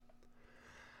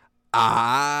And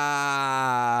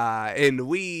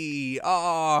we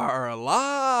are live.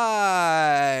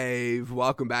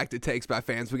 Welcome back to Takes by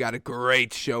Fans. We got a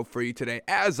great show for you today.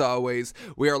 As always,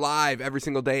 we are live every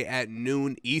single day at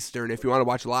noon Eastern. If you want to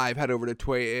watch live, head over to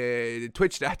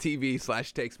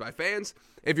twitch.tv/Takes by Fans.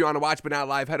 If you want to watch but not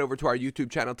live, head over to our YouTube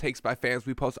channel, Takes by Fans.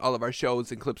 We post all of our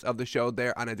shows and clips of the show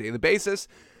there on a daily basis.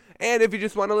 And if you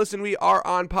just want to listen, we are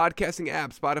on podcasting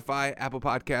apps, Spotify, Apple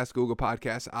Podcasts, Google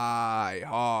Podcasts,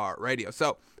 iHeartRadio.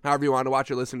 So, however you want to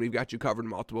watch or listen, we've got you covered in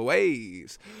multiple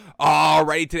ways.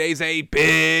 Alrighty, today's a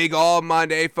big old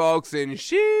Monday, folks, and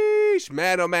sheesh,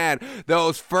 man, oh man,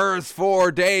 those first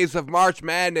 4 days of March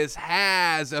Madness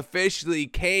has officially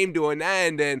came to an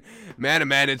end, and man, oh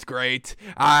man, it's great.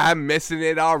 I'm missing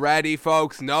it already,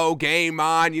 folks. No game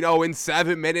on, in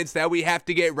 7 minutes that we have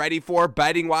to get ready for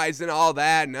betting-wise and all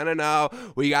that. No.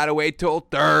 We got to wait till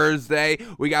Thursday.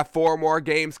 We got 4 more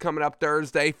games coming up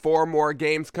Thursday, 4 more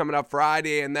games coming up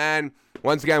Friday, and then,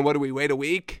 once again, what do we wait a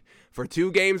week for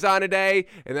 2 games on a day,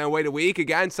 and then wait a week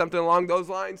again, something along those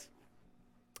lines?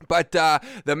 But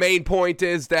the main point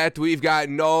is that we've got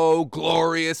no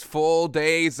glorious full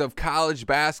days of college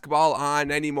basketball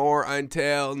on anymore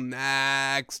until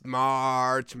next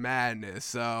March Madness.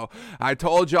 So I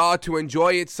told y'all to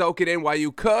enjoy it, soak it in while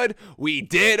you could. We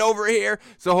did over here.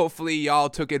 So hopefully y'all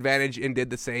took advantage and did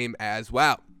the same as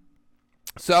well.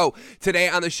 So today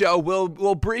on the show, we'll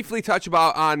briefly touch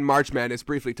on March Madness,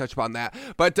 briefly touch upon that.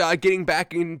 But getting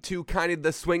back into kind of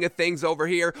the swing of things over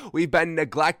here, we've been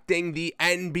neglecting the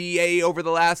NBA over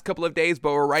the last couple of days,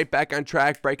 but we're right back on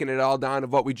track, breaking it all down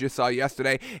of what we just saw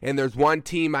yesterday. And there's one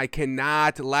team I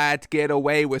cannot let get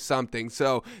away with something.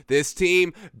 So this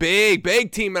team,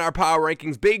 big team in our power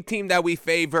rankings, big team that we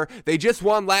favor. They just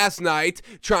won last night,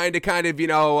 trying to kind of,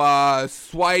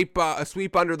 sweep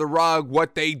under the rug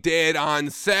what they did on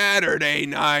Saturday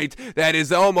night. That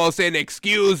is almost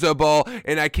inexcusable,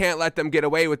 and I can't let them get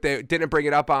away with it. Didn't bring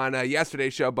it up on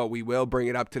yesterday's show, but we will bring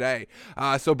it up today.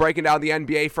 So breaking down the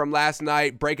NBA from last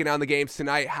night, breaking down the games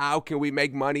tonight. How can we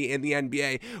make money in the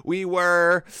NBA? We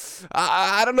were,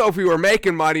 I don't know if we were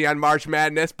making money on March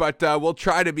Madness, but we'll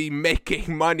try to be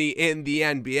making money in the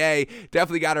NBA.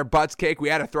 Definitely got our butts kicked. We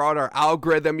had to throw out our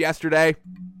algorithm yesterday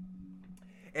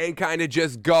and kind of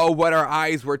just go what our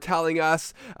eyes were telling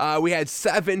us. We had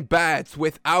 7 bets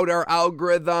without our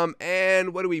algorithm,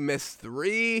 and what did we miss?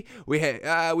 3. We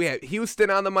had Houston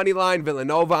on the money line,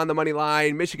 Villanova on the money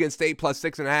line, Michigan State plus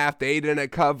 6.5. They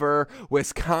didn't cover.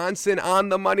 Wisconsin on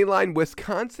the money line.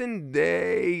 Wisconsin,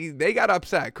 they got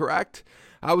upset, correct?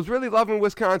 I was really loving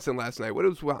Wisconsin last night. What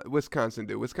does Wisconsin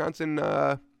do? Wisconsin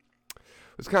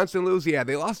lose? Yeah,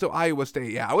 they lost to Iowa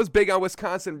State. Yeah, I was big on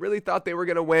Wisconsin. Really thought they were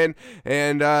going to win,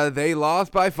 and they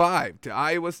lost by 5 to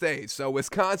Iowa State. So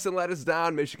Wisconsin let us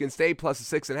down. Michigan State plus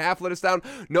the 6.5 let us down.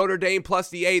 Notre Dame plus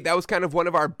the 8. That was kind of one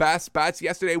of our best bets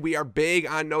yesterday. We are big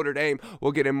on Notre Dame.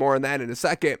 We'll get in more on that in a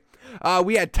second.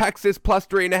 We had Texas plus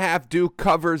 3.5. Duke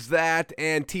covers that,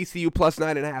 and TCU plus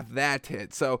 9.5. That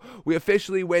hit. So we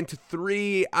officially went to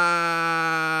 4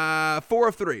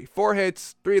 of 3. 4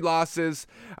 hits, 3 losses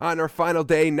on our final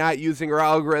day, not using our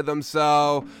algorithm.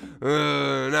 So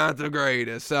not the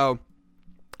greatest. So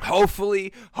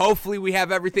hopefully we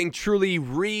have everything truly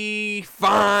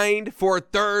refined for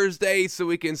Thursday so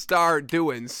we can start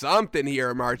doing something here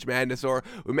in March Madness, or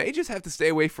we may just have to stay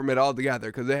away from it altogether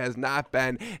because it has not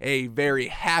been a very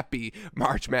happy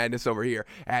March Madness over here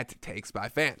at Takes by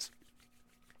Fans.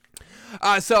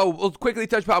 So we'll quickly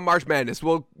touch upon March Madness.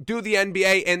 We'll do the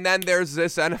NBA, and then there's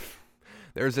this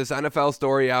NFL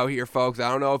story out here, folks.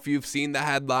 I don't know if you've seen the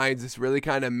headlines. It's really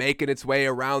kind of making its way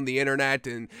around the internet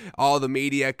and all the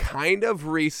media kind of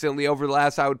recently over the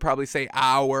last, I would probably say,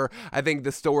 hour. I think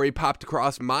the story popped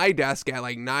across my desk at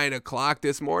like 9 o'clock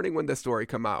this morning when the story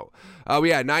come out.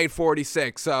 We had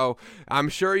 9:46, so I'm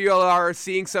sure you are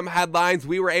seeing some headlines.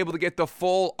 We were able to get the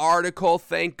full article.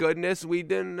 Thank goodness we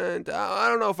didn't. I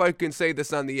don't know if I can say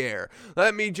this on the air.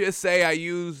 Let me just say I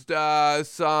used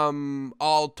some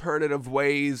alternative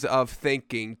ways of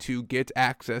thinking to get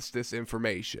access to this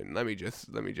information. Let me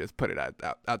just put it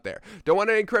out there. Don't want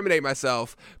to incriminate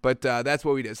myself, but that's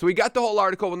what we did. So we got the whole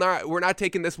article. We're not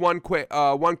taking this one quote.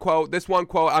 This one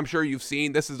quote I'm sure you've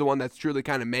seen. This is the one that's truly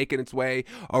kind of making its way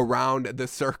around the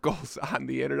circles on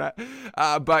the internet.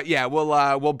 But yeah,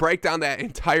 we'll break down that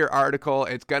entire article.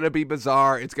 It's gonna be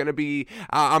bizarre. It's gonna be.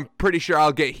 I'm pretty sure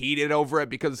I'll get heated over it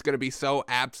because it's gonna be so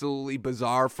absolutely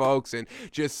bizarre, folks, and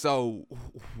just so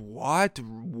what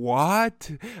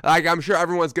what? Like, I'm sure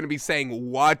everyone's going to be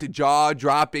saying what, jaw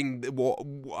dropping.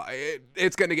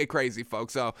 It's going to get crazy,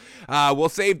 folks. So we'll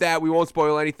save that. We won't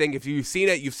spoil anything. If you've seen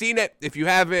it, you've seen it. If you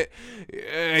haven't,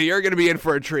 you're going to be in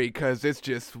for a treat, because it's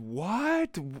just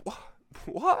what?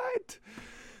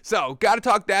 So, got to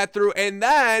talk that through, and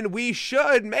then we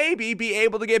should maybe be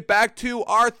able to get back to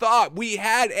our thought. We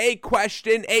had a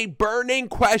question, a burning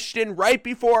question, right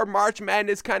before March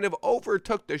Madness kind of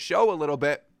overtook the show a little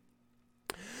bit.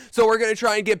 So we're going to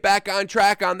try and get back on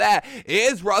track on that.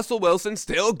 Is Russell Wilson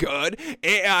still good?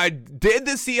 Did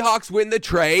the Seahawks win the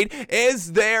trade?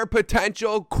 Is there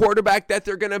potential quarterback that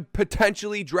they're going to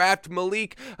potentially draft?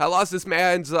 I lost this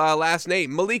man's last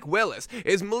name. Malik Willis.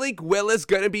 Is Malik Willis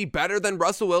going to be better than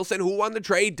Russell Wilson? Who won the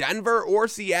trade, Denver or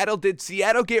Seattle? Did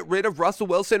Seattle get rid of Russell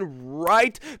Wilson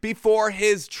right before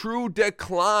his true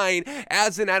decline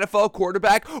as an NFL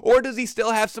quarterback? Or does he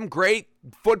still have some great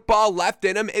football left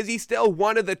in him? Is he still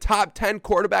one of the top 10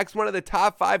 quarterbacks, one of the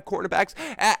top 5 quarterbacks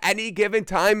at any given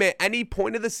time, at any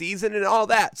point of the season, and all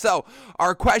that? So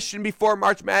our question before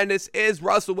March Madness is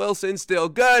Russell Wilson still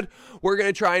good? We're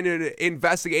going to try and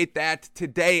investigate that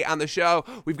today on the show.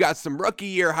 We've got some rookie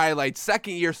year highlights,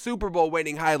 second year Super Bowl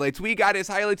winning highlights. We got his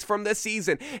highlights from this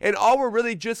season, and all we're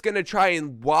really just going to try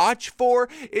and watch for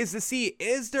is to see,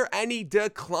 is there any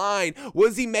decline?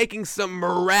 Was he making some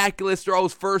miraculous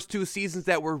throws first 2 seasons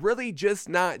that we're really just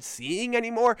not seeing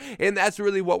anymore? And that's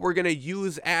really what we're going to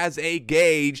use as a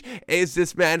gauge. Is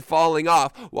this man falling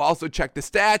off? We'll also check the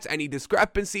stats, any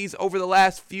discrepancies over the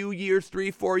last few years,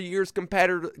 3-4 years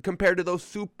compared to those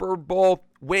Super Bowl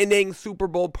winning, Super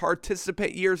Bowl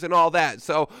participant years and all that.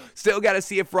 So still got to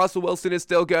see if Russell Wilson is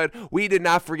still good. We did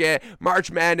not forget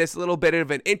March Madness, a little bit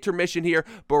of an intermission here,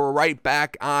 but we're right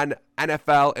back on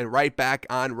NFL and right back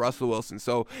on Russell Wilson.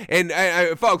 So, and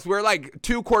folks, we're like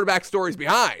 2 quarterback stories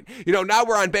behind. Now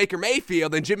we're on Baker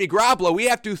Mayfield and Jimmy Garoppolo. We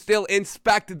have to still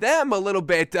inspect them a little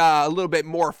bit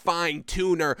more fine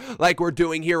tuner like we're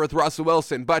doing here with Russell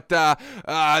Wilson. But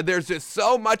there's just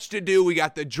so much to do. We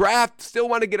got the draft. Still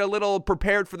want to get a little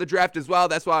prepared for the draft as well.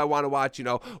 That's why I want to watch,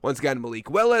 once again, Malik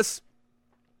Willis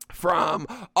from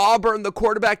Auburn, the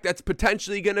quarterback that's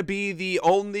potentially going to be the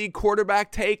only quarterback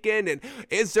taken. And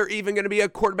is there even going to be a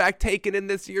quarterback taken in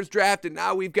this year's draft? And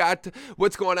now we've got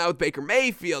what's going on with Baker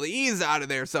Mayfield. He's out of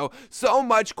there. So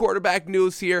much quarterback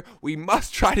news here. We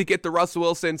must try to get the Russell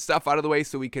Wilson stuff out of the way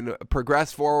so we can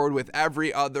progress forward with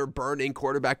every other burning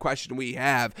quarterback question we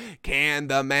have. Can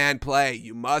the man play?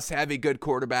 You must have a good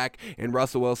quarterback, and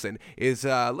Russell Wilson is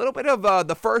a little bit of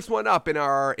the first one up in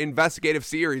our investigative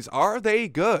series. Are they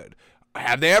good?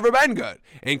 Have they ever been good?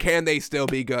 And can they still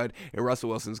be good? And Russell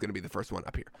Wilson's going to be the first one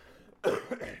up here.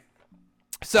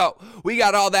 So we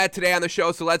got all that today on the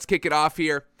show, so let's kick it off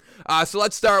here. So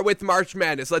let's start with March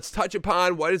Madness. Let's touch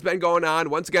upon what has been going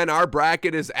on. Once again, our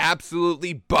bracket is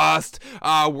absolutely bust.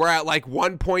 We're at like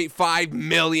 1.5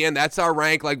 million. That's our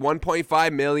rank, like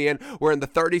 1.5 million. We're in the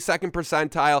 32nd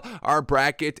percentile. Our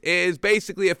bracket is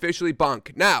basically officially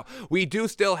bunk. Now, we do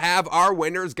still have our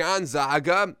winners,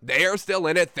 Gonzaga. They are still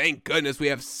in it. Thank goodness we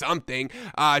have something.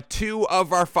 2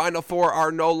 of our final 4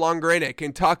 are no longer in it.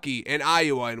 Kentucky and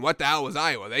Iowa. And what the hell was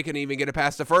Iowa? They couldn't even get it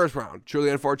past the first round. Truly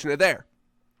unfortunate there.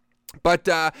 But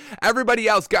everybody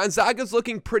else, Gonzaga's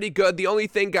looking pretty good. The only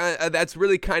thing that's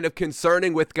really kind of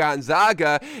concerning with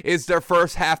Gonzaga is their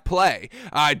first half play.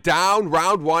 Down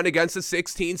round 1 against the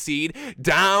 16 seed,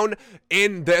 down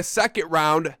in the second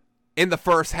round in the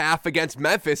first half against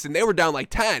Memphis, and they were down like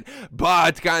 10.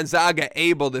 But Gonzaga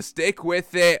able to stick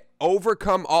with it,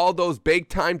 overcome all those big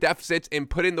time deficits, and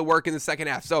put in the work in the second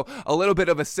half. So a little bit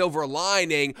of a silver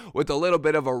lining with a little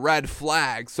bit of a red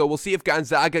flag. So we'll see if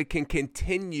Gonzaga can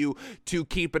continue to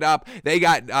keep it up. They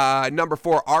got number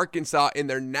 4 Arkansas in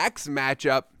their next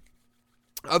matchup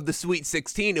of the Sweet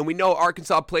 16, and we know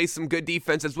Arkansas plays some good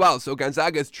defense as well, so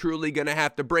Gonzaga is truly going to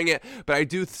have to bring it, but I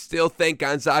do still think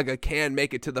Gonzaga can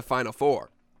make it to the Final Four.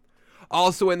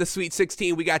 Also in the Sweet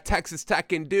 16, we got Texas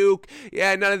Tech and Duke.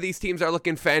 Yeah, none of these teams are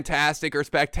looking fantastic or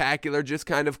spectacular, just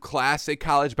kind of classic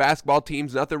college basketball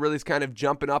teams. Nothing really is kind of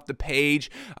jumping off the page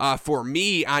for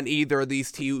me on either of these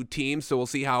 2 teams, so we'll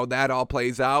see how that all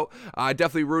plays out.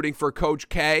 Definitely rooting for Coach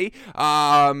K.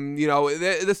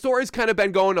 The story's kind of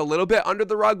been going a little bit under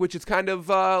the rug, which is kind of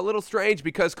a little strange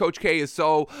because Coach K is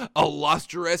so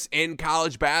illustrious in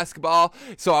college basketball,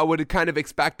 so I would kind of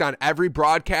expect on every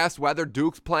broadcast, whether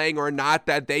Duke's playing or not, not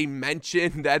that they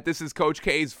mentioned that this is Coach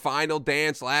K's final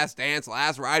dance, last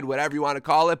ride, whatever you want to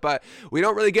call it, but we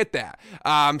don't really get that.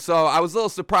 So I was a little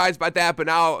surprised by that, but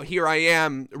now here I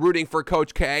am rooting for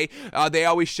Coach K. They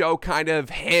always show kind of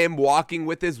him walking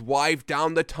with his wife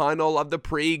down the tunnel of the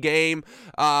pregame,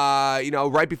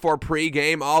 right before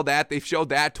pregame, all that. They've showed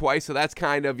that twice, so that's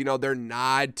kind of, their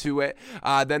nod to it.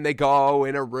 Then they go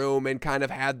in a room and kind of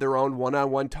had their own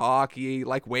one-on-one talk. He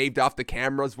waved off the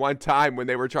cameras one time when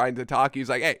they were trying to talk. He was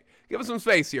like, hey, give us some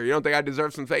space here. You don't think I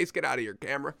deserve some space? Get out of here,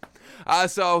 camera.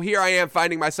 So here I am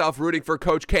finding myself rooting for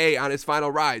Coach K on his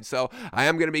final ride. So I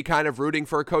am going to be kind of rooting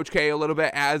for Coach K a little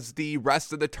bit as the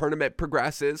rest of the tournament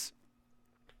progresses.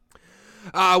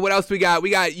 What else we got?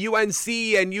 We got UNC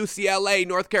and UCLA,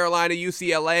 North Carolina,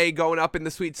 UCLA going up in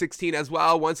the Sweet 16 as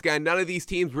well. Once again, none of these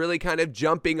teams really kind of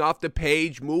jumping off the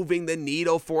page, moving the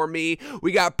needle for me.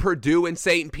 We got Purdue and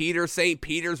St. Peter's. St.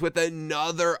 Peter's with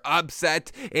another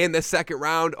upset in the second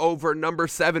round over number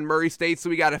 7 Murray State. So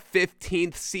we got a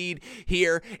 15th seed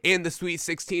here in the Sweet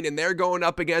 16, and they're going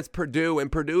up against Purdue,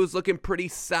 and Purdue's looking pretty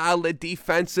solid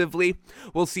defensively.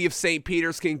 We'll see if St.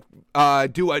 Peter's can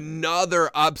do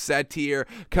another upset here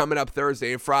coming up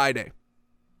Thursday and Friday.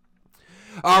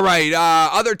 All right,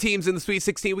 other teams in the Sweet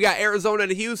 16, we got Arizona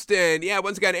and Houston. Yeah,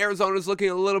 once again, Arizona's looking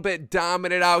a little bit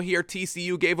dominant out here.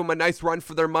 TCU gave them a nice run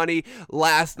for their money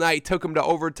last night, took them to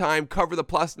overtime, cover the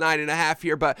plus 9.5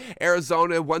 here, but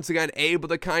Arizona, once again, able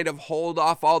to kind of hold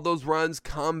off all those runs,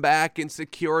 come back and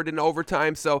secure it in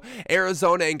overtime. So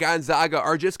Arizona and Gonzaga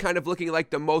are just kind of looking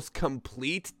like the most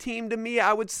complete team to me,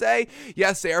 I would say.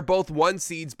 Yes, they are both 1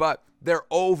 seeds, but their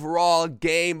overall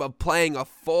game of playing a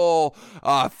full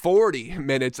 40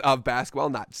 minutes of basketball,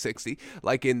 not 60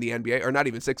 like in the NBA, or not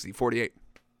even 60, 48.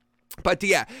 But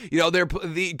yeah,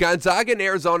 the Gonzaga and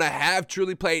Arizona have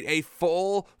truly played a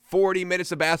full 40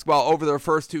 minutes of basketball over their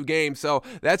first 2 games. So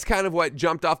that's kind of what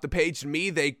jumped off the page to me.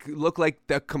 They look like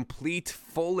the complete,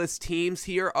 fullest teams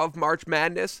here of March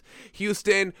Madness.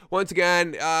 Houston, once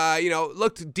again,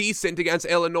 looked decent against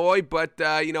Illinois, but,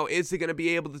 is it going to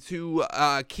be able to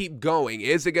keep going?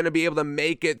 Is it going to be able to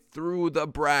make it through the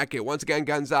bracket? Once again,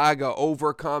 Gonzaga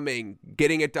overcoming,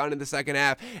 getting it done in the second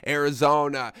half.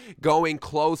 Arizona going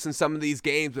close in some of these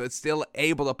games, but still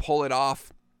able to pull it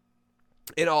off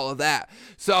in all of that.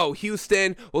 So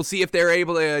Houston, we'll see if they're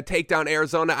able to take down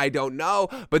Arizona. I don't know.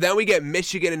 But then we get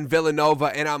Michigan and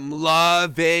Villanova, and I'm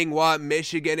loving what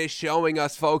Michigan is showing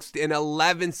us, folks. An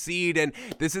 11 seed, and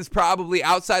this is probably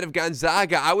outside of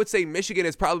Gonzaga. I would say Michigan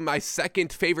is probably my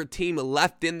second favorite team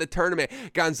left in the tournament.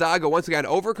 Gonzaga, once again,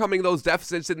 overcoming those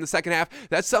deficits in the second half.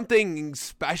 That's something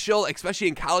special, especially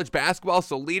in college basketball.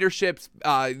 So leadership,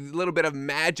 a little bit of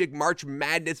magic, March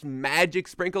Madness magic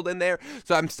sprinkled in there.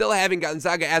 So I'm still having Gonzaga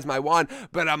as my one,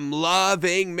 but I'm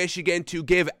loving Michigan to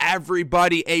give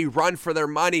everybody a run for their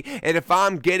money. And if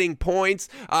I'm getting points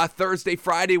Thursday,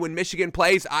 Friday when Michigan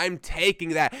plays, I'm taking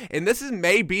that. And this is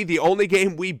maybe the only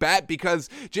game we bet, because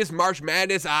just March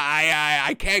Madness,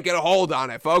 I can't get a hold on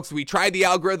it, folks. We tried the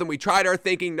algorithm, we tried our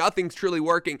thinking, nothing's truly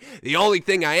working. The only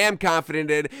thing I am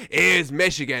confident in is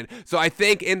Michigan. So I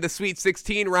think in the Sweet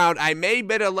 16 round, I may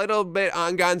bet a little bit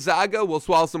on Gonzaga. We'll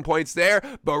swallow some points there,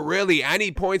 but really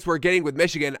any points we're getting with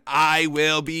Michigan, I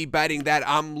will be betting that.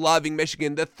 I'm loving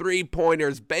Michigan. The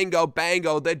 3-pointers, bingo,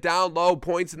 bango, the down low,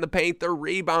 points in the paint, the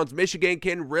rebounds. Michigan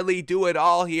can really do it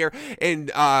all here.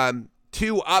 And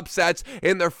 2 upsets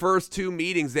in their first 2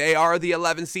 meetings. They are the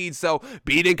 11 seeds, so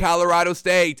beating Colorado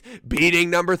State, beating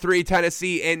number 3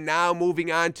 Tennessee, and now moving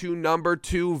on to number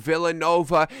 2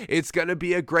 Villanova. It's going to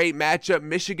be a great matchup.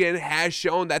 Michigan has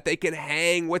shown that they can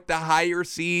hang with the higher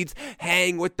seeds,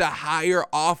 hang with the higher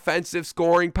offensive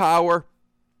scoring power.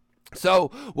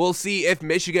 So we'll see if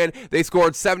Michigan, they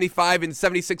scored 75 and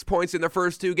 76 points in their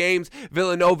first 2 games.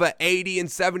 Villanova 80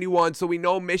 and 71. So we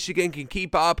know Michigan can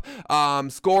keep up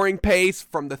scoring pace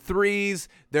from the threes.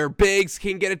 Their bigs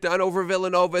can get it done over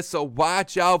Villanova. So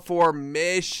watch out for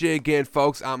Michigan,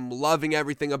 folks. I'm loving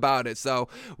everything about it. So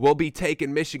we'll be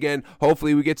taking Michigan.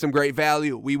 Hopefully we get some great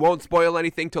value. We won't spoil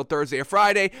anything till Thursday or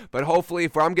Friday, but hopefully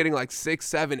if I'm getting like 6,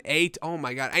 7, 8, oh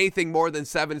my God, anything more than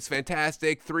 7 is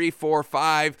fantastic. 3, 4,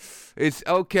 5. It's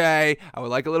okay. I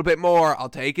would like a little bit more. I'll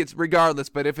take it regardless.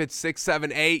 But if it's 6,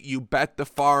 7, 8, you bet the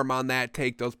farm on that.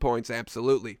 Take those points.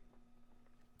 Absolutely.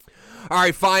 All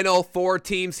right, final 4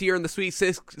 teams here in the Sweet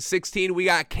 16. We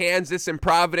got Kansas and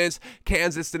Providence.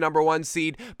 Kansas, the number 1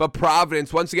 seed, but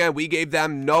Providence, once again, we gave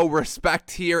them no respect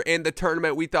here in the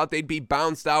tournament. We thought they'd be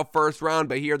bounced out first round,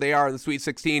 but here they are in the Sweet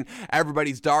 16.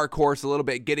 Everybody's dark horse a little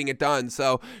bit, getting it done.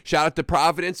 So shout out to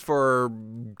Providence for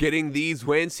getting these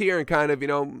wins here and kind of,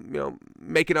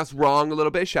 making us wrong a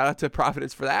little bit. Shout out to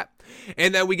Providence for that.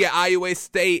 And then we get Iowa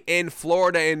State in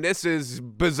Florida, and this is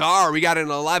bizarre. We got an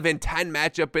 11-10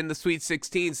 matchup in the Sweet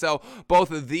 16, so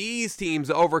both of these teams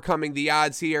overcoming the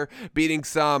odds here, beating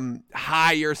some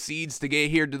higher seeds to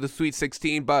get here to the Sweet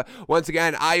 16. But once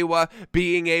again, Iowa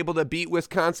being able to beat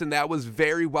Wisconsin, that was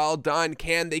very well done.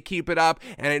 Can they keep it up?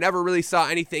 And I never really saw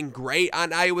anything great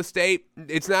on Iowa State.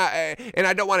 It's not, and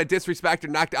I don't want to disrespect or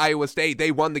knock Iowa State.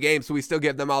 They won the game, so we still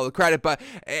give them all the credit. But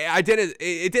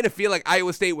it didn't feel like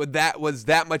Iowa State was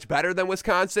that much better than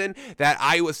Wisconsin, that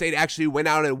Iowa State actually went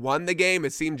out and won the game.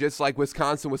 It seemed just like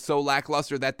Wisconsin was so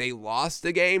lackluster that they lost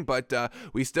the game. But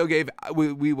we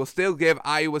will still give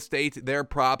Iowa State their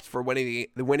props for winning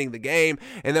the game.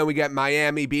 And then we got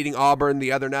Miami beating Auburn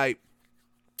the other night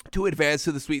to advance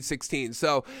to the Sweet 16.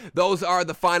 So those are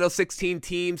the final 16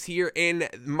 teams here in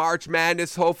March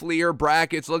Madness. Hopefully your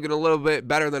bracket's looking a little bit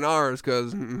better than ours,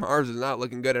 because ours is not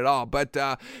looking good at all. But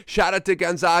shout out to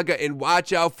Gonzaga, and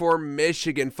watch out for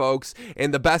Michigan, folks.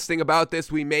 And the best thing about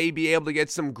this, we may be able to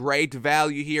get some great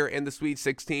value here in the Sweet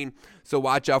 16. So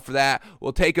watch out for that.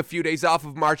 We'll take a few days off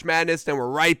of March Madness, then we're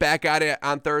right back at it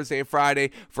on Thursday and Friday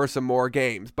for some more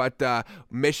games. But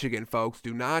Michigan, folks,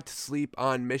 do not sleep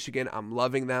on Michigan. I'm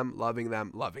loving them, loving them,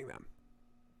 loving them.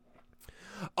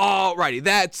 Alrighty,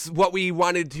 that's what we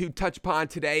wanted to touch upon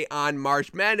today on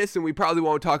March Madness, and we probably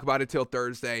won't talk about it till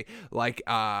Thursday, like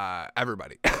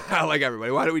everybody. Like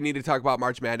everybody. Why do we need to talk about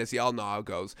March Madness? Y'all know how it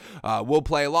goes. We'll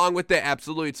play along with it.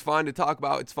 Absolutely, it's fun to talk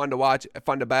about. It's fun to watch.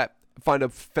 Fun to bet. Fun to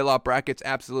fill out brackets.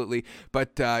 Absolutely.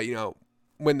 But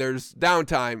when there's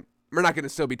downtime, we're not going to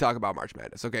still be talking about March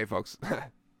Madness. Okay, folks.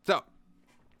 So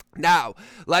now,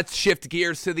 let's shift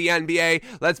gears to the NBA.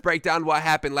 Let's break down what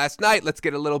happened last night. Let's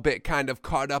get a little bit kind of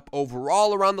caught up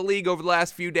overall around the league over the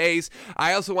last few days.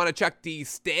 I also want to check the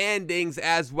standings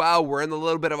as well. We're in a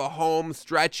little bit of a home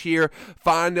stretch here.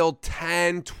 Final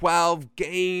 10, 12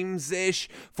 games-ish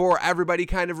for everybody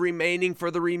kind of remaining for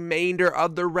the remainder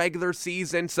of the regular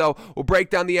season. So we'll break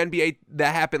down the NBA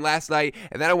that happened last night,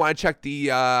 and then I want to check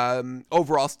the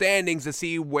overall standings to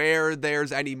see where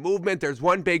there's any movement. There's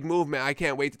one big movement I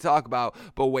can't wait to talk about,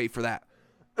 but wait for that.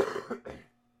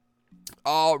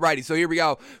 Alrighty, so here we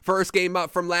go. First game up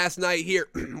from last night here.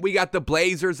 We got the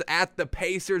Blazers at the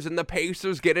Pacers, and the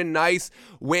Pacers get a nice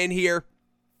win here.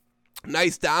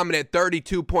 Nice dominant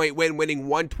 32-point win, winning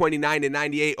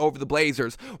 129-98 over the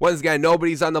Blazers. Once again,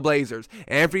 nobody's on the Blazers.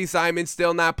 Anthony Simon's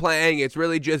still not playing. It's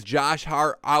really just Josh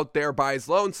Hart out there by his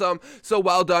lonesome. So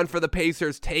well done for the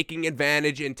Pacers, taking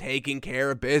advantage and taking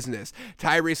care of business.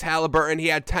 Tyrese Halliburton, he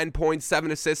had 10 points, 7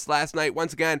 assists last night.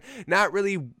 Once again, not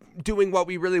really doing what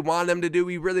we really want him to do.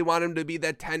 We really want him to be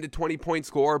that 10 to 20 point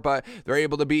scorer, but they're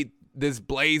able to beat this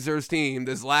Blazers team,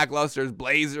 this lackluster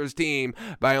Blazers team,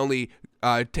 by only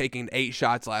taking 8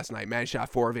 shots last night. Man shot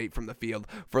 4 of 8 from the field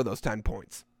for those 10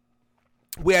 points.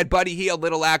 We had Buddy Hield,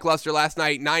 little lackluster last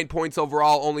night. 9 points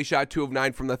overall, only shot 2 of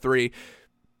 9 from the 3.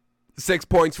 6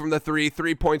 points from the 3,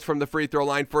 3 points from the free throw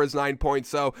line for his 9 points.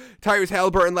 So Tyrese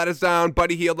Halliburton let us down,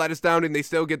 Buddy Hield let us down, and they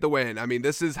still get the win. I mean,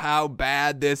 this is how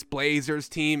bad this Blazers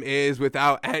team is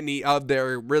without any of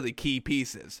their really key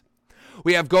pieces.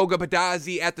 We have Goga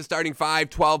Bitadze at the starting 5,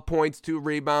 12 points, 2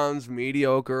 rebounds,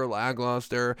 mediocre,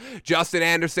 lackluster. Justin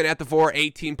Anderson at the 4,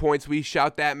 18 points. We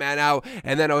shout that man out.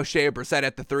 And then O'Shea Brissett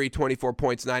at the 3, 24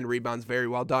 points, 9 rebounds. Very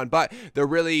well done. But the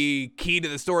really key to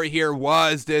the story here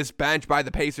was this bench by the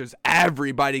Pacers.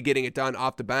 Everybody getting it done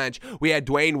off the bench. We had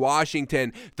Dwayne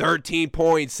Washington, 13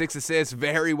 points, 6 assists.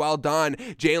 Very well done.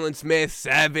 Jalen Smith,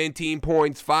 17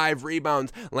 points, 5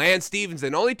 rebounds. Lance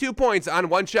Stevenson, only 2 points on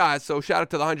 1 shot. So shout out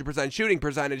to the 100% shooting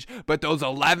percentage, but those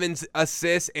 11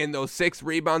 assists and those 6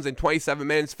 rebounds in 27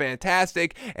 minutes,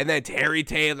 fantastic. And then Terry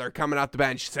Taylor coming off the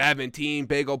bench, 17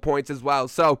 big old points as well.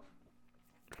 So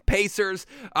Pacers,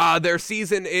 their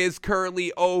season is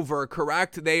currently over,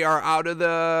 correct? They are out of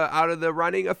the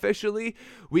running officially.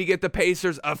 We get the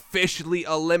Pacers officially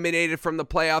eliminated from the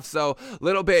playoffs, so a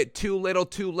little bit too little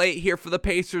too late here for the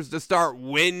Pacers to start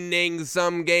winning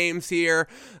some games here.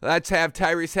 Let's have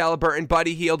Tyrese Halliburton,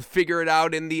 Buddy Hield figure it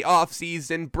out in the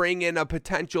offseason, bring in a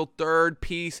potential third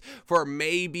piece for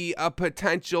maybe a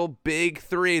potential big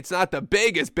 3. It's not the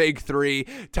biggest big 3,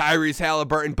 Tyrese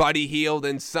Halliburton, Buddy Hield,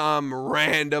 and some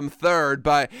random third,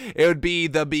 but it would be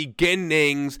the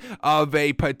beginnings of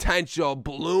a potential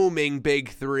blooming big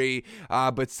 3,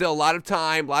 but still a lot of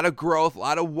time, a lot of growth, a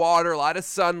lot of water, a lot of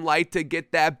sunlight to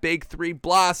get that big 3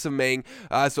 blossoming,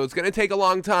 so it's going to take a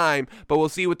long time, but we'll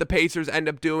see what the Pacers end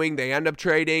up doing. They end up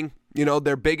trading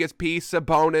their biggest piece of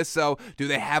bonus. So do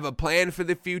they have a plan for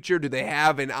the future? Do they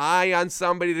have an eye on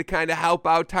somebody to kind of help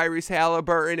out Tyrese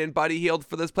Halliburton and Buddy Hield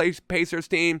for this Pacers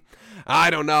team? I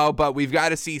don't know, but we've got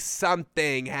to see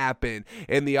something happen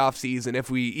in the offseason if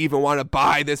we even want to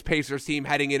buy this Pacers team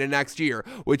heading into next year,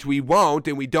 which we won't,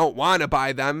 and we don't want to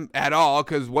buy them at all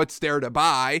because what's there to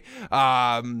buy?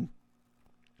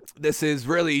 This is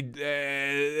really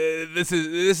this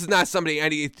is not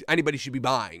somebody anybody should be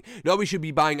buying. Nobody should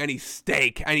be buying any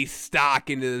stock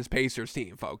into this Pacers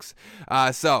team, folks.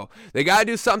 So they got to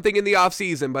do something in the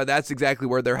offseason, but that's exactly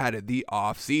where they're headed, the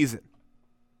offseason.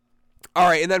 All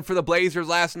right, and then for the Blazers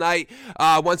last night,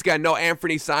 once again, no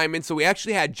Anthony Simons, so we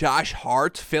actually had Josh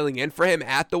Hart filling in for him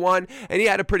at the one, and he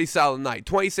had a pretty solid night.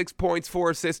 26 points, 4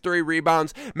 assists, 3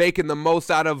 rebounds, making the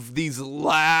most out of these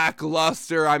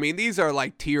lackluster, these are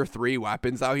like tier 3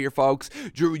 weapons out here, folks.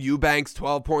 Drew Eubanks,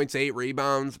 12 points, 8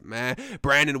 rebounds, meh.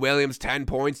 Brandon Williams, 10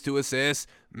 points, 2 assists.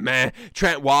 Meh.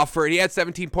 Trent Wofford, he had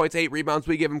 17 points, 8 rebounds.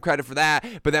 We give him credit for that.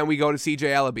 But then we go to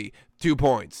CJ Elleby, 2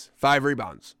 points, 5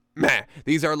 rebounds. Meh.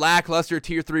 These are lackluster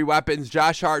tier 3 weapons.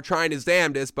 Josh Hart trying his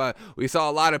damnedest, but we saw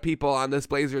a lot of people on this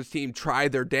Blazers team try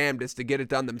their damnedest to get it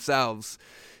done themselves,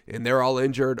 and they're all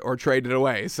injured or traded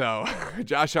away. So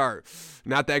Josh Hart,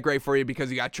 not that great for you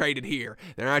because you got traded here.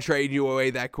 They're not trading you away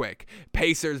that quick.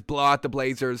 Pacers blow out the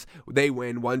Blazers. They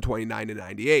win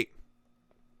 129-98.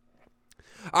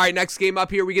 All right, next game up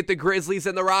here, we get the Grizzlies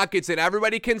and the Rockets, and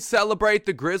everybody can celebrate.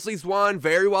 The Grizzlies won.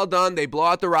 Very well done. They blow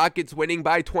out the Rockets, winning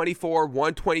by 24,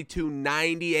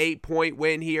 122-98-point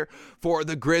win here for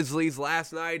the Grizzlies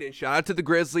last night. And shout out to the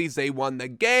Grizzlies. They won the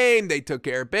game. They took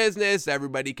care of business.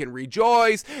 Everybody can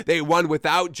rejoice. They won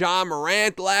without Ja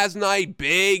Morant last night.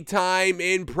 Big time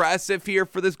impressive here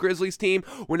for this Grizzlies team.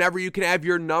 Whenever you can have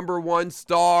your number one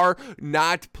star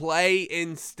not play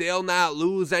and still not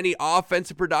lose any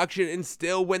offensive production and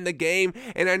still win the game.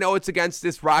 And I know it's against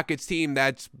this Rockets team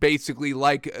that's basically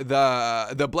like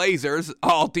the Blazers,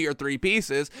 all tier 3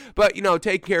 pieces, but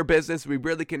take care of business. We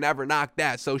really can never knock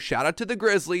that. So shout out to the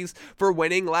Grizzlies for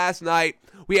winning last night.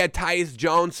 We had Tyus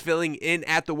Jones filling in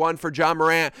at the one for Ja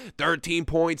Morant, 13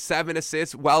 points, 7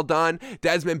 assists, well done.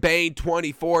 Desmond Bane,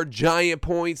 24 giant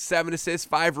points, 7 assists,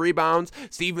 5 rebounds.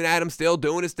 Steven Adams still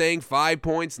doing his thing, 5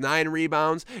 points, 9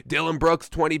 rebounds. Dylan Brooks,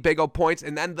 20 big old points.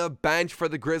 And then the bench for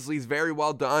the Grizzlies, very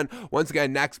well done. Once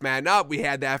again, next man up, we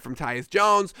had that from Tyus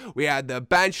Jones. We had the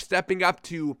bench stepping up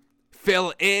to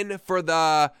fill in for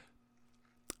the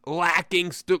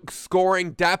lacking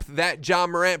scoring depth that Ja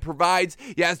Morant provides.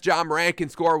 Yes, Ja Morant can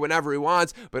score whenever he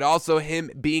wants, but also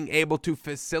him being able to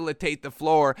facilitate the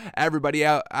floor. Everybody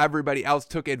else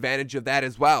took advantage of that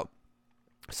as well.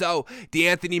 So,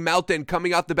 DeAnthony Melton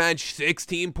coming off the bench,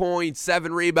 16 points,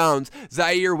 7 rebounds.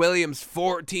 Zaire Williams,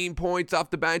 14 points off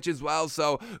the bench as well.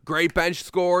 So, great bench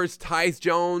scores. Tyus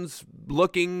Jones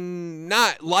looking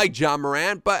not like Ja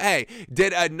Morant, but hey,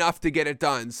 did enough to get it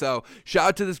done. So, shout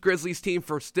out to this Grizzlies team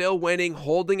for still winning,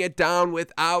 holding it down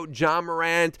without Ja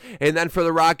Morant. And then for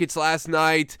the Rockets last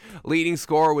night, leading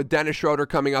scorer with Dennis Schroeder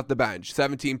coming off the bench,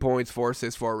 17 points, 4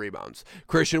 assists, 4 rebounds.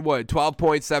 Christian Wood, 12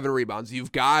 points, 7 rebounds.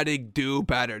 You've got to do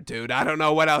better, dude. I don't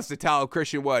know what else to tell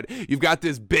Christian Wood. You've got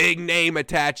this big name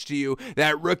attached to you.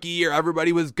 That rookie year,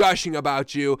 everybody was gushing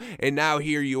about you, and now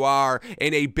here you are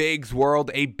in a bigs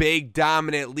world, a big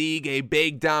dominant league, a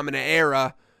big dominant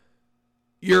era.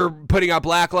 You're putting up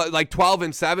like 12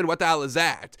 and 7. What the hell is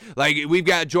that? Like, we've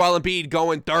got Joel Embiid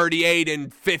going 38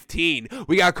 and 15.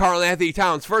 We got Karl Anthony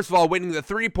Towns, first of all, winning the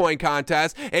 3-point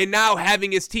contest, and now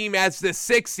having his team as the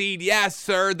 6th seed. Yes,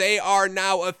 sir, they are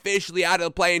now officially out of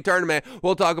the play-in tournament.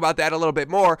 We'll talk about that a little bit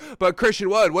more. But Christian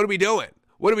Wood, what are we doing?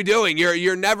 What are we doing?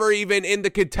 You're never even in the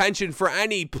contention for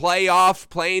any playoff,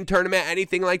 play-in tournament,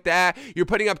 anything like that. You're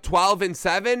putting up 12 and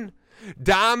 7.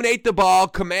 Dominate the ball,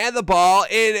 command the ball,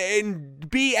 and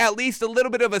be at least a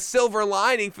little bit of a silver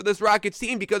lining for this Rockets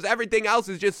team, because everything else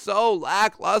is just so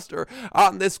lackluster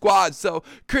on this squad. So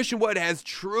Christian Wood has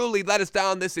truly let us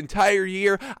down this entire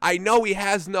year. I know he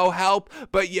has no help,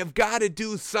 but you've got to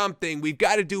do something. We've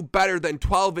got to do better than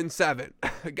 12 and 7.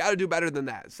 Got to do better than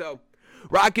that. So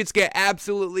Rockets get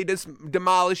absolutely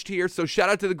demolished here, so shout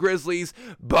out to the Grizzlies,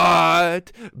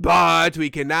 but we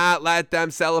cannot let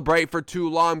them celebrate for too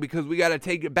long, because we got to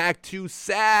take it back to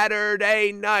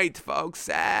Saturday night, folks.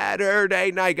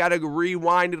 Saturday night. Got to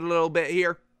rewind it a little bit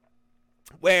here,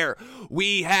 where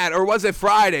we had, or was it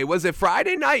Friday? Was it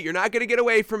Friday night? You're not going to get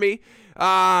away from me.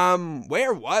 When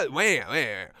was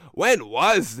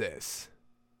this?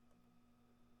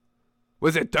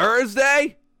 Was it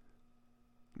Thursday?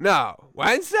 No,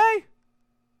 Wednesday?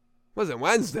 Wasn't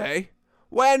Wednesday.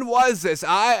 When was this?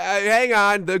 I hang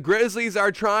on. The Grizzlies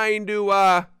are trying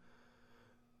to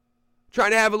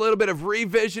Trying to have a little bit of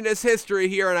revisionist history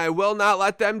here, and I will not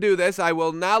let them do this. I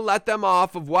will not let them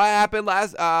off of what happened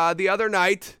the other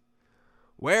night.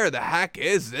 Where the heck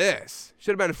is this?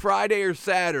 Should have been Friday or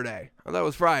Saturday. I thought it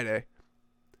was Friday.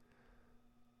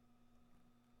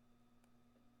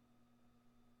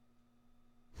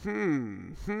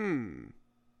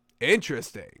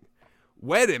 Interesting.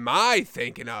 What am I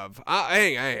thinking of?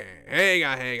 Hang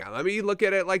on. Let me look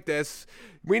at it like this.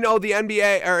 We know the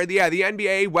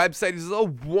NBA website is a little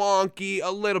wonky,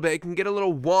 a little bit. It can get a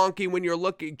little wonky when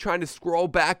you're trying to scroll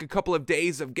back a couple of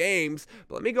days of games.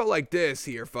 But let me go like this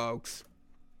here, folks.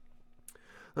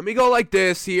 Let me go like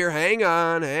this here. Hang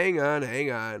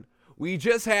on. We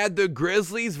just had the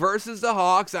Grizzlies versus the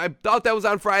Hawks. I thought that was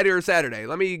on Friday or Saturday.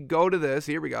 Let me go to this.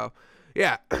 Here we go.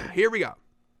 Yeah, here we go.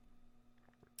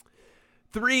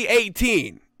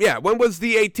 3/18. Yeah, when was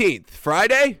the 18th?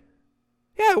 Friday?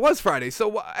 Yeah, it was Friday. So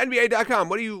NBA.com,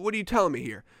 what are you telling me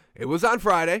here? It was on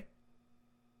Friday.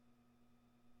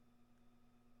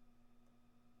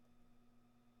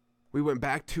 We went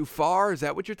back too far? Is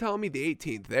that what you're telling me? The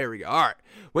 18th. There we go. All right.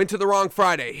 Went to the wrong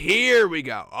Friday. Here we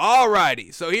go. All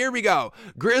righty. So here we go.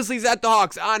 Grizzlies at the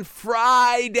Hawks on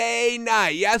Friday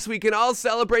night. Yes, we can all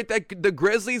celebrate that the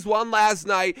Grizzlies won last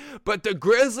night, but the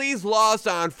Grizzlies lost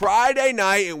on Friday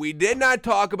night, and we did not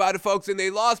talk about it, folks, and they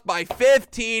lost by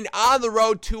 15 on the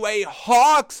road to a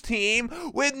Hawks team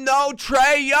with no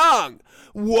Trae Young.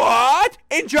 What?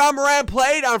 And Ja Morant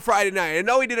played on Friday night. I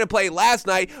know he didn't play last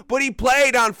night, but he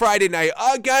played on Friday night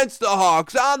against the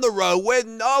Hawks on the road with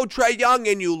no Trae Young,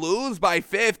 and you lose by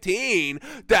 15.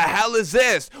 The hell is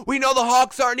this? We know the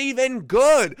Hawks aren't even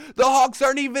good. The Hawks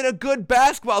aren't even a good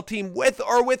basketball team with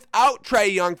or without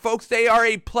Trae Young. Folks, they are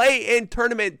a play-in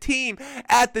tournament team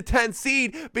at the 10th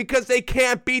seed because they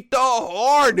can't beat the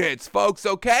Hornets, folks,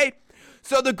 okay?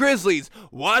 So the Grizzlies,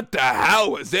 what the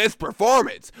hell was this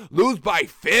performance? Lose by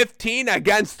 15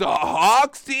 against the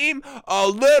Hawks team? A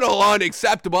little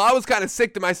unacceptable. I was kind of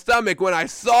sick to my stomach when I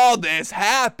saw this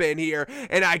happen here,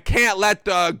 and I can't let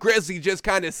the Grizzlies just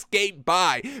kind of skate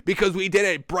by because we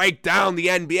didn't break down the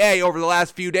NBA over the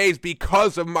last few days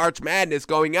because of March Madness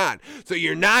going on. So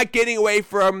you're not getting away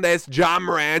from this Ja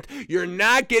Morant. You're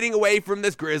not getting away from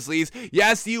this Grizzlies.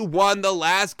 Yes, you won the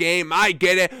last game. I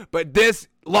get it, but this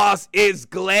loss is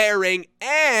glaring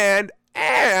and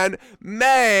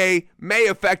may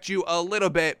affect you a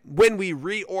little bit when we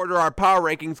reorder our power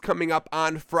rankings coming up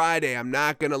on Friday. I'm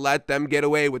not going to let them get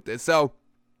away with this. So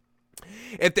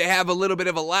if they have a little bit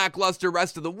of a lackluster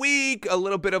rest of the week, a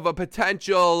little bit of a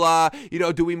potential,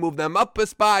 do we move them up a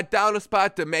spot, down a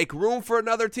spot to make room for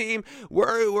another team?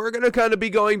 We're going to kind of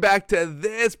be going back to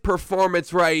this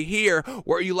performance right here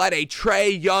where you let a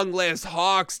Trae Youngless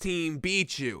Hawks team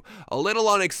beat you. A little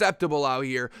unacceptable out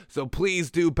here, so please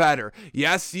do better.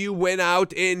 Yes, you went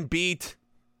out and beat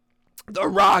the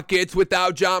Rockets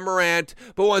without Ja Morant,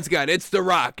 but once again, it's the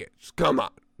Rockets. Come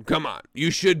on.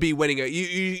 You should be winning it.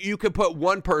 You could put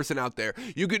one person out there.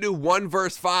 You could do 1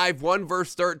 verse 5, 1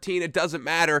 verse 13. It doesn't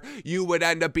matter. You would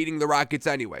end up beating the Rockets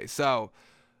anyway. So,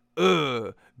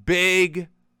 big,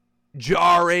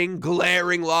 jarring,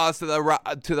 glaring loss to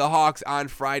the Hawks on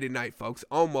Friday night, folks.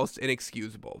 Almost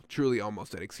inexcusable. Truly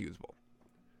almost inexcusable.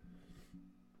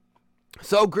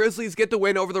 So, Grizzlies get the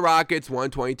win over the Rockets,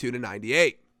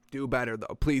 122-98. Do better,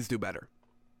 though. Please do better.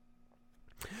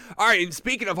 All right, and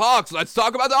speaking of Hawks, let's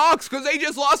talk about the Hawks because they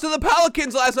just lost to the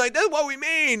Pelicans last night. That's what we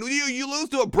mean. You lose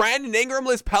to a Brandon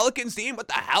Ingram-less Pelicans team? What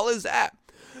the hell is that?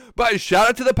 But shout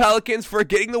out to the Pelicans for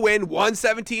getting the win,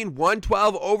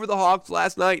 117-112 over the Hawks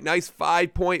last night. Nice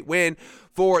 5-point win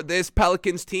for this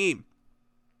Pelicans team.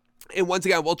 And once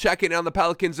again, we'll check in on the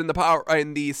Pelicans in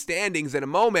the standings in a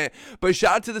moment. But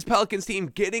shout out to this Pelicans team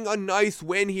getting a nice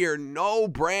win here. No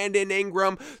Brandon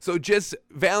Ingram, so just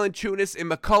Valanciunas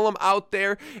and McCollum out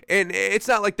there. And it's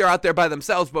not like they're out there by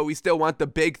themselves, but we still want the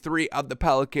big three of the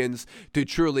Pelicans to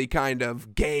truly kind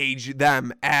of gauge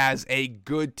them as a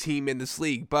good team in this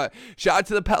league. But shout out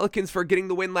to the Pelicans for getting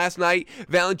the win last night.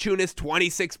 Valanciunas,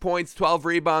 26 points, 12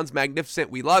 rebounds.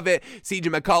 Magnificent. We love it. CJ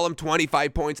McCollum,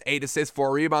 25 points, 8 assists,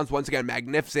 4 rebounds. Once again,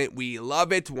 magnificent. We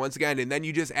love it. Once again, and then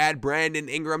you just add Brandon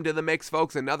Ingram to the mix,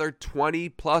 folks. Another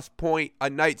 20-plus point a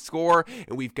night score,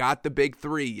 and we've got the big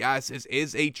three. Yes, this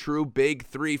is a true big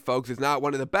three, folks. It's not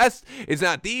one of the best. It's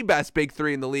not the best big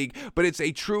three in the league, but it's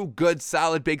a true, good,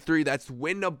 solid big three that's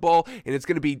winnable, and it's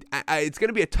gonna be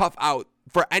a tough out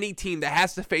for any team that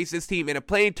has to face this team in a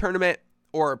play-in tournament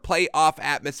playoff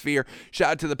atmosphere.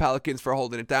 Shout out to the Pelicans for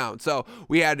holding it down. So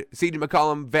we had CJ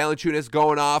McCollum, Valanciunas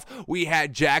going off. We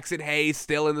had Jackson Hayes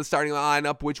still in the starting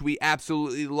lineup, which we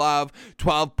absolutely love.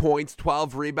 12 points,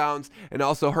 12 rebounds, and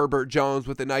also Herbert Jones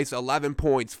with a nice 11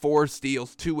 points, 4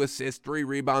 steals, 2 assists, 3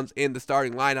 rebounds in the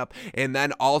starting lineup. And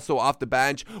then also off the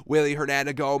bench, Willy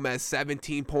Hernangomez,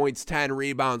 17 points, 10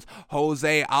 rebounds.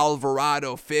 Jose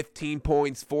Alvarado, 15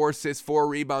 points, 4 assists, 4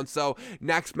 rebounds. So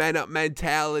next man up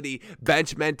mentality,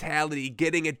 bench mentality,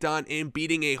 getting it done and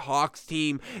beating a Hawks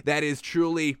team that is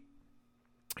truly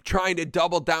trying to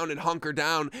double down and hunker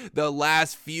down the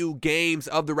last few games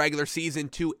of the regular season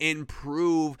to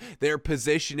improve their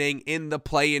positioning in the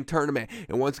play-in tournament.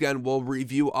 And once again, we'll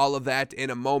review all of that in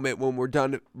a moment when we're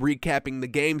done recapping the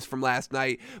games from last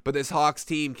night. But this Hawks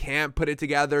team can't put it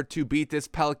together to beat this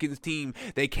Pelicans team.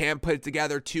 They can't put it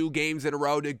together 2 games in a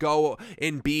row to go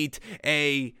and beat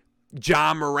a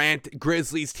Ja Morant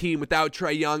Grizzlies team without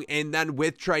Trae Young, and then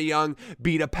with Trae Young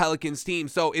beat a Pelicans team.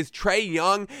 So is Trae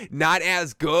Young not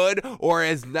as good, or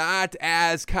is not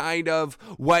as kind of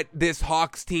what this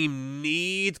Hawks team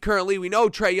needs currently? We know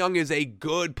Trae Young is a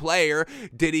good player.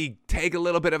 Did he take a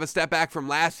little bit of a step back from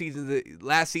last season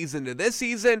to this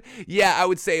season? Yeah, I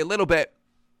would say a little bit.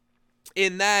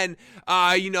 And then,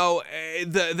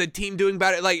 the team doing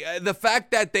better, like the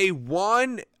fact that they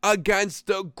won against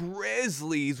the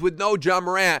Grizzlies with no Ja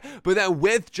Morant, but then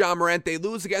with Ja Morant, they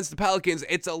lose against the Pelicans.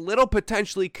 It's a little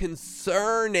potentially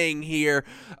concerning here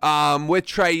with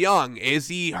Trae Young. Is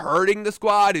he hurting the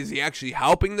squad? Is he actually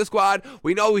helping the squad?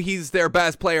 We know he's their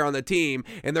best player on the team,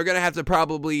 and they're going to have to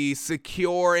probably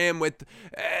secure him with,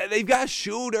 they've got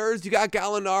shooters. You got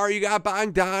Gallinari, you got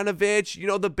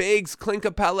Bogdanovic, the bigs, Clint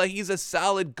Capella. He's a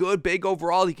solid, good big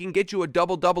overall. He can get you a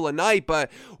double-double a night, but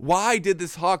why did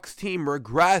this Hawks team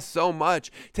regress so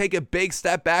much, take a big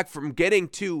step back from getting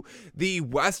to the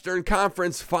Western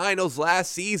Conference Finals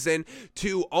last season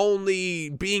to only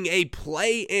being a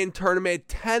play-in tournament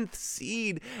 10th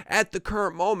seed at the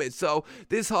current moment? So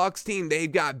this Hawks team, they've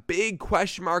got big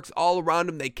question marks all around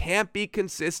them. They can't be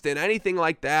consistent, anything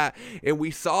like that, and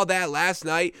we saw that last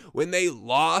night when they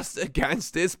lost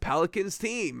against this Pelicans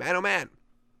team. Man, oh man.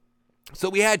 So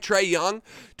we had Trae Young,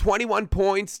 21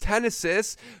 points, 10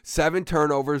 assists, 7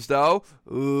 turnovers though.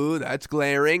 Ooh, that's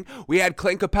glaring. We had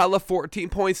Clint Capella, 14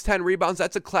 points, 10 rebounds.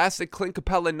 That's a classic Clint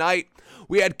Capella night.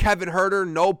 We had Kevin Huerter,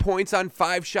 no points on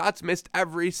 5 shots, missed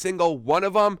every single one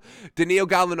of them. Danilo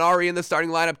Gallinari in the starting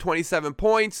lineup, 27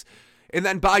 points. And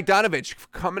then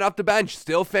Bogdanovic coming off the bench,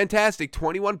 still fantastic.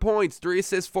 21 points, 3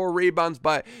 assists, 4 rebounds,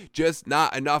 but just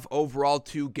not enough overall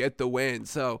to get the win.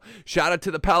 So shout out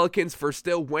to the Pelicans for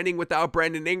still winning without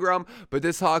Brandon Ingram. But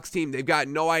this Hawks team, they've got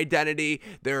no identity.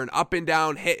 They're an up and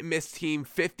down, hit and miss team,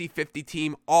 50-50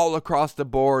 team all across the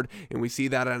board. And we see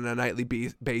that on a nightly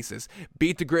basis.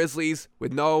 Beat the Grizzlies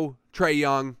with no Trae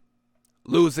Young.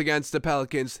 Lose against the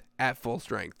Pelicans at full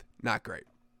strength. Not great.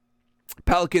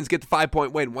 Pelicans get the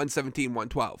 5-point win,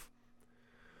 117-112. All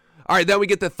right, then we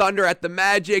get the Thunder at the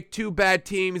Magic. 2 bad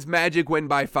teams. Magic win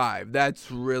by 5. That's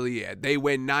really it. They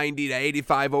win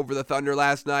 90-85 over the Thunder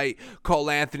last night. Cole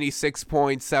Anthony, 6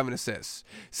 points, 7 assists.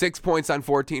 6 points on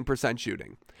 14%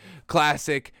 shooting.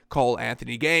 Classic Cole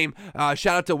Anthony game. Shout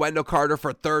out to Wendell Carter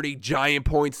for 30 giant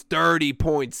points, 30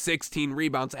 points, 16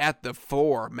 rebounds at the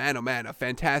 4. Man, oh man, a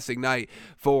fantastic night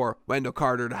for Wendell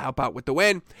Carter to help out with the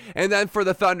win. And then for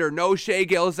the Thunder, no Shai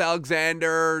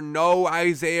Gilgeous-Alexander,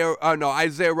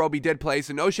 Isaiah Roby did play,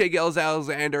 so no Shai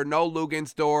Gilgeous-Alexander, no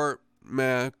Luguentz-Dort.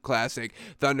 Classic.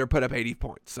 Thunder put up 80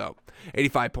 points, so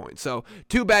 85 points. So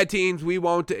 2 bad teams. We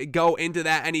won't go into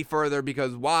that any further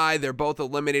because why? They're both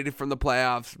eliminated from the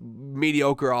playoffs.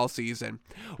 Mediocre all season.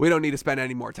 We don't need to spend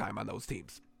any more time on those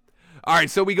teams. All right,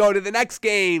 so we go to the next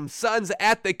game. Suns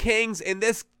at the Kings, and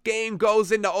this game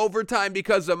goes into overtime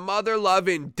because of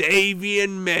mother-loving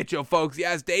Davion Mitchell, folks.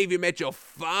 Yes, Davion Mitchell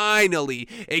finally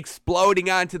exploding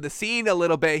onto the scene a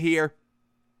little bit here.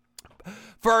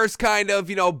 First kind of,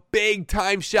 big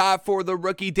time shot for the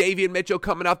rookie Davion Mitchell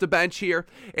coming off the bench here.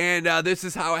 And this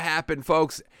is how it happened,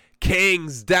 folks.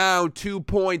 Kings down 2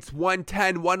 points,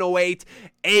 110-108.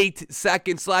 8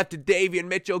 seconds left. Davion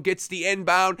Mitchell gets the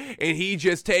inbound, and he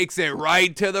just takes it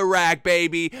right to the rack,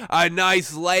 baby. A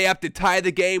nice layup to tie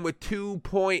the game with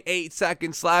 2.8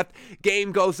 seconds left.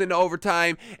 Game goes into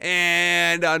overtime,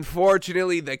 and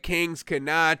unfortunately, the Kings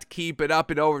cannot keep it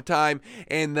up in overtime,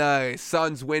 and the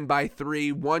Suns win by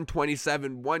 3,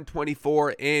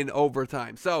 127-124 in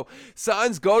overtime. So,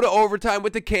 Suns go to overtime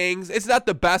with the Kings. It's not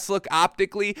the best look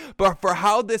optically, but for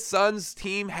how this Suns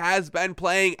team has been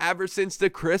playing ever since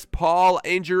the Chris Paul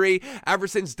injury, ever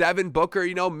since Devin Booker,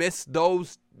 missed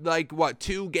those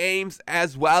 2 games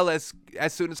as well as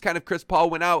soon as kind of Chris Paul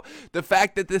went out. The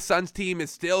fact that the Suns team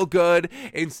is still good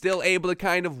and still able to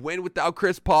kind of win without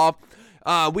Chris Paul,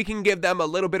 we can give them a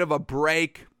little bit of a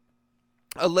break,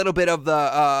 a little bit of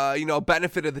the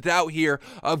benefit of the doubt here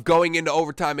of going into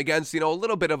overtime against a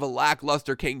little bit of a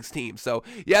lackluster Kings team. So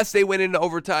yes, they went into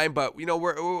overtime, but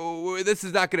this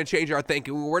is not going to change our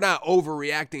thinking. We're not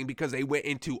overreacting because they went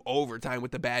into overtime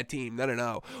with a bad team.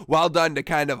 No. Well done to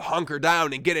kind of hunker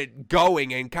down and get it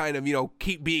going and kind of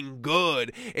keep being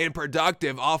good and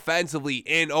productive offensively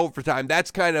in overtime.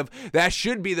 That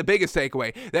should be the biggest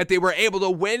takeaway, that they were able to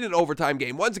win an overtime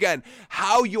game. Once again,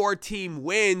 how your team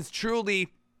wins truly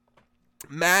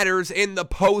matters in the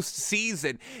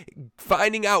postseason.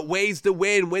 Finding out ways to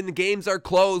win when the games are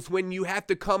close, when you have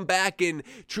to come back and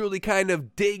truly kind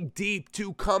of dig deep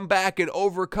to come back and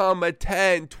overcome a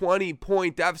 10, 20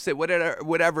 point deficit,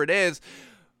 whatever it is.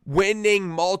 Winning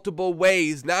multiple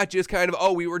ways, not just kind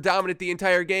of, we were dominant the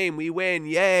entire game, we win,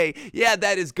 yay. Yeah,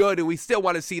 that is good, and we still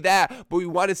want to see that, but we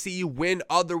want to see you win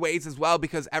other ways as well,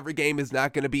 because every game is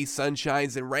not going to be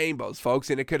sunshines and rainbows,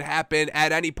 folks, and it could happen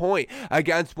at any point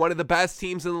against one of the best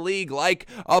teams in the league, like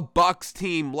a Bucks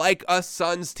team, like a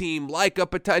Suns team, like a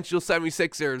potential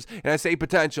 76ers, and I say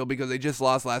potential because they just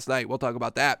lost last night. We'll talk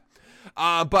about that.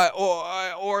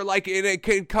 Or like it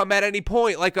can come at any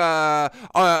point, like a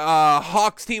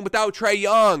Hawks team without Trae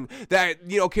Young that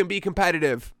can be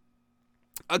competitive.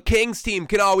 A Kings team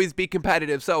can always be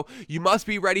competitive, so you must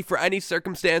be ready for any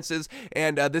circumstances.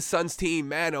 And this Suns team,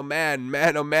 man, oh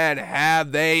man,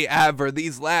 have they ever.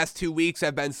 These last 2 weeks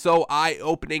have been so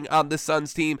eye-opening on the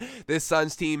Suns team. This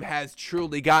Suns team has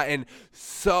truly gotten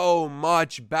so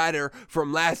much better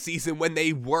from last season when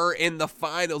they were in the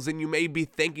finals. And you may be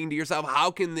thinking to yourself,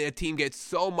 how can the team get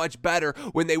so much better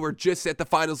when they were just at the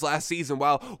finals last season?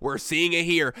 Well, we're seeing it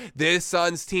here. This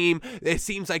Suns team, it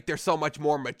seems like they're so much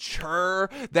more mature.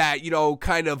 That,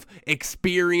 kind of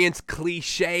experience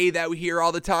cliche that we hear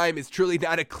all the time is truly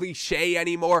not a cliche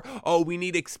anymore. We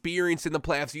need experience in the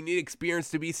playoffs. You need experience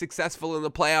to be successful in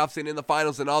the playoffs and in the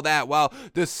finals and all that. Well,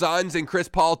 the Suns and Chris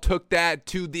Paul took that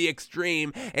to the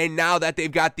extreme, and now that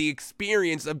they've got the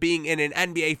experience of being in an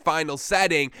NBA final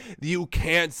setting, you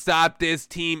can't stop this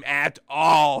team at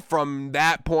all from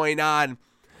that point on.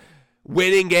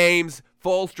 Winning games,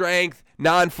 full strength,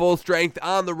 non-full strength,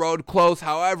 on the road, close,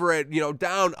 however it,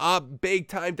 down, up, big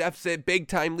time deficit, big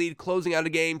time lead, closing out a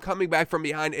game, coming back from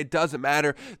behind, it doesn't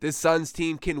matter. This Suns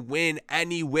team can win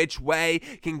any which way,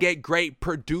 can get great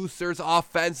producers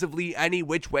offensively any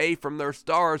which way from their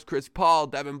stars, Chris Paul,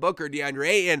 Devin Booker, DeAndre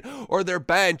Ayton, or their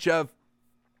bench of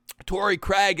Torrey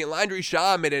Craig and Landry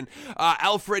Shamet and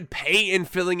Elfrid Payton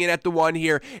filling in at the 1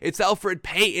 here. It's Elfrid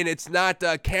Payton. It's not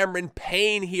Cameron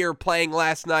Payne here playing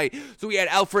last night. So we had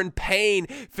Elfrid Payton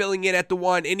filling in at the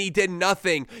 1, and he did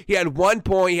nothing. He had 1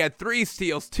 point. He had 3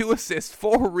 steals, 2 assists,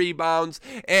 4 rebounds,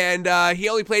 and he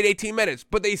only played 18 minutes.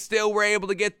 But they still were able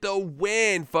to get the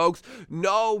win, folks.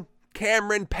 No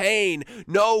Cameron Payne,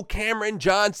 no Cameron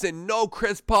Johnson, no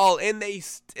Chris Paul, and they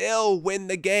still win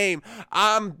the game.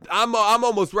 I'm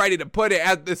almost ready to put it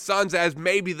at the Suns as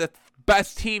maybe the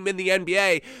best team in the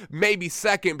NBA, maybe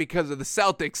second because of the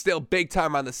Celtics, still big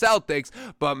time on the Celtics,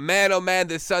 but man, oh man,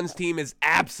 this Suns team is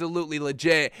absolutely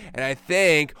legit, and I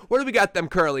think, where do we got them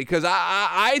currently? Because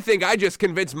I think I just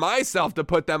convinced myself to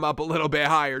put them up a little bit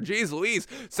higher. Jeez Louise,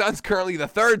 Suns currently the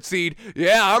 3rd seed.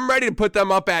 Yeah, I'm ready to put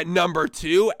them up at number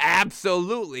 2,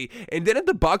 absolutely. And didn't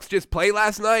the Bucks just play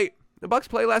last night? The Bucks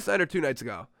played last night or 2 nights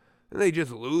ago? Didn't they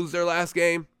just lose their last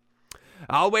game?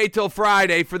 I'll wait till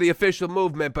Friday for the official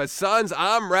movement, but Suns,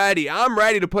 I'm ready. I'm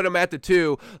ready to put them at the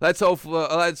 2.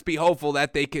 Let's be hopeful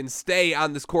that they can stay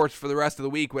on this course for the rest of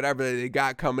the week, whatever they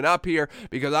got coming up here,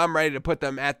 because I'm ready to put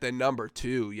them at the number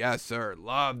 2. Yes, sir.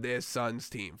 Love this Suns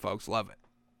team, folks. Love it.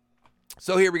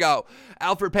 So here we go.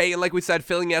 Elfrid Payton, like we said,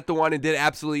 filling at the 1 and did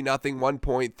absolutely nothing. 1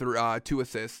 point through 2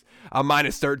 assists.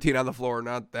 Minus 13 on the floor.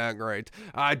 Not that great.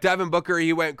 Devin Booker,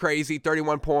 he went crazy.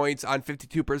 31 points on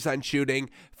 52% shooting.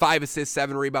 5 assists,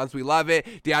 7 rebounds. We love it.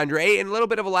 DeAndre Ayton, a little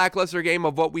bit of a lackluster game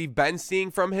of what we've been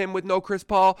seeing from him with no Chris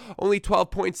Paul. Only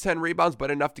 12 points, 10 rebounds, but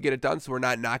enough to get it done, so we're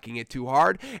not knocking it too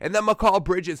hard. And then McCall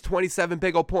Bridges, 27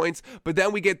 big ol' points. But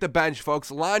then we get the bench, folks.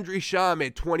 Landry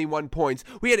Shamet, 21 points.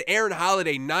 We had Aaron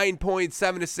Holiday, 9 points. points,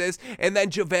 7 assists. And then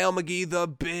JaVale McGee, the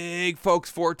big folks,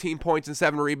 14 points and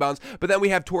 7 rebounds. But then we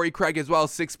have Torrey Craig as well,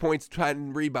 6 points,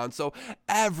 10 rebounds. So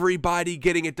everybody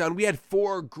getting it done. We had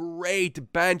 4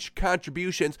 great bench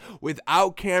contributions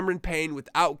without Cameron Payne,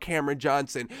 without Cameron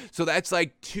Johnson. So that's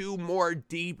like 2 more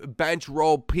deep bench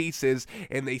role pieces,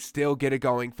 and they still get it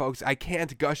going, folks. I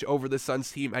can't gush over the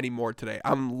Suns team anymore today.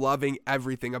 I'm loving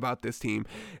everything about this team.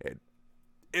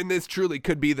 And this truly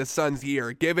could be the Suns'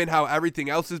 year, given how everything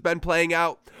else has been playing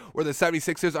out, where the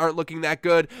 76ers aren't looking that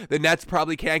good. The Nets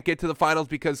probably can't get to the finals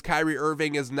because Kyrie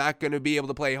Irving is not going to be able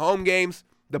to play home games.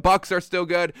 The Bucks are still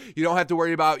good. You don't have to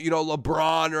worry about,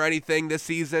 LeBron or anything this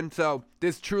season. So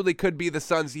this truly could be the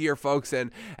Suns' year, folks.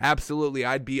 And absolutely,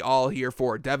 I'd be all here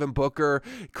for it. Devin Booker,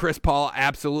 Chris Paul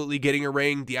absolutely getting a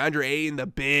ring. DeAndre Ayton, the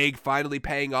big, finally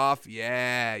paying off.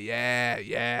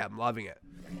 Yeah. I'm loving it.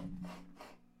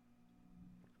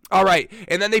 All right,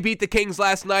 and then they beat the Kings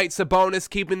last night. Sabonis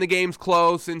keeping the games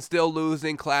close and still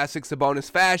losing, classic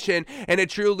Sabonis fashion. And it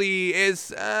truly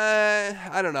is,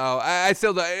 I don't know.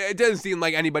 It doesn't seem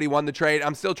like anybody won the trade.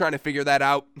 I'm still trying to figure that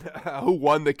out, who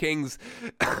won the Kings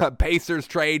Pacers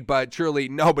trade, but truly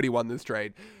nobody won this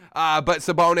trade. But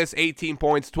Sabonis, 18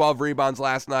 points, 12 rebounds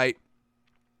last night.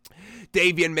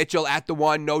 Davion Mitchell at the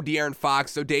 1, no De'Aaron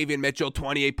Fox, so Davion Mitchell,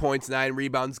 28 points, 9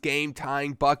 rebounds,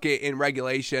 game-tying bucket in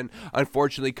regulation.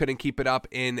 Unfortunately, couldn't keep it up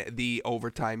in the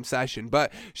overtime session.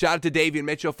 But shout out to Davion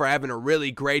Mitchell for having a really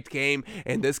great game,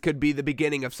 and this could be the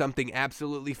beginning of something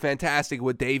absolutely fantastic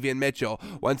with Davion Mitchell.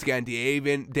 Once again,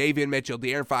 Davion Mitchell,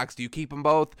 De'Aaron Fox, do you keep them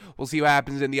both? We'll see what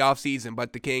happens in the offseason,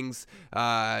 but the Kings,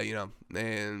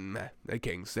 and the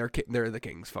Kings, they're the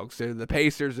Kings, folks. They're the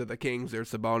Pacers, they're the Kings, they're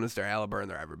Sabonis, they're Halliburton,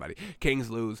 they're everybody.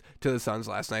 Kings lose to the Suns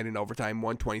last night in overtime,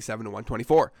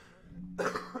 127-124.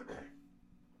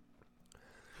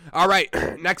 All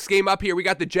right, next game up here, we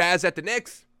got the Jazz at the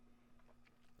Knicks.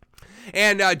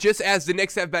 And just as the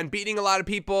Knicks have been beating a lot of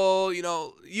people,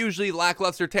 usually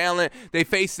lackluster talent, they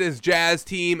face this Jazz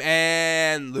team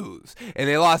and lose. And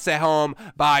they lost at home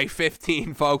by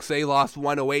 15, folks. They lost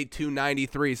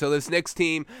 108-93. So this Knicks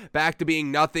team back to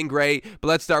being nothing great. But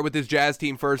let's start with this Jazz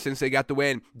team first since they got the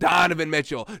win. Donovan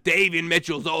Mitchell, Davion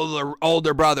Mitchell's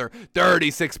older brother,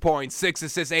 36 points, 6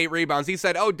 assists, 8 rebounds. He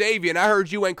said, "Oh, Davion, I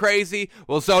heard you went crazy."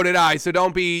 Well, so did I. So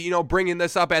don't be, bringing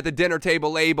this up at the dinner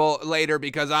table later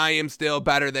because I am still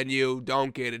better than you.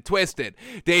 Don't get it twisted.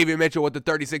 Davion Mitchell with the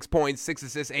 36 points, 6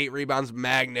 assists, 8 rebounds.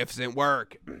 Magnificent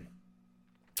work.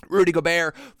 Rudy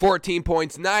Gobert, 14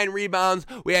 points, 9 rebounds.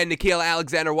 We had Nickeil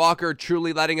Alexander-Walker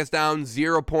truly letting us down.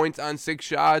 0 points on 6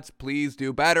 shots. Please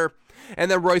do better.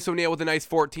 And then Royce O'Neal with a nice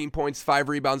 14 points, 5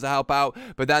 rebounds to help out.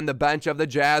 But then the bench of the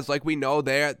Jazz, like we know,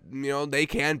 they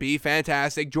can be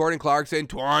fantastic. Jordan Clarkson,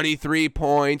 23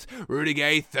 points. Rudy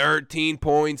Gay, 13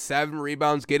 points, 7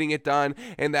 rebounds, getting it done.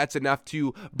 And that's enough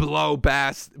to blow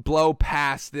past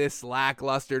this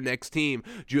lackluster Knicks team.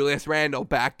 Julius Randle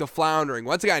back to floundering.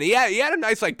 Once again, he had a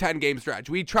nice 10-game stretch.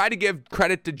 We tried to give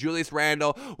credit to Julius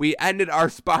Randle. We ended our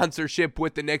sponsorship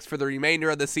with the Knicks for the remainder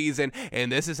of the season.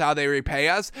 And this is how they repay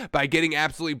us, by getting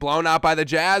absolutely blown out by the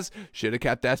Jazz. Should have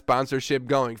kept that sponsorship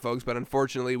going, folks, but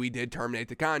unfortunately we did terminate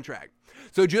the contract.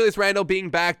 So Julius Randle being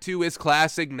back to his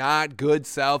classic not good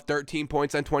self, 13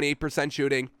 points on 28%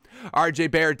 shooting. RJ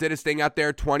Barrett did his thing out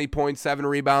there, 20 points, 7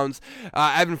 rebounds.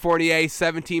 Evan Fournier,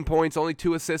 17 points, only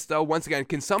 2 assists though. Once again,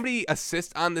 can somebody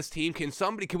assist on this team? Can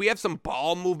we have some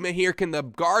ball movement here? Can the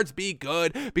guards be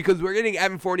good? Because we're getting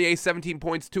Evan Fournier, 17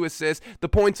 points, 2 assists. The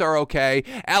points are okay.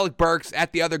 Alec Burks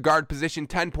at the other guard position,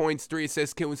 10 points, 3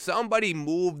 assists. Can somebody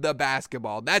move the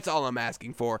basketball? That's all I'm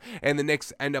asking for. And the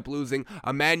Knicks end up losing.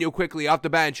 Emmanuel Quickley off the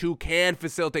bench, who can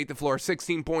facilitate the floor,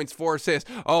 16 points, 4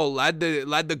 assists. Oh, led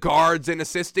the guards in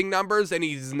assisting numbers, and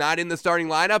he's not in the starting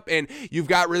lineup, and you've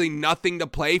got really nothing to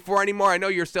play for anymore. I know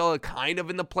you're still kind of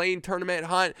in the play-in tournament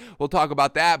hunt. We'll talk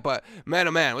about that, but man,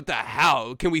 oh man, what the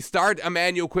hell? Can we start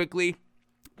Emmanuel Quickley?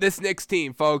 This Knicks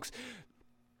team, folks,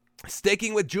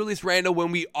 sticking with Julius Randle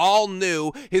when we all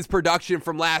knew his production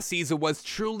from last season was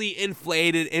truly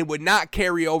inflated and would not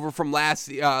carry over from last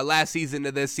season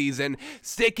to this season.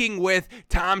 Sticking with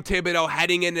Tom Thibodeau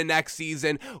heading into next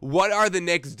season. What are the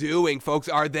Knicks doing, folks?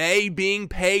 Are they being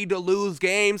paid to lose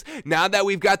games? Now that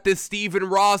we've got this Stephen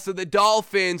Ross of the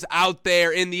Dolphins out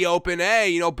there in the open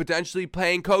potentially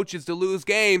paying coaches to lose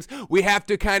games, we have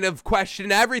to kind of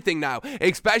question everything now,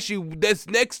 especially this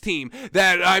Knicks team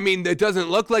that, it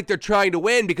doesn't look like they're trying to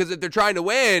win, because if they're trying to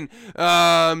win,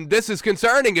 this is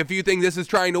concerning if you think this is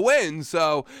trying to win.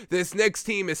 So this Knicks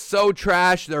team is so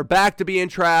trash. They're back to being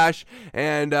trash.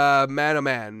 And man, oh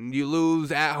man, you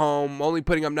lose at home, only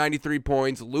putting up 93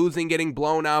 points, losing, getting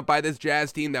blown out by this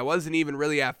Jazz team that wasn't even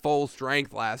really at full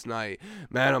strength last night.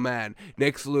 Man, oh man,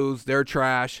 Knicks lose. They're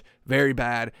trash. Very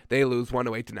bad. They lose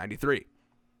 108-93.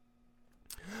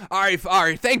 All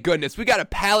right, thank goodness. We got a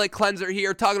palate cleanser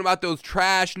here talking about those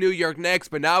trash New York Knicks,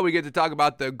 but now we get to talk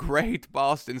about the great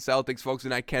Boston Celtics, folks,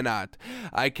 and I cannot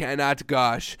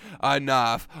gush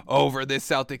enough over this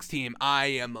Celtics team. I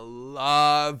am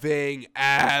loving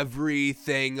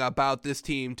everything about this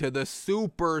team, to the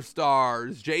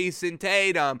superstars, Jason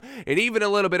Tatum, and even a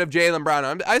little bit of Jaylen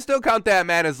Brown. I still count that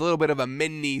man as a little bit of a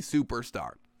mini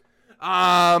superstar.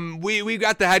 We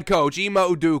got the head coach, Ime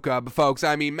Udoka, folks.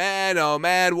 I mean, man, oh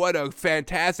man, what a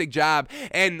fantastic job.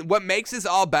 And what makes this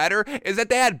all better is that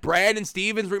they had Brandon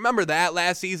Stevens. Remember that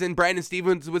last season, Brandon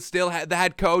Stevens was still the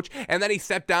head coach, and then he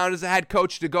stepped down as a head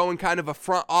coach to go in kind of a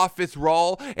front office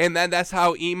role, and then that's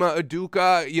how Ime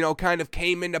Udoka, kind of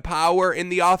came into power in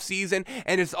the offseason,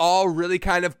 and it's all really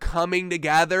kind of coming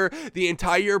together. The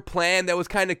entire plan that was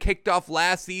kind of kicked off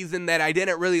last season that I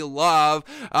didn't really love,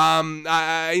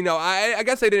 I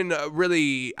guess I didn't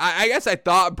really, I guess I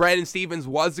thought Brandon Stevens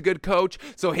was a good coach,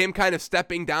 so him kind of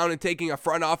stepping down and taking a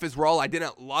front office role I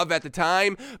didn't love at the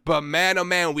time, but man, oh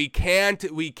man, we can't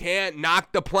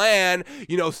knock the plan,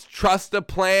 trust the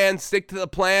plan, stick to the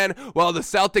plan. Well, the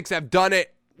Celtics have done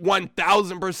it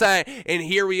 1,000%, and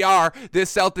here we are,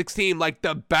 this Celtics team, like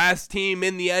the best team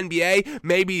in the NBA,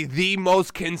 maybe the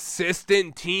most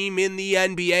consistent team in the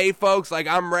NBA, folks. Like,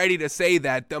 I'm ready to say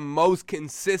that, the most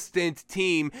consistent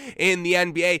team in the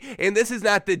NBA, and this is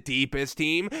not the deepest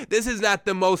team, this is not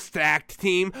the most stacked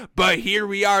team, but here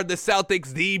we are, the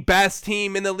Celtics, the best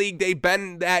team in the league. They've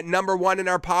been at number one in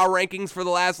our power rankings for the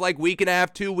last week and a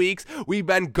half, 2 weeks. We've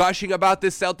been gushing about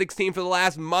this Celtics team for the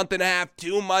last month and a half,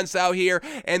 2 months out here,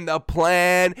 and the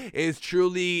plan is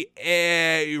truly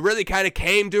really kind of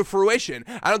came to fruition.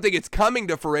 I don't think it's coming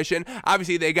to fruition.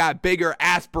 Obviously, they got bigger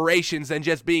aspirations than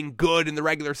just being good in the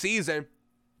regular season.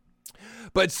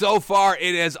 But so far,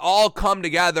 it has all come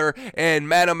together, and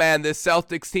man, oh man, this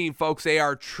Celtics team, folks, they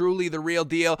are truly the real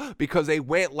deal, because they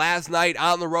went last night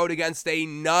on the road against a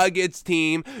Nuggets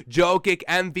team, Jokic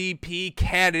MVP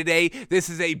candidate. This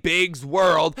is a Bigs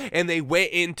world, and they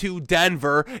went into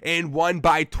Denver and won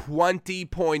by 20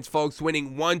 points, folks,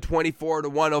 winning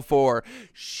 124-104.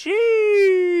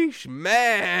 Sheesh,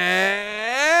 man.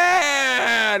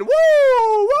 Woo,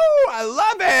 I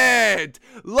love it.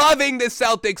 Loving the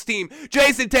Celtics team.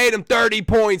 Jason Tatum, 30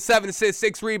 points, 7 assists,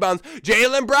 6 rebounds.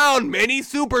 Jaylen Brown, mini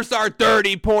superstar,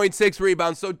 30 points, 6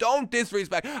 rebounds. So don't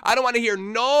disrespect. I don't want to hear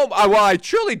I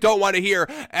truly don't want to hear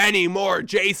any more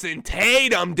Jason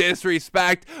Tatum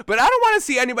disrespect, but I don't want to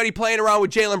see anybody playing around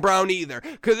with Jaylen Brown either,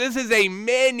 because this is a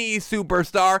mini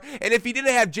superstar, and if he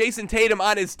didn't have Jason Tatum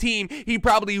on his team, he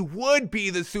probably would be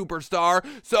the superstar.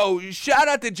 So shout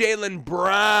out to Jaylen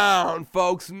Brown,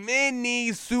 folks.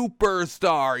 Mini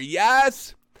superstar,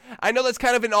 yes? I know that's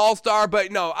kind of an all-star,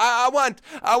 but no, I want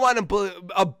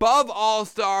above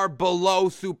all-star, below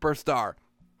superstar.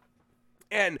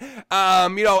 And,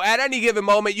 at any given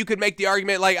moment, you could make the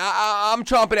argument, I'm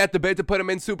chomping at the bit to put him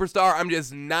in superstar. I'm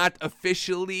just not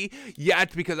officially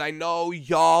yet, because I know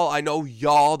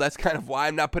y'all, that's kind of why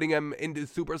I'm not putting him into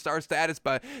superstar status,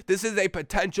 but this is a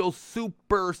potential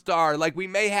superstar. Like, we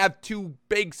may have 2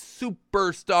 big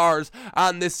superstars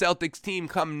on this Celtics team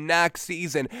come next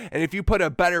season, and if you put a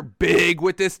better big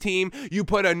with this team, you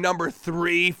put a number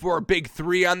 3 for a big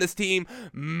 3 on this team,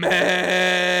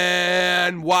 man,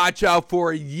 watch out for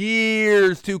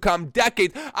years to come,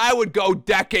 decades. I would go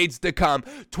decades to come.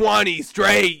 20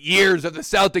 straight years of the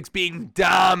Celtics being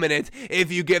dominant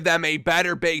if you give them a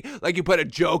better big. Like, you put a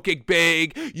Jokic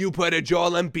big, you put a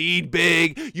Joel Embiid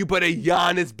big, you put a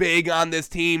Giannis big on this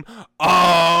team.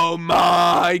 Oh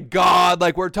my God.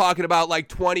 Like, we're talking about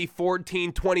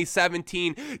 2014,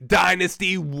 2017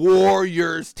 Dynasty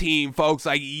Warriors team, folks.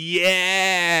 Like,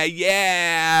 yeah.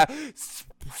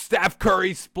 Steph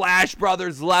Curry, Splash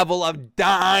Brothers level of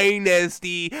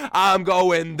dynasty. I'm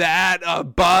going that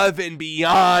above and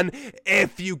beyond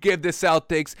if you give the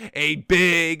Celtics a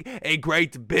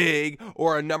great big,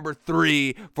 or a number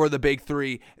 3 for the big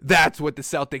 3. That's what the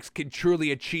Celtics can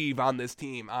truly achieve on this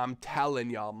team. I'm telling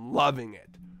y'all, I'm loving it.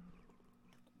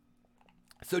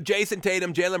 So Jason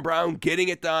Tatum, Jaylen Brown getting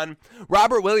it done.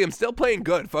 Robert Williams still playing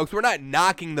good, folks. We're not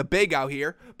knocking the big out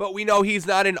here, but we know he's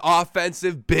not an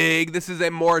offensive big. This is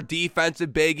a more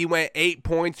defensive big. He went 8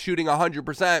 points, shooting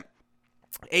 100%.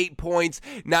 8 points,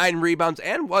 9 rebounds,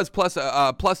 and was plus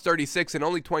 36 in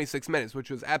only 26 minutes, which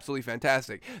was absolutely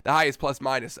fantastic. The highest plus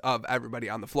minus of everybody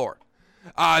on the floor.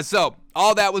 So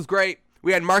all that was great.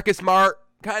 We had Marcus Smart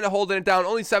kind of holding it down.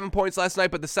 Only 7 points last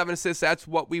night, but the 7 assists, that's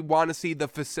what we want to see, the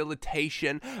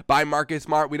facilitation by Marcus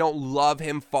Smart. We don't love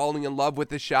him falling in love with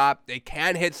the shot. They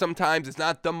can hit sometimes. It's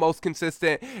not the most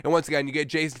consistent. And once again, you get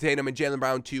Jason Tatum and Jaylen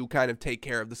Brown to kind of take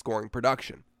care of the scoring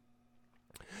production.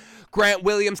 Grant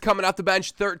Williams coming off the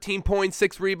bench, 13 points,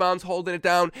 6 rebounds, holding it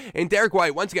down. And Derek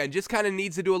White, once again, just kind of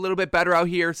needs to do a little bit better out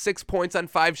here. 6 points on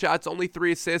 5 shots, only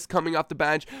 3 assists coming off the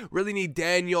bench. Really need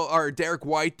Derek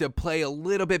White to play a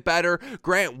little bit better.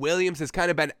 Grant Williams has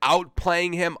kind of been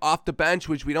outplaying him off the bench,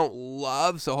 which we don't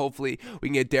love. So hopefully we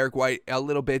can get Derek White a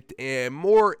little bit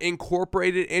more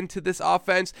incorporated into this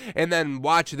offense. And then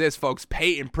watch this, folks.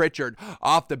 Peyton Pritchard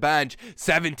off the bench,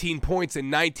 17 points in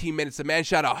 19 minutes. The man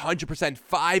shot 100%,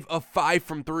 5 of 5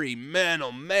 from 3. Man,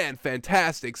 oh man,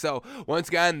 fantastic. So once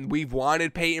again, we've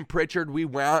wanted Peyton Pritchard. We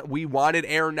wanted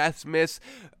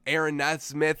Aaron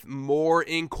Nesmith more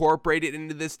incorporated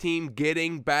into this team,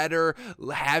 getting better,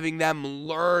 having them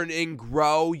learn and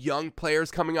grow. Young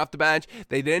players coming off the bench.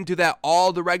 They didn't do that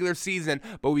all the regular season,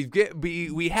 but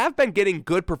we have been getting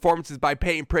good performances by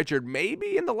Peyton Pritchard.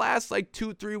 Maybe in the last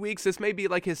 2-3 weeks, this may be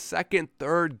his second,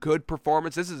 third good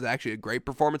performance. This is actually a great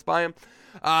performance by him.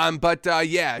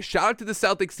 Yeah, shout out to the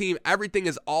Celtics team. Everything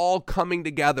is all coming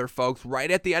together, folks, right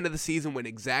at the end of the season when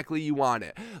exactly you want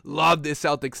it. Love this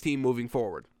Celtics team moving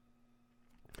forward.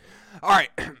 All right,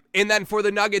 and then for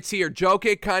the Nuggets here,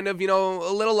 Jokic kind of, a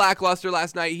little lackluster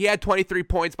last night. He had 23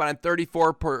 points, but on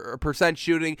 34%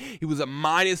 shooting. He was a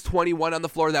minus 21 on the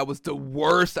floor. That was the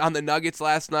worst on the Nuggets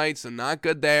last night, so not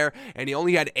good there. And he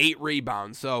only had 8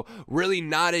 rebounds, so really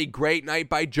not a great night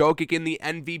by Jokic in the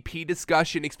MVP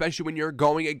discussion, especially when you're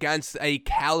going against a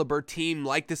caliber team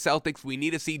like the Celtics. We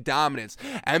need to see dominance.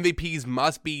 MVPs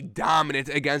must be dominant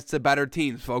against the better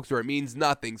teams, folks, or it means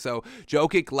nothing. So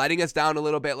Jokic letting us down a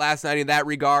little bit last night in that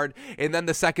regard. And then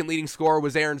the second leading scorer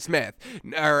was Aaron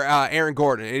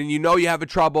Gordon. And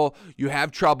you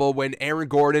have trouble when Aaron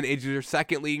Gordon is your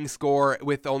second leading scorer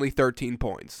with only 13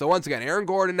 points. So once again, Aaron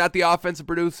Gordon, not the offensive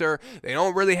producer. They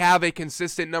don't really have a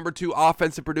consistent number 2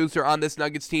 offensive producer on this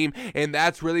Nuggets team, and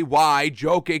that's really why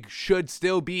Jokic should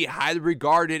still be highly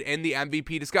regarded in the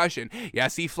MVP discussion.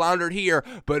 Yes, he floundered here,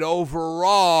 but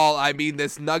overall,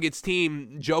 this Nuggets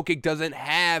team, Jokic doesn't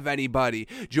have anybody.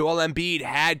 Joel Embiid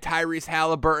had Tyrese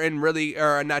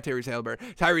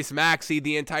Maxey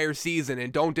the entire season,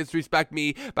 and don't disrespect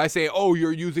me by saying, oh,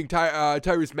 you're using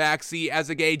Tyrese Maxey as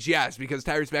a gauge. Yes, because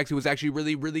Tyrese Maxey was actually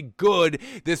really, really good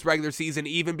this regular season,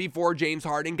 even before James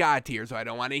Harden got here, so I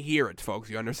don't want to hear it, folks.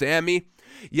 You understand me?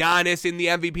 Giannis in the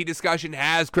MVP discussion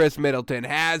has Chris Middleton,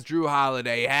 has Drew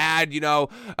Holiday, had, Bobby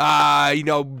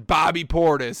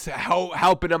Portis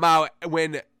helping him out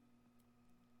when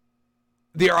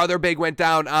their other big went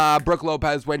down. Brook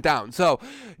Lopez went down. So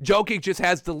Jokic just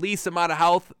has the least amount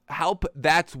of help.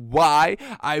 That's why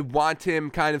I want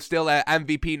him kind of still at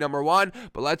MVP number 1.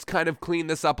 But let's kind of clean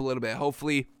this up a little bit.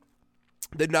 Hopefully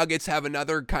the Nuggets have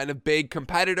another kind of big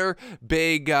competitor,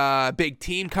 big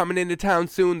team coming into town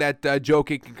soon that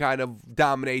Jokic can kind of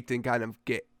dominate and kind of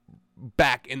get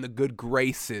back in the good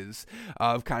graces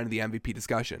of kind of the MVP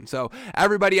discussion. So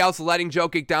everybody else letting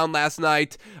Jokic down last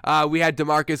night. We had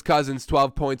DeMarcus Cousins,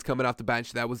 12 points coming off the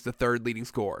bench. That was the third leading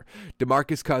scorer.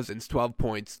 DeMarcus Cousins, 12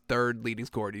 points, third leading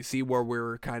scorer. Do you see where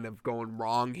we're kind of going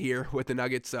wrong here with the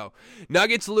Nuggets? So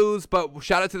Nuggets lose, but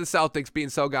shout out to the Celtics being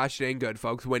so gosh dang good,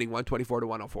 folks, winning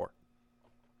 124-104.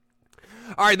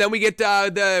 All right, then we get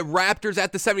the Raptors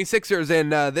at the 76ers,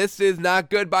 and this is not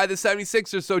good by the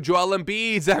 76ers, so Joel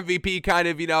Embiid's MVP kind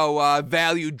of,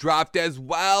 value dropped as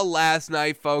well last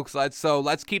night, folks.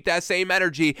 Let's keep that same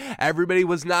energy. Everybody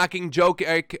was knocking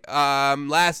Jokic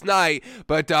last night,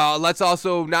 but let's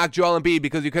also knock Joel Embiid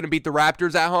because you couldn't beat the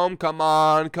Raptors at home. Come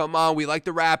on. We like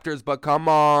the Raptors, but come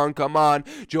on.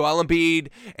 Joel Embiid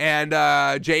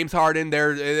and James Harden,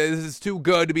 this is too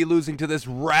good to be losing to this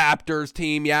Raptors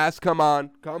team. Yes, come on.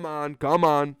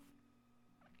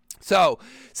 So,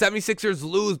 76ers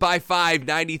lose by 5,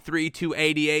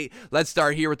 93-88. Let's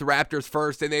start here with the Raptors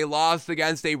first, and they lost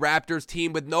against a Raptors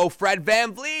team with no Fred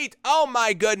VanVleet. Oh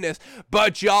my goodness.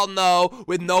 But y'all know,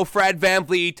 with no Fred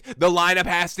VanVleet, the lineup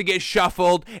has to get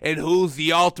shuffled, and who's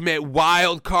the ultimate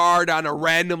wild card on a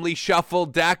randomly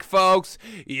shuffled deck, folks?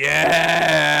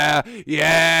 Yeah,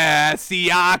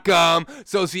 Siakam.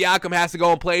 So Siakam has to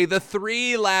go and play the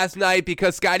 3 last night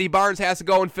because Scotty Barnes has to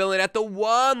go and fill in at the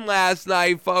 1 last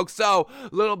night, folks. folks. So, a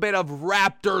little bit of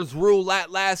Raptors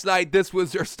roulette last night. This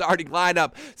was their starting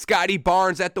lineup. Scotty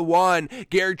Barnes at the 1,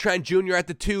 Gary Trent Jr. at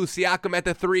the 2, Siakam at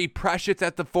the 3, Precious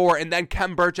at the 4, and then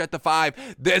Khem Birch at the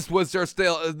 5. This was their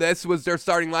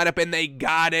starting lineup, and they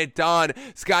got it done.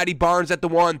 Scotty Barnes at the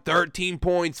 1, 13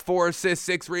 points, 4 assists,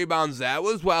 6 rebounds. That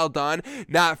was well done.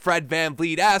 Not Fred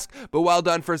VanVleet-esque, but well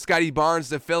done for Scotty Barnes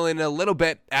to fill in a little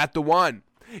bit at the 1.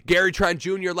 Gary Trent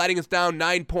Jr. letting us down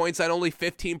 9 points on only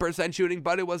 15% shooting,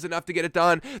 but it was enough to get it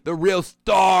done. The real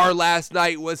star last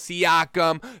night was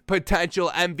Siakam, potential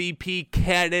MVP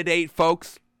candidate,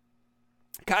 folks.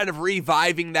 Kind of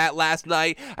reviving that last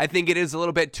night. I think it is a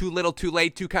little bit too little too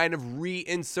late to kind of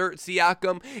reinsert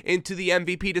Siakam into the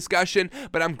MVP discussion,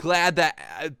 but I'm glad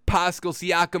that Pascal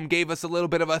Siakam gave us a little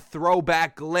bit of a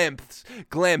throwback glimpse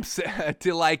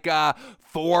to like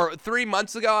 3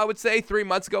 months ago, I would say. 3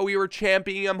 months ago, we were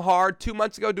championing him hard. 2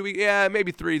 months ago,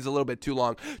 maybe 3 is a little bit too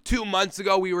long. 2 months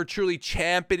ago, we were truly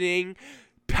championing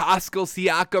Pascal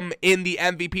Siakam in the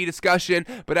MVP discussion,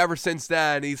 but ever since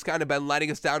then, he's kind of been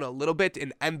letting us down a little bit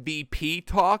in MVP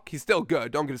talk. He's still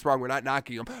good, don't get us wrong, we're not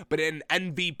knocking him, but in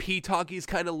MVP talk, he's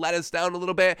kind of let us down a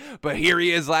little bit, but here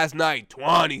he is last night,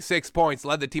 26 points,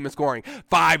 led the team in scoring,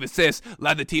 5 assists,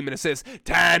 led the team in assists,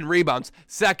 10 rebounds,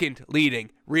 second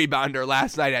leading rebounder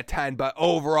last night at 10, but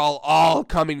overall, all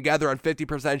coming together on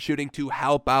 50% shooting to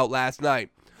help out last night.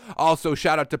 Also,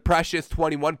 shout out to Precious,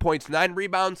 21 points, 9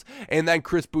 rebounds, and then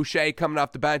Chris Boucher coming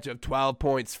off the bench of 12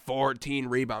 points, 14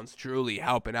 rebounds, truly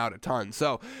helping out a ton.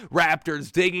 So,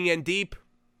 Raptors digging in deep,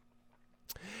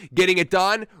 getting it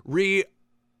done,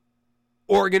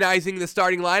 reorganizing the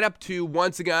starting lineup to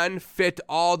once again fit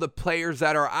all the players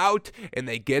that are out, and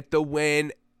they get the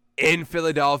win in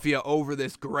Philadelphia over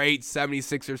this great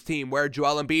 76ers team, where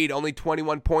Joel Embiid only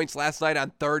 21 points last night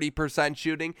on 30%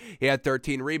 shooting. He had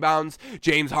 13 rebounds.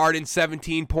 James Harden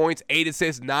 17 points, 8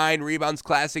 assists, 9 rebounds.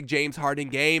 Classic James Harden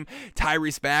game.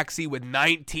 Tyrese Maxey with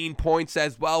 19 points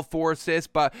as well, 4 assists,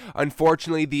 but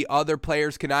unfortunately the other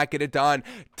players cannot get it done.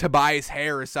 Tobias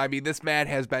Harris, I mean, this man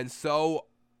has been so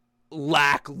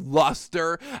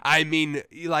lackluster. I mean,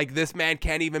 like, this man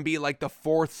can't even be like the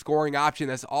 4th scoring option.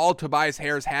 That's all Tobias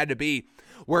Harris had to be,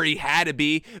 where he had to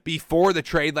be before the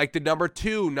trade, like the number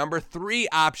 2, number 3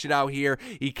 option out here.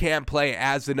 He can't play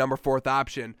as the number 4th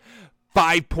option.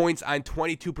 5 points on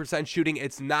 22% shooting.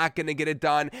 It's not going to get it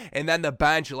done. And then the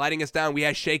bench letting us down. We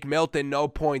had Shake Milton, no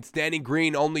points. Danny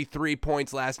Green, only 3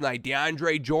 points last night.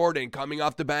 DeAndre Jordan coming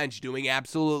off the bench, doing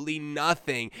absolutely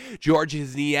nothing.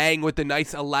 Georges Niang with a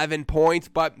nice 11 points,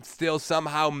 but still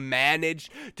somehow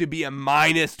managed to be a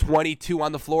minus 22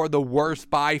 on the floor, the worst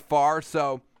by far.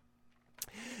 So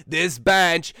this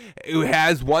bench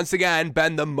has once again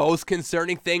been the most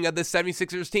concerning thing of the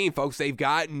 76ers team, folks. They've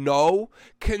got no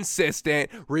consistent,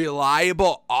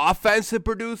 reliable offensive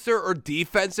producer or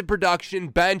defensive production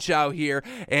bench out here,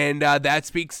 and that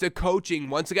speaks to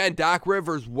coaching. Once again, Doc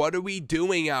Rivers, what are we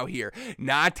doing out here?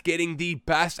 Not getting the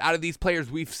best out of these players.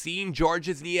 We've seen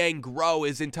Georges Niang grow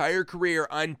his entire career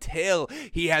until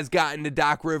he has gotten to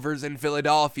Doc Rivers in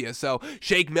Philadelphia. So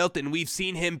Shake Milton, we've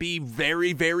seen him be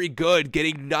very, very good,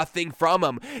 getting nothing from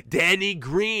him. Danny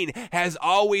Green has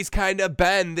always kind of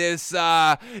been this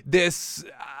I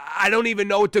don't even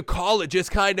know what to call it,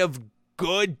 just kind of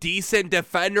good, decent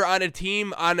defender on a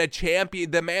team, on a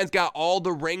champion. The man's got all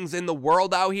the rings in the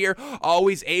world out here,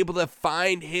 always able to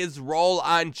find his role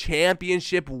on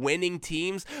championship winning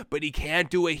teams, but he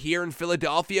can't do it here in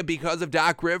Philadelphia because of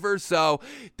Doc Rivers. So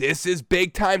this is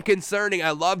big time concerning. I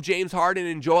love James Harden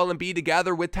and Joel Embiid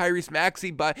together with Tyrese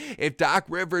Maxey, but if Doc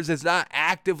Rivers is not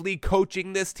actively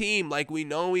coaching this team, like we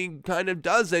know he kind of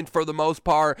doesn't for the most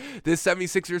part, this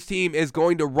 76ers team is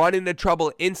going to run into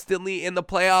trouble instantly in the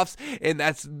playoffs. And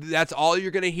that's all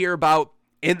you're going to hear about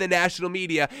in the national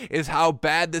media, is how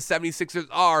bad the 76ers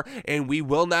are, and we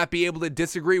will not be able to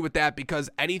disagree with that, because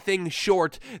anything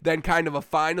short than kind of a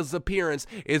finals appearance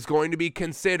is going to be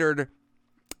considered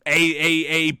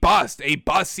a bust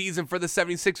season for the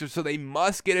 76ers. So they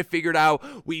must get it figured out.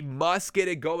 We must get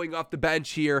it going off the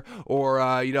bench here, or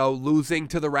losing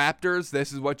to the Raptors.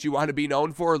 This is what you want to be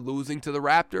known for, losing to the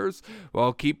Raptors.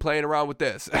 Well, keep playing around with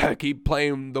this. Keep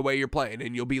playing the way you're playing,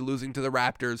 and you'll be losing to the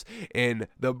Raptors in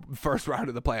the first round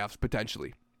of the playoffs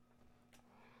potentially.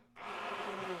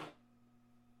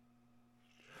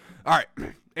 All right,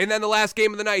 and then the last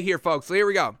game of the night here, folks. So here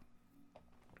we go.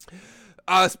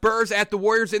 Spurs at the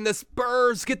Warriors, and the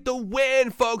Spurs get the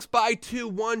win, folks, by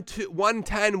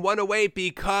 110-108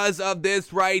 because of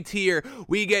this right here.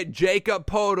 We get Jakob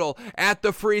Poeltl at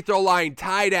the free throw line,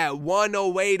 tied at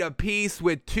 108 apiece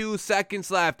with 2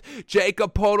 seconds left.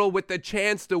 Jakob Poeltl with the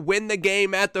chance to win the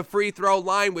game at the free throw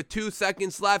line with 2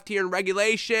 seconds left here in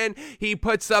regulation. He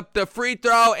puts up the free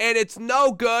throw, and it's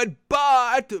no good,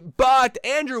 but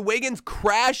Andrew Wiggins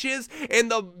crashes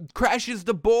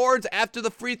the boards after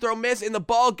the free throw miss, and the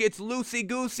ball gets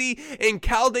loosey-goosey, and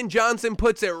Keldon Johnson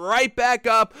puts it right back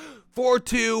up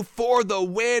 4-2 for the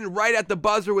win right at the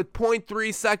buzzer with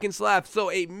 0.3 seconds left.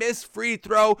 So a missed free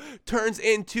throw turns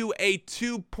into a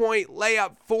 2-point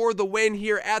layup for the win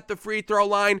here at the free throw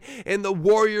line, and the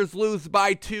Warriors lose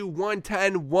by 2,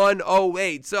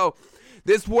 110-108. So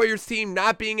this Warriors team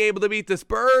not being able to beat the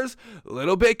Spurs, a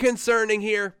little bit concerning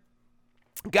here.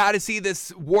 Got to see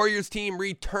this Warriors team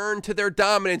return to their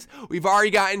dominance. We've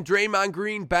already gotten Draymond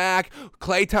Green back.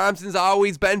 Klay Thompson's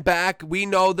always been back. We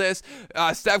know this.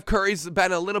 Steph Curry's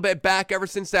been a little bit back ever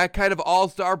since that kind of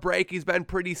all-star break. He's been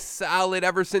pretty solid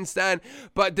ever since then.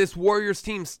 But this Warriors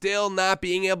team still not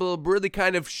being able to really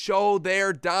kind of show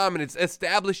their dominance,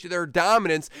 establish their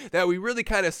dominance that we really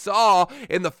kind of saw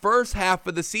in the first half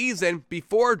of the season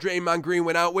before Draymond Green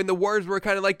went out, when the Warriors were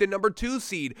kind of like the number 2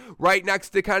 seed right next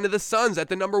to kind of the Suns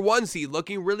at the number 1 seed,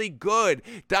 looking really good,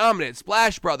 dominant,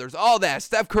 Splash Brothers, all that,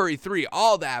 Steph Curry 3,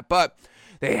 all that, but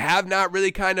they have not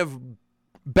really kind of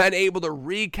been able to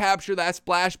recapture that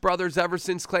Splash Brothers ever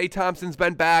since Klay Thompson's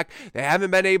been back. They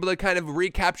haven't been able to kind of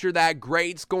recapture that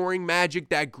great scoring magic,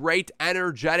 that great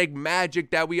energetic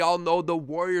magic that we all know the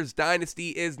Warriors dynasty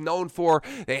is known for.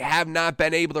 They have not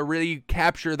been able to really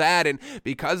capture that, and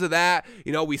because of that,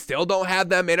 we still don't have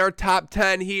them in our top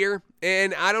 10 here.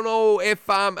 And I don't know if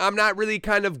I'm not really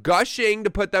kind of gushing to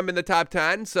put them in the top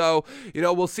 10. So,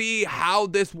 we'll see how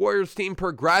this Warriors team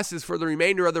progresses for the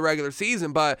remainder of the regular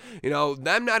season. But,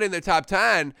 them not in the top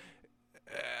 10,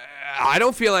 I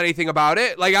don't feel anything about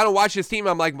it. Like, I don't watch this team.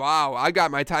 I'm like, wow, I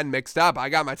got my 10 mixed up. I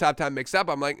got my top 10 mixed up.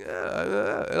 I'm like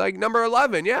number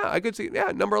 11. Yeah, I could see.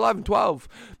 Yeah, number 11, 12.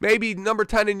 Maybe number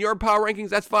 10 in your power rankings.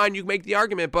 That's fine. You can make the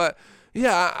argument. But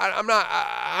yeah,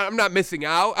 I'm not missing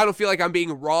out. I don't feel like I'm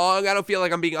being wrong. I don't feel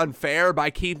like I'm being unfair by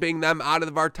keeping them out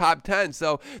of our top 10.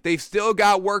 So they've still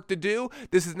got work to do.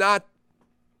 This is not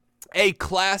a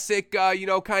classic,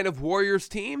 kind of Warriors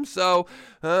team. So,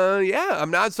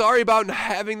 I'm not sorry about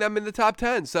having them in the top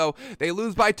 10. So they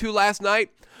lose by 2 last night.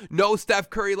 No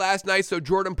Steph Curry last night, so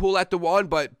Jordan Poole at the 1,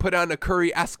 but put on a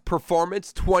Curry-esque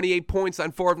performance. 28 points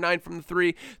on 4 of 9 from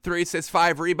the 3 assists,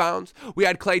 5 rebounds. We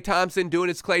had Klay Thompson doing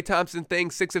his Klay Thompson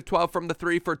thing, 6 of 12 from the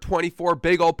 3 for 24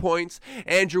 big old points.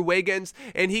 Andrew Wiggins,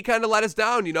 and he kind of let us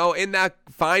down, in that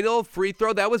final free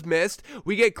throw that was missed.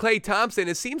 We get Klay Thompson.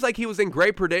 It seems like he was in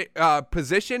great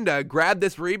position to grab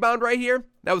this rebound right here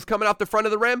that was coming off the front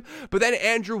of the rim, but then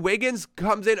Andrew Wiggins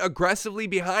comes in aggressively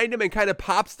behind him and kind of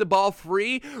pops the ball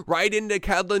free right into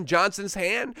Keldon Johnson's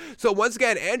hand. So once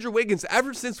again, Andrew Wiggins,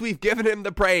 ever since we've given him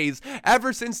the praise,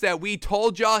 ever since that we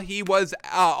told y'all he was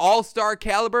all-star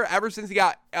caliber, ever since he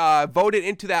got voted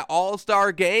into that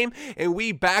all-star game, and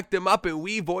we backed him up and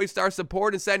we voiced our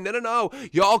support and said, no,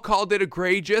 y'all called it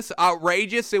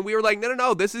outrageous, and we were like,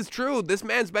 no, this is true. This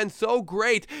man's been so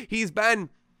great. He's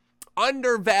been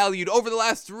undervalued over the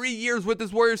last 3 years with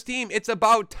this Warriors team. It's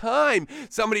about time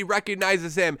somebody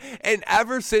recognizes him. And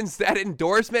ever since that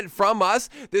endorsement from us,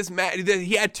 this man,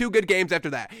 he had 2 good games after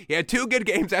that.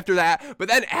 But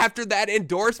then after that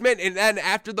endorsement, and then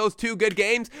after those 2 good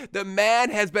games, the man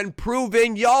has been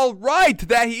proving y'all right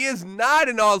that he is not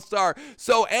an all-star.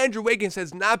 So Andrew Wiggins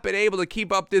has not been able to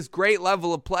keep up this great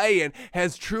level of play and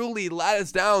has truly let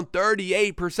us down.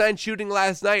 38% shooting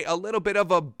last night, a little bit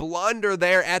of a blunder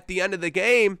there at the end of the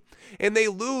game, and they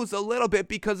lose a little bit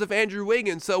because of Andrew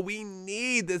Wiggins. So we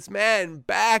need this man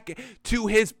back to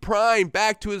his prime,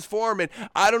 back to his form, and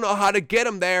I don't know how to get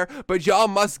him there, but y'all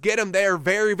must get him there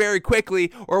very, very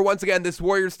quickly, or once again, this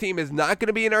Warriors team is not going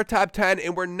to be in our top 10,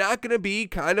 and we're not going to be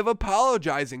kind of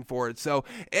apologizing for it. So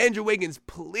Andrew Wiggins,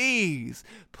 please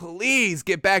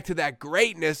get back to that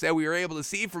greatness that we were able to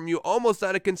see from you almost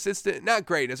on a consistent, not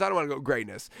greatness, I don't want to go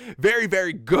greatness, very,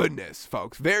 very goodness,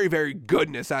 folks, very, very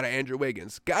goodness out of Andrew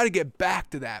Wiggins. Got to get back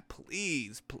to that,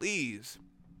 please.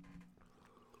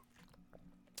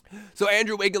 So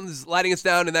Andrew Wiggins letting us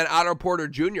down, and then Otto Porter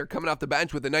Jr. coming off the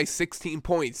bench with a nice 16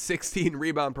 points, 16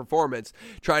 rebound performance,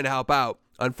 trying to help out.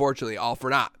 Unfortunately, all for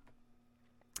naught.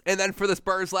 And then for the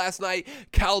Spurs last night,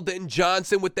 Keldon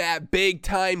Johnson with that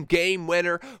big-time game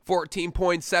winner, 14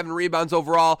 points, 7 rebounds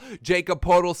overall. Jakob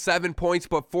Poeltl, 7 points,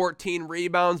 but 14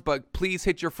 rebounds. But please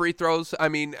hit your free throws. I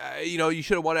mean, you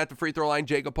should have won at the free throw line.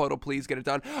 Jakob Poeltl, please get it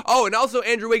done. Oh, and also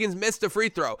Andrew Wiggins missed a free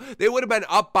throw. They would have been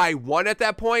up by 1 at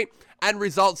that point. End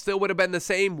result still would have been the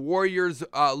same. Warriors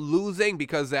losing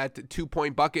because that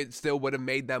 2-point bucket still would have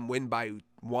made them win by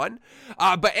 1.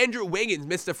 But Andrew Wiggins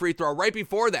missed a free throw right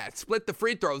before that. Split the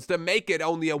free throws to make it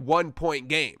only a 1-point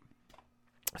game.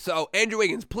 So Andrew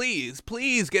Wiggins, please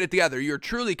get it together. You're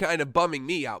truly kind of bumming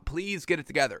me out. Please get it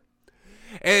together.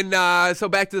 And so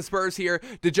back to the Spurs here.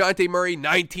 DeJounte Murray,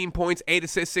 19 points, 8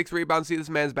 assists, 6 rebounds. See, this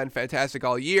man's been fantastic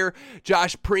all year.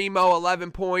 Josh Primo,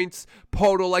 11 points.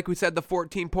 Poeltl, like we said, the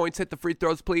 14 points. Hit the free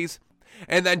throws, please.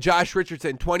 And then Josh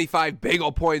Richardson, 25 big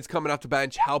ol' points coming off the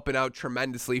bench, helping out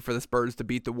tremendously for the Spurs to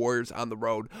beat the Warriors on the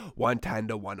road,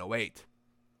 110-108.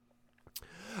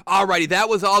 Alrighty, that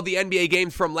was all the NBA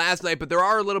games from last night, but there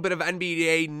are a little bit of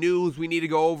NBA news we need to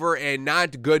go over, and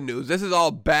not good news. This is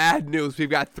all bad news. We've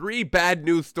got 3 bad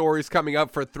news stories coming up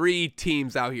for 3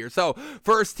 teams out here. So,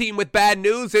 first team with bad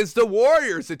news is the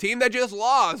Warriors, the team that just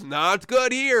lost. Not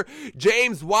good here.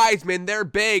 James Wiseman,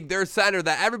 their center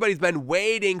that everybody's been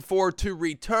waiting for to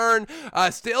return.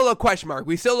 Still a question mark.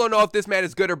 We still don't know if this man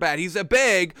is good or bad. He's a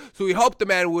big, so we hope the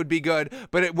man would be good,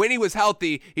 but when he was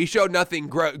healthy, he showed nothing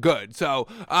good. So,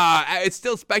 it's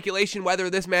still speculation whether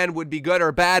this man would be good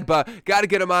or bad, but got to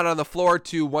get him out on the floor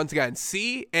to once again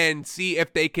see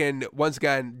if they can once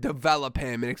again develop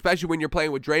him. And especially when you're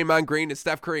playing with Draymond Green and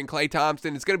Steph Curry and Klay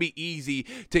Thompson, it's going to be easy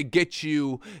to get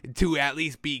you to at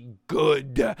least be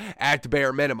good at the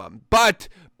bare minimum. But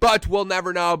we'll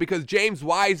never know because James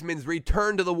Wiseman's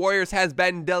return to the Warriors has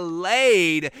been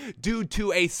delayed due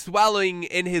to a swelling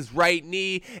in his right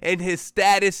knee, and his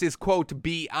status is, quote,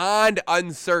 beyond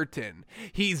uncertain.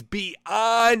 He's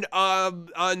beyond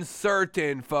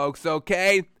uncertain, folks,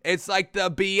 okay? It's like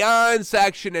the Beyond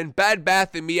section in Bed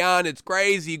Bath & Beyond. It's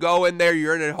crazy. You go in there,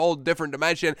 you're in a whole different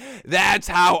dimension. That's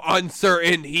how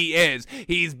uncertain he is.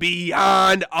 He's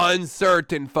beyond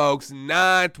uncertain, folks.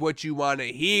 Not what you want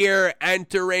to hear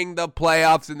entering the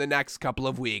playoffs in the next couple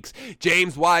of weeks.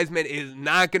 James Wiseman is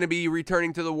not going to be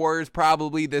returning to the Warriors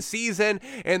probably this season,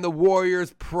 and the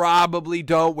Warriors probably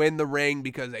don't win the ring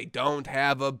because they don't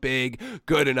have a big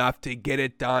good enough to get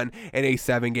it done in a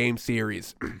 7-game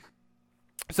series.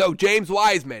 So, James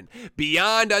Wiseman,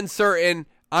 beyond uncertain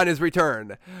on his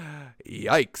return.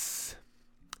 Yikes.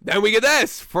 Then we get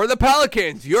this. For the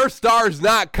Pelicans, your star's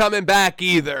not coming back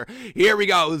either. Here we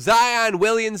go. Zion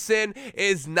Williamson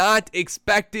is not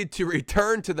expected to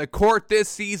return to the court this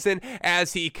season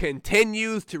as he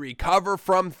continues to recover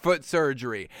from foot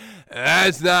surgery.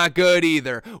 That's not good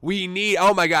either. We need,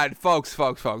 oh my God, folks,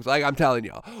 like I'm telling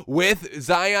y'all, with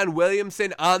Zion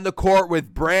Williamson on the court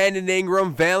with Brandon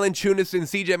Ingram, Valanciunas, and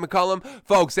CJ McCollum,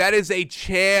 folks, that is a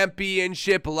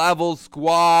championship level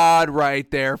squad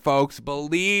right there, folks.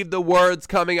 Believe the words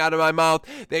coming out of my mouth.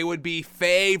 They would be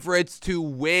favorites to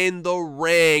win the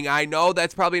ring. I know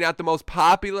that's probably not the most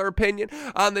popular opinion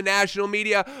on the national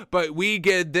media, but we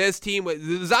get this team with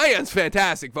Zion's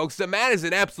fantastic, folks. The man is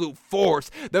an absolute force.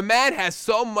 The man has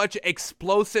so much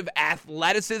explosive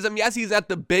athleticism. Yes, he's not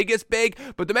the biggest big,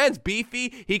 but the man's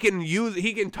beefy. He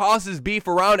can toss his beef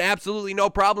around absolutely no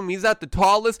problem. He's not the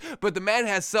tallest, but the man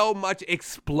has so much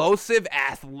explosive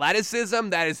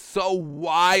athleticism that is so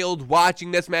wild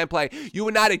watching this man play. You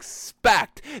would not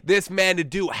expect this man to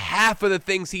do half of the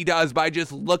things he does by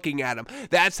just looking at him.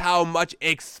 That's how much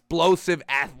explosive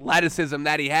athleticism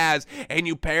that he has. And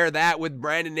you pair that with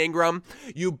Brandon Ingram,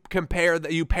 you pair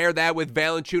that with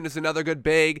Valanciunas, another good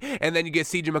big, and then you get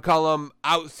CJ McCollum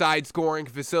outside scoring,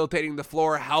 facilitating the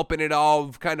floor, helping it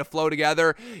all kind of flow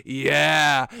together.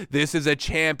 Yeah, this is a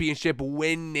championship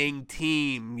winning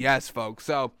team. Yes, folks.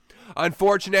 So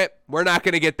unfortunate, we're not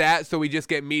going to get that, so we just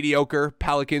get mediocre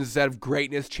Pelicans instead of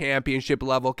greatness, championship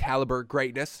level caliber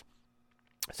greatness.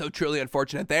 So truly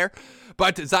unfortunate there.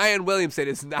 But Zion Williamson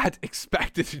is not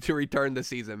expected to return this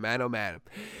season, man, oh man.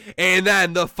 And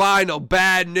then the final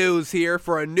bad news here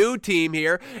for a new team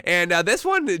here. And this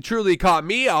one truly caught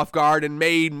me off guard and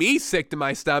made me sick to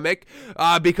my stomach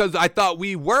because I thought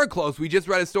we were close. We just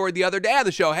read a story the other day on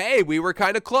the show. Hey, we were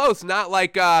kind of close. Not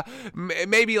like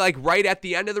maybe like right at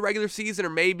the end of the regular season or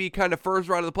maybe kind of first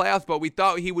round of the playoffs, but we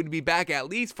thought he would be back at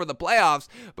least for the playoffs.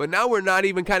 But now we're not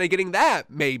even kind of getting that,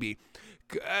 maybe.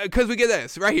 because we get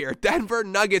this right here. Denver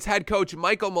Nuggets head coach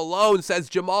Michael Malone says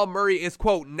Jamal Murray is,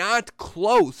 quote, not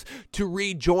close to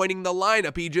rejoining the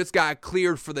lineup. He just got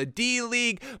cleared for the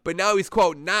D-League, but now he's,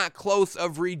 quote, not close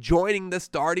of rejoining the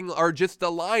starting or just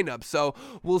the lineup. So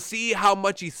we'll see how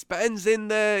much he spends in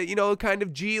the, kind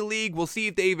of G League. We'll see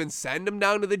if they even send him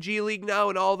down to the G League now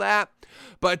and all that.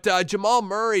 But Jamal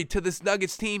Murray to this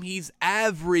Nuggets team, he's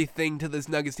everything to this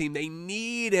Nuggets team. They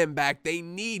need him back.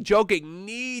 Jokic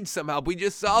needs some help. We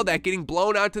just saw that getting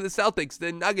blown out to the Celtics.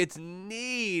 The Nuggets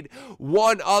need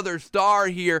one other star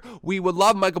here. We would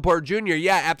love Michael Porter Jr.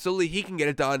 Yeah, absolutely, he can get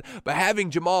it done. But having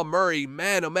Jamal Murray,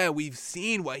 man, oh man, we've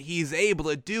seen what he's able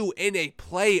to do in a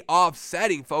playoff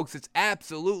setting, folks. It's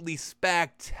absolutely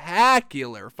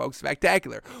spectacular, folks,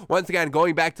 spectacular. Once again,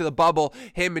 going back to the bubble,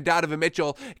 him and Donovan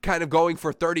Mitchell kind of going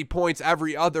for 30 points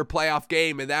every other playoff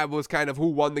game, and that was kind of who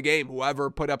won the game. Whoever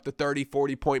put up the 30,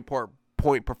 40 point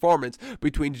performance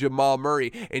between Jamal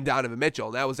Murray and Donovan Mitchell.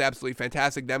 And that was absolutely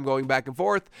fantastic, them going back and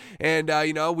forth. And,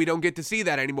 we don't get to see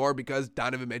that anymore because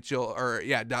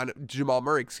Jamal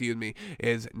Murray,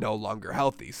 is no longer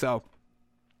healthy. So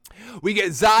we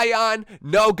get Zion,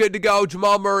 no good to go.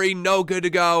 Jamal Murray, no good to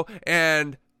go.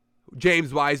 And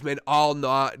James Wiseman, all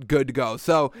not good to go.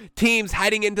 So teams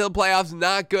heading into the playoffs,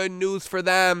 not good news for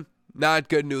them. Not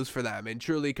good news for them, and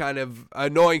truly kind of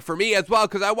annoying for me as well,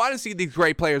 because I want to see these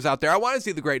great players out there. I want to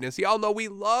see the greatness. Y'all know we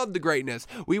love the greatness.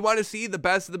 We want to see the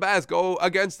best of the best go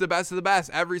against the best of the best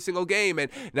every single game, and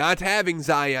not having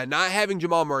Zion, not having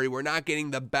Jamal Murray, we're not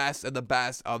getting the best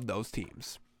of those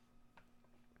teams.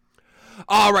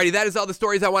 Alrighty, that is all the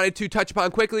stories I wanted to touch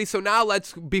upon quickly. So now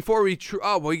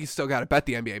we still got to bet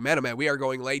the NBA. Man, oh man, we are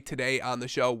going late today on the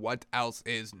show. What else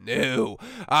is new?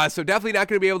 So definitely not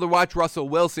going to be able to watch Russell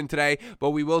Wilson today,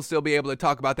 but we will still be able to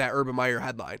talk about that Urban Meyer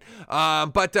headline.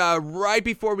 But right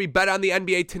before we bet on the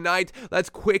NBA tonight, let's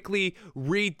quickly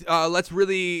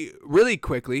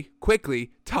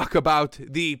quickly talk about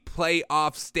the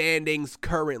playoff standings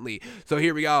currently. So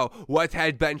here we go. What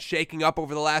had been shaking up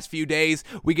over the last few days?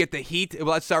 We get the Heat.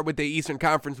 Let's start with the Eastern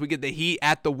Conference. We get the Heat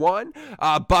at the 1,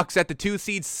 Bucks at the 2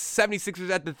 seed, 76ers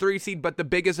at the 3 seed, but the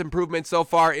biggest improvement so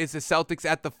far is the Celtics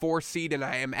at the 4 seed, and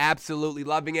I am absolutely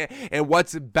loving it. And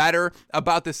what's better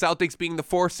about the Celtics being the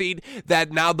 4 seed,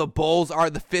 that now the Bulls are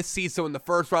the 5th seed, so in the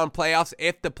first round playoffs,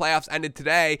 if the playoffs ended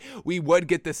today, we would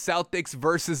get the Celtics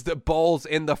versus the Bulls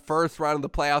in the first round of the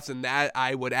playoffs, and that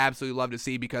I would absolutely love to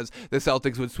see, because the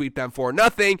Celtics would sweep them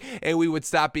 4-0, and we would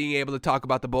stop being able to talk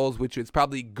about the Bulls, which is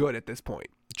probably good at this point.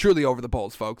 Truly over the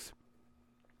Bulls, folks.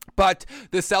 But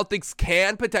the Celtics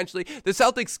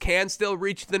can still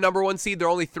reach the number 1 seed. They're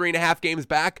only 3.5 games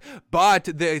back, but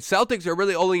the Celtics are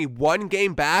really only 1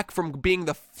 game back from being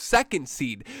the 2nd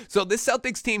seed. So this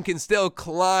Celtics team can still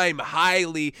climb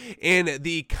highly in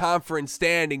the conference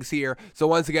standings here. So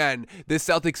once again, this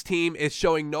Celtics team is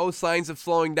showing no signs of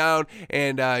slowing down,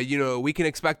 and we can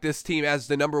expect this team as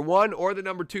the number 1 or the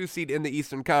number 2 seed in the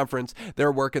Eastern Conference.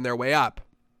 They're working their way up.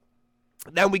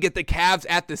 Then we get the Cavs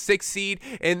at the 6th seed,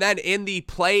 and then in the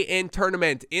play-in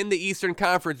tournament in the Eastern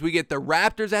Conference, we get the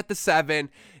Raptors at the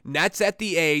 7, Nets at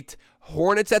the 8,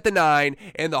 Hornets at the 9,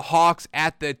 and the Hawks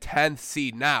at the 10th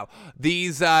seed. Now,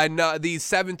 these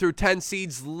 7 through 10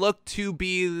 seeds look to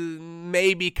be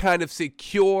maybe kind of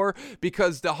secure,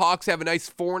 because the Hawks have a nice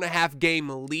 4.5 game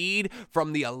lead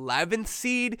from the 11th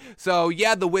seed. So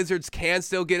yeah, the Wizards can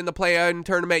still get in the play-in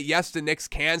tournament. Yes, the Knicks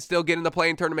can still get in the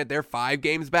play-in tournament. They're 5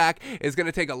 games back. It's going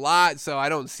to take a lot, so I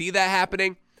don't see that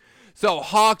happening. So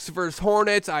Hawks versus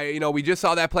Hornets, we just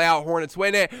saw that play out. Hornets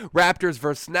win it. Raptors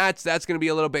versus Nets, that's going to be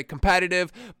a little bit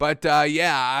competitive. But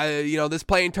this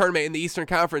play-in tournament in the Eastern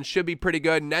Conference should be pretty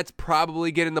good. Nets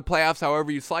probably get in the playoffs,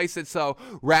 however you slice it. So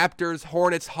Raptors,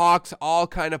 Hornets, Hawks, all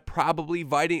kind of probably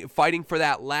fighting for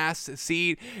that last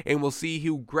seed, and we'll see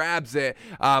who grabs it.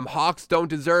 Hawks don't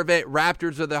deserve it.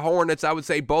 Raptors or the Hornets, I would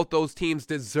say both those teams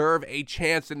deserve a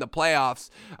chance in the playoffs.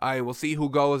 And we'll see who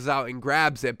goes out and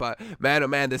grabs it. But man, oh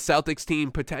man, the Celtics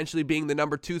team potentially being the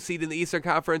number 2 seed in the Eastern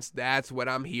Conference, that's what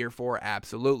I'm here for,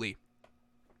 absolutely.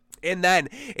 And then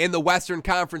in the Western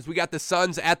Conference, we got the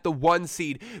Suns at the 1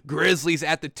 seed, Grizzlies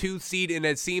at the 2 seed, and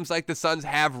it seems like the Suns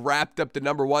have wrapped up the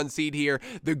number 1 seed here.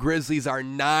 The Grizzlies are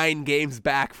 9 games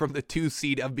back from the 2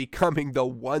 seed of becoming the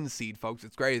 1 seed, folks.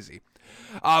 It's crazy.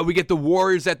 We get the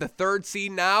Warriors at the 3rd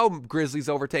seed now, Grizzlies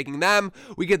overtaking them.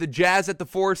 We get the Jazz at the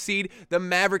 4th seed, the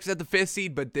Mavericks at the 5th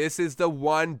seed, but this is the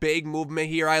one big movement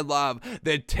here I love.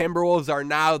 The Timberwolves are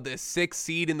now the 6th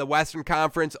seed in the Western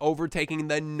Conference, overtaking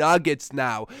the Nuggets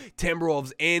now.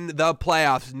 Timberwolves in the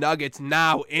playoffs, Nuggets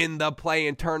now in the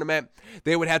play-in tournament.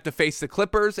 They would have to face the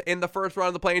Clippers in the first round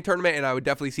of the play-in tournament, and I would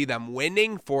definitely see them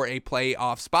winning for a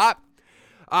playoff spot.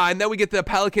 And then we get the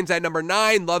Pelicans at number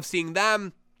 9. Love seeing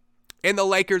them. And the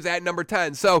Lakers at number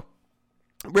 10. So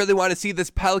really want to see this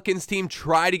Pelicans team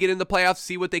try to get in the playoffs,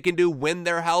 see what they can do when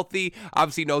they're healthy.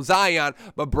 Obviously, no Zion,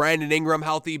 but Brandon Ingram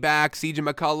healthy back, CJ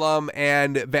McCollum,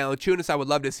 and Valanciunas. I would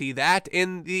love to see that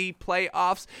in the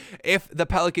playoffs. If the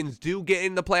Pelicans do get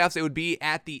in the playoffs, it would be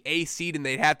at the A seed, and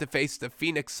they'd have to face the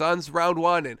Phoenix Suns round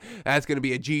 1, and that's going to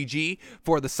be a GG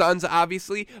for the Suns,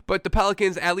 obviously. But the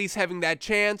Pelicans at least having that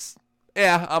chance,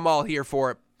 yeah, I'm all here for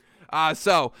it.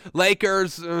 So,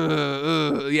 Lakers,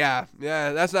 yeah,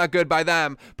 that's not good by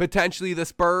them. Potentially the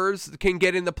Spurs can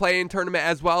get in the play-in tournament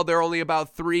as well. They're only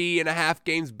about 3.5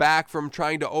 games back from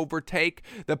trying to overtake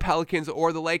the Pelicans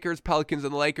or the Lakers. Pelicans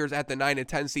and the Lakers at the 9 and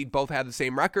 10 seed both have the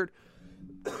same record.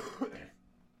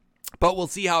 But we'll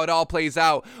see how it all plays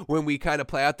out when we kind of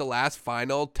play out the last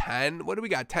final 10. What do we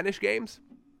got, 10-ish games?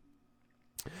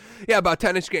 Yeah, about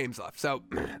 10-ish games left. So,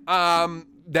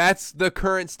 that's the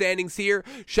current standings here.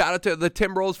 Shout out to the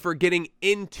Timberwolves for getting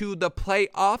into the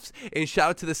playoffs, and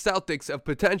shout out to the Celtics of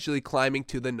potentially climbing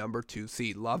to the number 2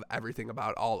 seed. Love everything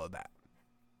about all of that.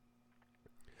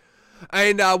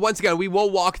 And once again, we will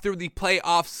walk through the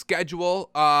playoff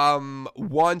schedule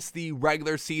once the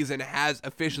regular season has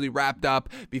officially wrapped up.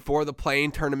 Before the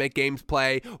play-in tournament games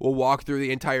play, we'll walk through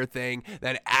the entire thing.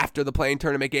 Then after the play-in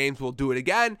tournament games, we'll do it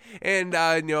again, and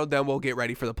then we'll get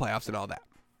ready for the playoffs and all that.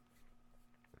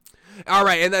 All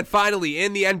right, and then finally,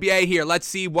 in the NBA here, let's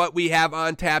see what we have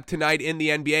on tap tonight in the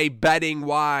NBA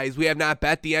betting-wise. We have not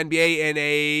bet the NBA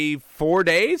in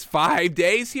 5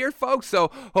 days here, folks,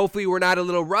 so hopefully we're not a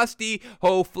little rusty.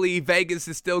 Hopefully Vegas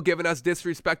is still giving us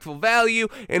disrespectful value,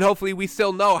 and hopefully we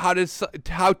still know how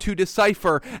to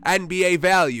decipher NBA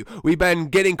value. We've been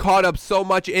getting caught up so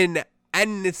much in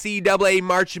NCAA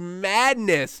March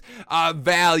Madness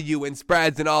value and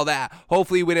spreads and all that.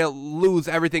 Hopefully we didn't lose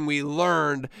everything we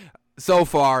learned so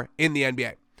far in the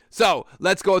NBA. So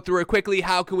let's go through it quickly.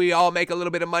 How can we all make a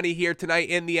little bit of money here tonight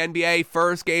in the NBA?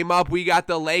 First game up, we got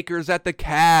the Lakers at the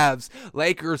Cavs.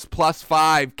 Lakers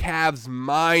 +5, Cavs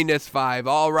 -5.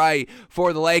 All right,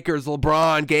 for the Lakers,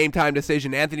 LeBron, game time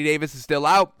decision. Anthony Davis is still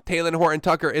out. Talen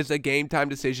Horton-Tucker is a game time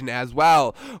decision as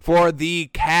well. For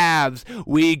the Cavs,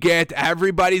 we get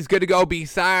everybody's good to go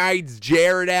besides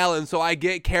Jared Allen. So I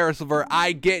get Caris LeVert,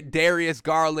 I get Darius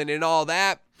Garland and all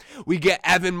that. We get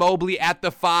Evan Mobley at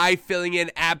the 5, filling in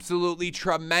absolutely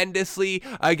tremendously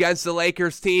against the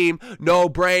Lakers team. No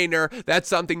brainer. That's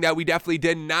something that we definitely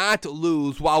did not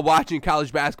lose while watching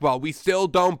college basketball. We still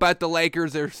don't bet the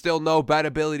Lakers. There's still no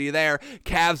bettability there.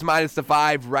 Cavs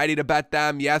 -5, ready to bet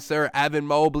them. Yes, sir. Evan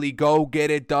Mobley, go get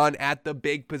it done at the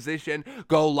big position.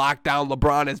 Go lock down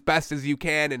LeBron as best as you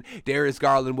can, and Darius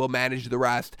Garland will manage the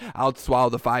rest. I'll swallow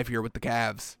the 5 here with the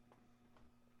Cavs.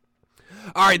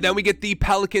 All right, then we get the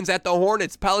Pelicans at the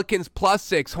Hornets. Pelicans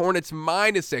 +6, Hornets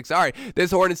 -6. All right,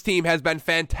 this Hornets team has been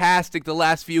fantastic the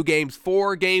last few games.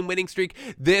 4-game winning streak.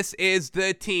 This is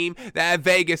the team that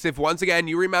Vegas, if once again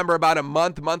you remember about a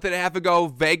month and a half ago,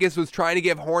 Vegas was trying to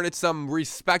give Hornets some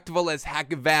respectable as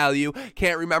heck value.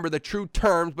 Can't remember the true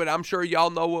terms, but I'm sure y'all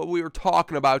know what we were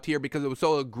talking about here because it was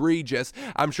so egregious.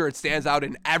 I'm sure it stands out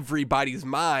in everybody's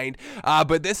mind.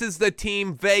 But this is the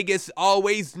team Vegas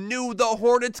always knew the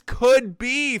Hornets could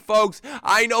be, folks.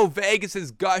 I know Vegas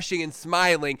is gushing and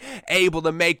smiling, able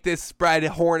to make this spread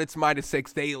Hornets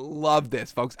 -6. They love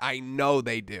this, folks. I know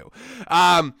they do.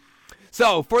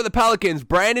 So, for the Pelicans,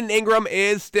 Brandon Ingram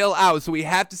is still out, so we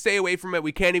have to stay away from it.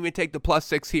 We can't even take the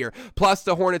 +6 here. Plus,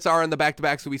 the Hornets are on the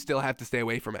back-to-back, so we still have to stay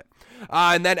away from it.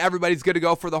 And then everybody's good to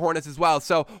go for the Hornets as well.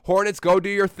 So, Hornets, go do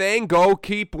your thing. Go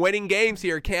keep winning games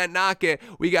here. Can't knock it.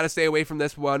 We got to stay away from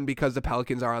this one because the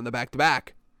Pelicans are on the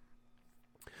back-to-back.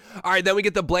 All right, then we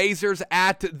get the Blazers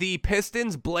at the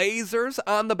Pistons. Blazers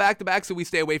on the back-to-back, so we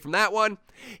stay away from that one.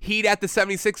 Heat at the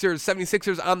 76ers.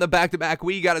 76ers on the back-to-back.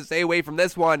 We got to stay away from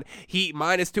this one. Heat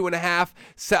 -2.5.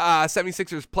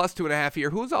 76ers +2.5 here.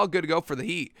 Who's all good to go for the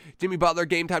Heat? Jimmy Butler,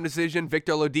 game time decision.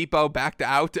 Victor Oladipo back to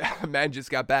out. Man just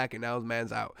got back, and now his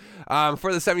man's out.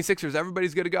 For the 76ers,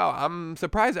 everybody's good to go. I'm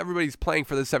surprised everybody's playing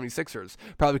for the 76ers.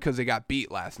 Probably because they got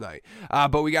beat last night.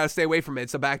 But we got to stay away from it.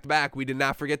 It's a back-to-back. We did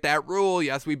not forget that rule.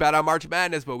 Yes, we bet on March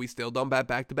Madness, but we still don't bet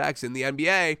back-to-backs in the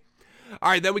NBA. All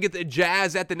right, then we get the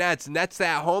Jazz at the Nets. Nets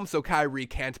at home, so Kyrie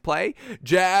can't play.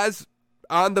 Jazz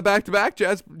on the back-to-back.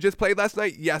 Jazz just played last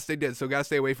night. Yes, they did, so got to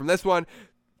stay away from this one.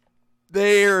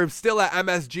 They're still at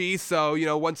MSG,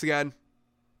 so, once again,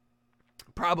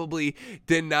 probably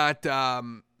did not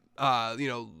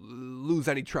lose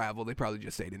any travel. They probably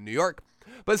just stayed in New York,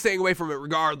 but staying away from it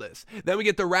regardless. Then we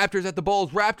get the Raptors at the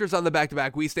Bulls. Raptors on the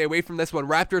back-to-back. We stay away from this one.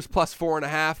 Raptors plus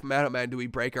 4.5. Man, oh man, do we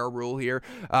break our rule here?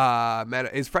 Man,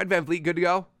 is Fred VanVleet good to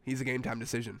go? He's a game-time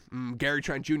decision. Gary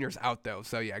Trent Jr. is out, though,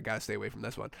 so yeah, got to stay away from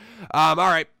this one. All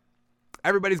right.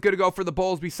 Everybody's good to go for the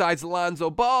Bulls besides Lonzo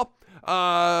Ball.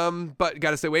 But got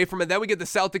to stay away from it. Then we get the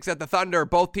Celtics at the Thunder.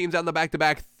 Both teams on the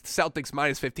back-to-back. Celtics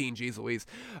minus 15. Jeez Louise.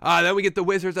 Then we get the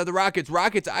Wizards at the Rockets.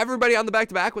 Rockets, everybody on the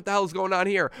back-to-back. What the hell is going on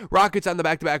here? Rockets on the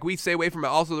back-to-back. We stay away from it.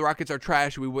 Also, the Rockets are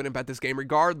trash. We wouldn't bet this game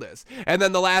regardless. And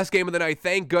then the last game of the night.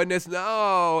 Thank goodness.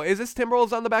 No. Is this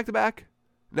Timberwolves on the back-to-back?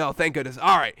 No, thank goodness.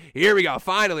 All right, here we go.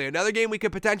 Finally, another game we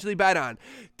could potentially bet on.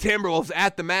 Timberwolves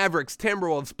at the Mavericks.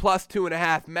 Timberwolves plus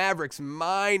 2.5. Mavericks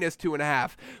minus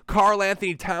 2.5. Karl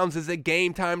Anthony Towns is a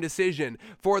game-time decision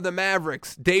for the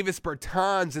Mavericks. Davis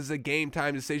Bertans is a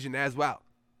game-time decision as well.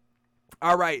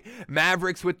 All right,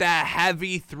 Mavericks with that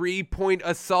heavy three-point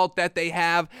assault that they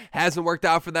have hasn't worked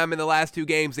out for them in the last two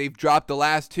games. They've dropped the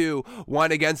last two,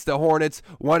 one against the Hornets,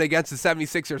 one against the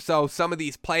 76ers. So some of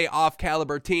these playoff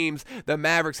caliber teams, the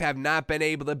Mavericks have not been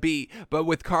able to beat. But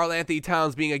with Karl Anthony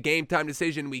Towns being a game-time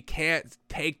decision, we can't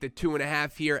take the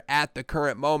 2.5 here at the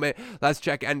current moment. Let's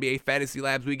check NBA Fantasy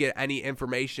Labs. We get any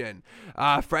information.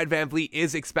 Fred VanVleet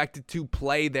is expected to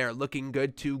play there, looking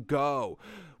good to go.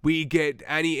 We get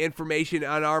any information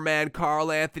on our man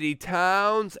Karl Anthony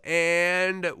Towns,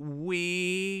 and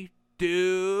we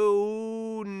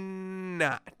do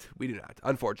not. We do not.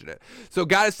 Unfortunate. So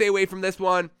got to stay away from this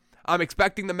one. I'm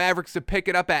expecting the Mavericks to pick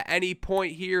it up at any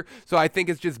point here, so I think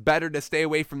it's just better to stay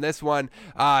away from this one.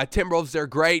 Timberwolves, they're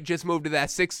great. Just moved to that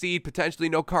 6th seed. Potentially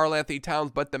no Karl Anthony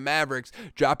Towns, but the Mavericks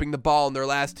dropping the ball in their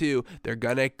last two. They're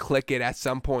going to click it at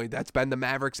some point. That's been the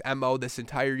Mavericks' MO this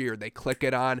entire year. They click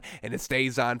it on, and it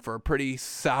stays on for a pretty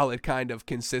solid kind of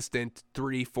consistent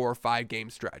 3, 4, 5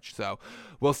 game stretch. So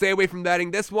we'll stay away from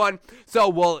betting this one. So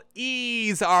we'll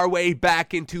ease our way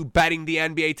back into betting the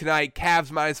NBA tonight.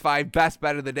 Cavs minus 5, best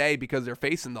bet of the day, because they're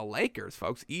facing the Lakers,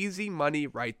 folks. Easy money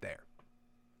right there.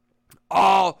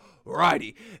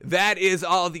 Alrighty, that is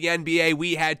all the NBA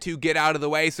we had to get out of the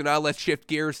way. So now let's shift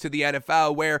gears to the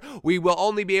NFL, where we will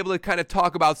only be able to kind of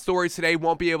talk about stories today.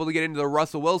 Won't be able to get into the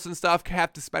Russell Wilson stuff.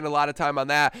 Have to spend a lot of time on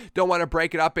that. Don't want to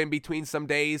break it up in between some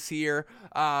days here.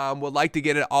 Would like to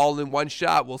get it all in one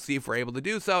shot. We'll see if we're able to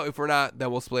do so. If we're not,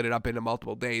 then we'll split it up into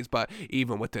multiple days. But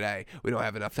even with today, we don't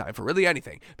have enough time for really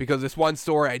anything, because this one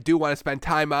story I do want to spend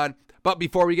time on. But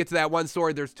before we get to that one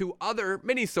story, there's two other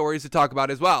mini stories to talk about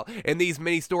as well. And these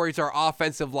mini stories are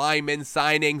offensive lineman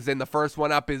signings. And the first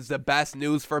one up is the best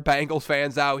news for Bengals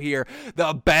fans out here.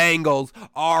 The Bengals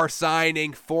are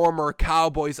signing former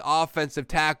Cowboys offensive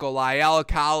tackle La'el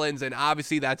Collins. And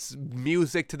obviously that's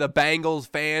music to the Bengals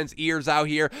fans' ears out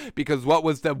here, because what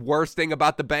was the worst thing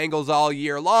about the Bengals all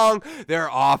year long? Their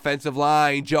offensive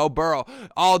line, Joe Burrow.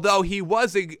 Although he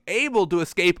was able to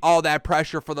escape all that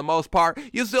pressure for the most part,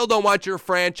 you still don't want your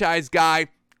franchise guy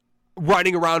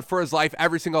running around for his life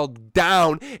every single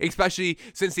down, especially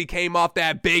since he came off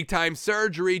that big time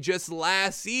surgery just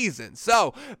last season.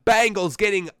 So Bengals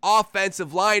getting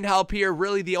offensive line help here,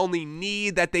 really the only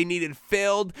need that they needed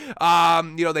filled.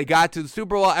 They got to the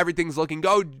Super Bowl, everything's looking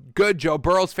good. Joe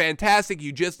Burrow's fantastic.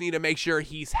 You just need to make sure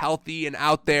he's healthy and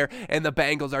out there, and the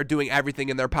Bengals are doing everything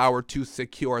in their power to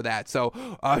secure that. So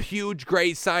a huge,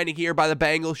 great signing here by the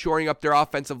Bengals, shoring up their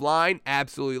offensive line.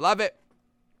 Absolutely love it.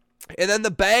 And then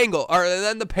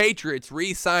the Patriots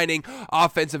re-signing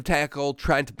offensive tackle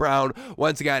Trent Brown,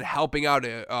 once again helping out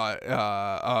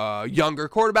a younger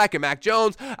quarterback in Mac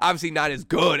Jones. Obviously not as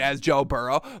good as Joe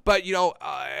Burrow, but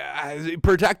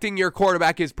protecting your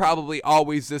quarterback is probably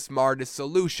always the smartest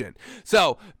solution.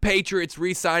 So Patriots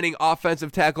re-signing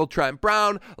offensive tackle Trent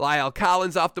Brown, La'el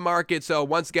Collins off the market. So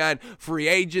once again, free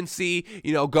agency,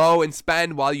 go and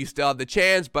spend while you still have the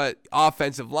chance, but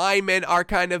offensive linemen are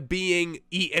kind of being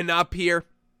eaten up here.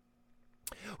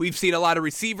 We've seen a lot of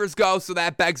receivers go, so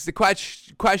that begs the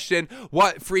question,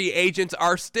 what free agents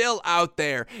are still out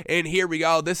there? And here we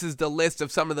go. This is the list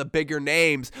of some of the bigger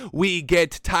names. We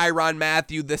get Tyrann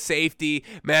Mathieu, the safety.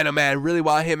 Man, oh man, really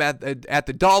want him at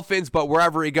the Dolphins, but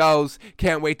wherever he goes,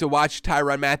 can't wait to watch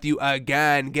Tyrann Mathieu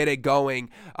again, get it going,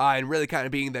 and really kind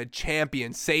of being the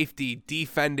champion safety,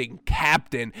 defending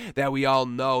captain that we all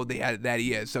know that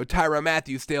he is. So Tyrann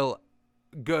Mathieu still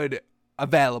good,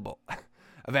 available.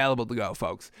 available to go,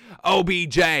 folks.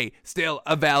 OBJ still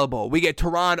available. We get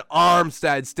Teron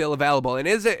Armstead still available. And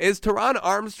is Teron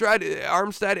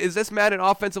Armstead, is this man an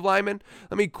offensive lineman?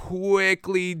 Let me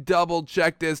quickly double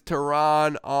check this.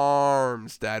 Teron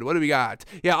Armstead. What do we got?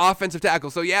 Yeah, offensive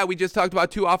tackle. So yeah, we just talked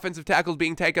about 2 offensive tackles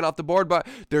being taken off the board, but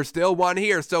there's still one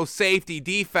here. So safety,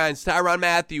 defense, Tyrann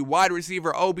Mathieu, wide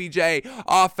receiver, OBJ,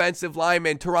 offensive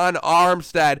lineman, Teron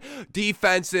Armstead,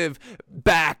 defensive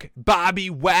back, Bobby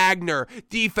Wagner,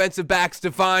 defensive back,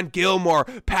 Stephon Gilmore,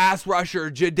 pass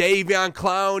rusher, Jadeveon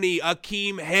Clowney,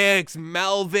 Akeem Hicks,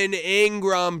 Melvin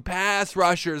Ingram, pass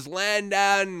rushers,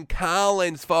 Landon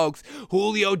Collins, folks,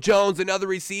 Julio Jones, another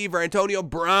receiver, Antonio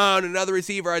Brown, another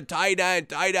receiver, a tight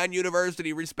end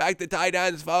University, respect the tight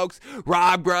ends, folks,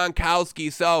 Rob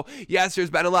Gronkowski. So yes, there's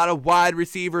been a lot of wide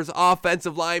receivers,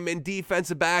 offensive linemen,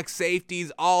 defensive backs,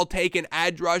 safeties, all taken,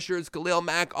 edge rushers, Khalil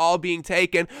Mack, all being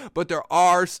taken, but there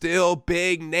are still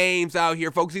big names out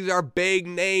here, folks. These are big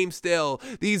names still.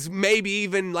 These maybe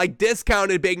even like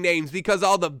discounted big names, because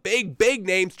all the big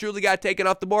names truly got taken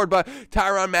off the board. But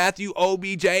Tyrann Mathieu,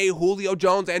 OBJ, Julio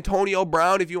Jones, Antonio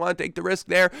Brown, if you want to take the risk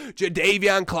there,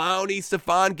 Jadeveon Clowney,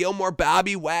 Stephon Gilmore,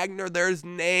 Bobby Wagner, there's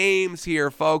names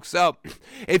here, folks. So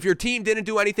if your team didn't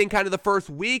do anything kind of the first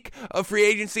week of free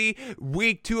agency,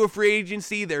 week 2 of free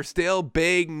agency, there's still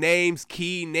big names,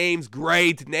 key names,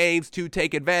 great names to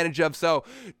take advantage of. So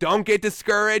don't get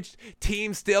discouraged.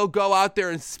 Teams still go out there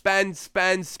and spend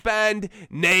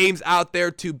names out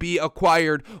there to be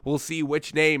acquired. We'll see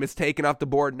which name is taken off the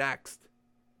board next.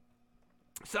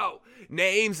 So,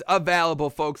 names available,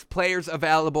 folks. Players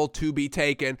available to be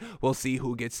taken. We'll see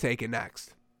who gets taken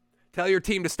next. Tell your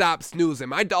team to stop snoozing.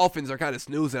 My Dolphins are kind of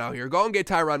snoozing out here. Go and get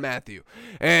Tyrann Mathieu.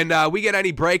 And we get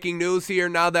any breaking news here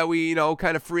now that we,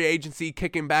 kind of free agency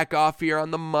kicking back off here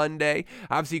on the Monday.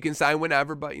 Obviously, you can sign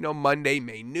whenever, but, Monday,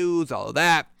 main news, all of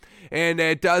that. And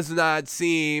it does not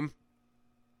seem...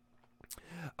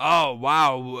 Oh,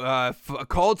 wow.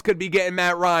 Colts could be getting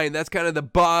Matt Ryan. That's kind of the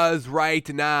buzz right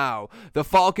now. The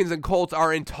Falcons and Colts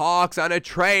are in talks on a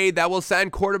trade that will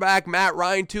send quarterback Matt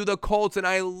Ryan to the Colts, and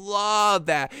I love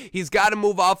that. He's got to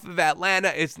move off of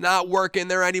Atlanta. It's not working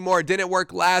there anymore. It didn't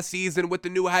work last season with the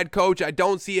new head coach. I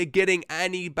don't see it getting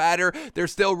any better. They're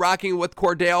still rocking with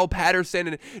Cordell Patterson,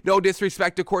 and no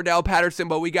disrespect to Cordell Patterson,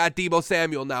 but we got Deebo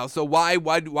Samuel now. So why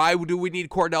do we need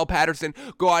Cordell Patterson?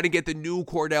 Go out and get the new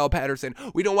Cordell Patterson.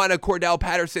 We don't want a Cordell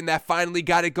Patterson that finally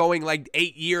got it going like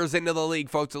 8 years into the league,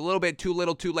 folks. A little bit too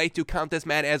little too late to count this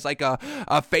man as like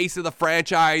a face of the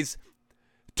franchise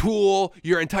tool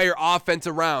your entire offense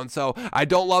around. So I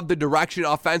don't love the direction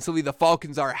offensively the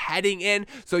Falcons are heading in.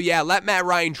 So yeah, let Matt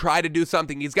Ryan try to do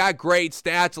something. He's got great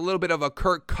stats, a little bit of a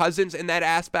Kirk Cousins in that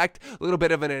aspect, a little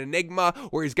bit of an enigma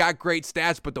where he's got great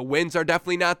stats, but the wins are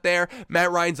definitely not there.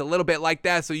 Matt Ryan's a little bit like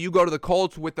that. So you go to the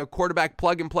Colts with the quarterback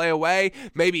plug and play away.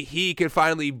 Maybe he can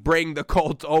finally bring the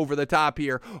Colts over the top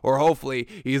here, or hopefully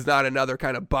he's not another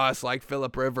kind of bust like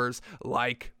Phillip Rivers,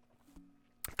 like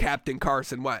Captain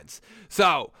Carson Wentz.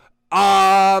 So,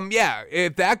 yeah,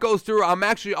 if that goes through, I'm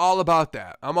actually all about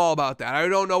that. I'm all about that. I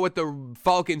don't know what the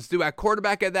Falcons do at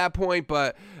quarterback at that point,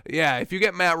 but yeah, if you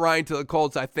get Matt Ryan to the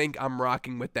Colts, I think I'm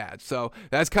rocking with that. So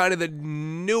that's kind of the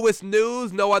newest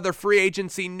news. No other free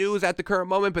agency news at the current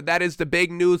moment, but that is the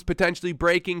big news potentially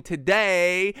breaking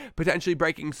today, potentially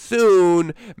breaking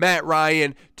soon. Matt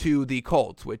Ryan to the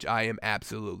Colts, which I am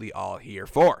absolutely all here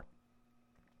for.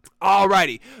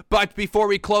 Alrighty, but before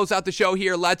we close out the show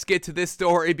here, let's get to this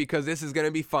story because this is going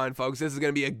to be fun, folks. This is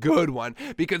going to be a good one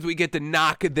because we get to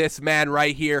knock this man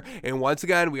right here. And once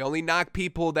again, we only knock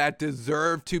people that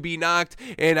deserve to be knocked.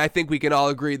 And I think we can all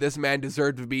agree this man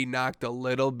deserved to be knocked a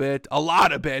little bit, a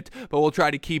lot of it, but we'll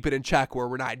try to keep it in check where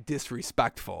we're not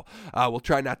disrespectful. We'll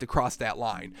try not to cross that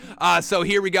line. So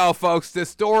here we go, folks. The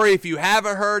story, if you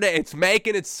haven't heard it, it's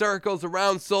making its circles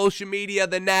around social media,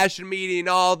 the national media and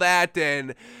all that.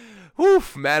 And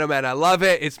woof, man, oh man, I love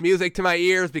it. It's music to my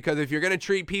ears because if you're going to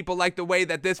treat people like the way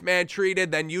that this man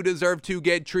treated, then you deserve to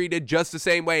get treated just the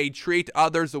same way. Treat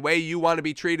others the way you want to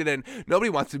be treated, and nobody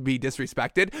wants to be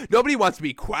disrespected. Nobody wants to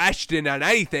be questioned on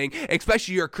anything,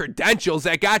 especially your credentials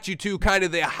that got you to kind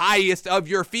of the highest of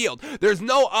your field. There's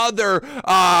no other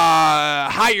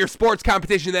higher sports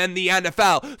competition than the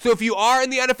NFL. So if you are in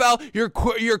the NFL,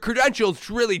 your credentials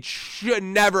really should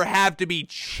never have to be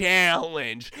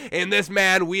challenged. And this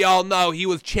man, we all know he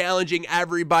was challenging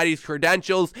everybody's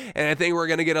credentials, and I think we're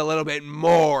going to get a little bit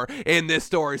more in this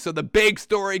story. So the big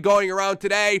story going around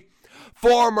today,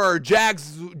 Former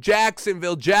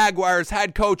Jacksonville Jaguars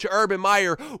head coach Urban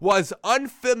Meyer was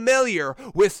unfamiliar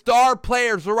with star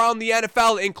players around the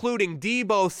NFL, including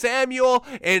Deebo Samuel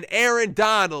and Aaron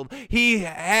Donald. He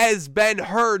has been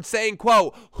heard saying,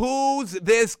 quote, "Who's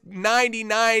this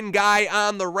 99 guy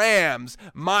on the Rams?"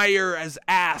 Meyer has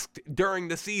asked during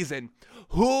the season.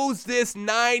 Who's this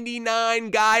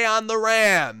 99 guy on the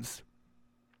Rams?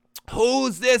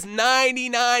 Who's this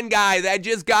 99 guy that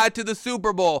just got to the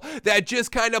Super Bowl, that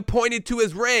just kind of pointed to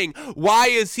his ring? Why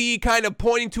is he kind of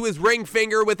pointing to his ring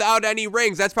finger without any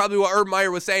rings? That's probably what Urban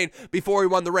Meyer was saying before he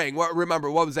won the ring.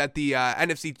 Remember, what was that, the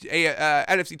NFC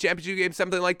Championship game,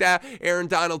 something like that? Aaron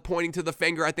Donald pointing to the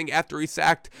finger, I think, after he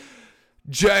sacked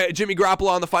Jimmy Garoppolo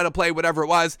on the final play, whatever it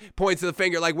was, points to the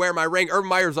finger like, "Where my ring?" Urban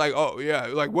Meyer's like, "Oh yeah,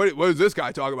 like what is this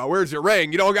guy talking about? Where's your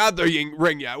ring? You don't got the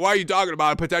ring yet. Why are you talking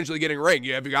about potentially getting a ring?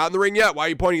 You haven't gotten the ring yet. Why are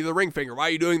you pointing to the ring finger? Why are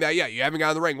you doing that yet? You haven't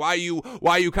gotten the ring. Why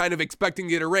are you kind of expecting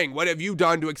to get a ring? What have you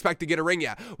done to expect to get a ring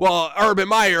yet?" Well, Urban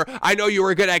Meyer, I know you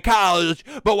were good at college,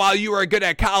 but while you were good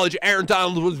at college, Aaron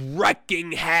Donald was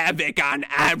wrecking havoc on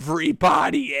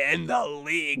everybody in the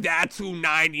league. That's who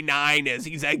 99 is.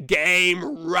 He's a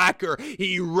game wrecker.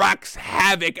 He wrecks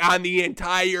havoc on the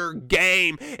entire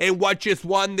game. And what just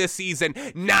won this season?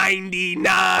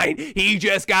 99. He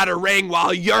just got a ring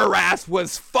while your ass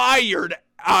was fired.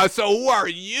 So who are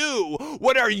you?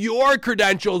 What are your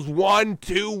credentials?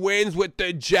 1-2 wins with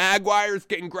the Jaguars.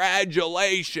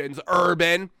 Congratulations,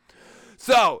 Urban.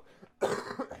 So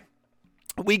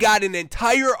we got an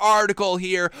entire article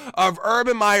here of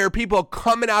Urban Meyer, people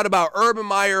coming out about Urban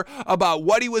Meyer, about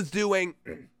what he was doing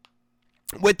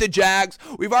with the Jags.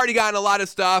 We've already gotten a lot of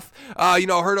stuff,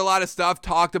 heard a lot of stuff,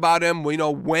 talked about him,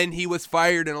 when he was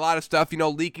fired, and a lot of stuff,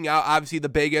 leaking out. Obviously the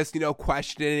biggest,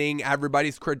 questioning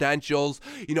everybody's credentials,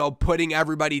 putting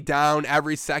everybody down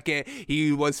every second.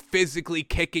 He was physically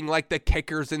kicking like the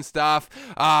kickers and stuff.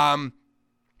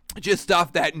 Just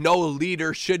stuff that no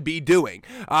leader should be doing.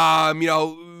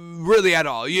 Really at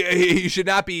all. You should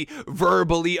not be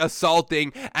verbally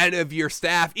assaulting any of your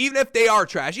staff, even if they are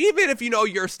trash. Even if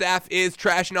your staff is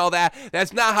trash and all that,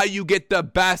 that's not how you get the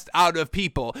best out of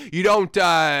people. You don't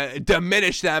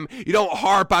diminish them. You don't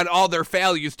harp on all their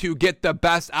failures to get the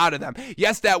best out of them.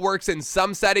 Yes, that works in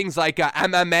some settings like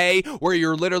MMA, where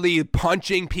you're literally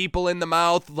punching people in the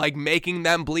mouth, like making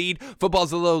them bleed.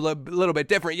 Football's a little bit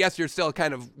different. Yes, you're still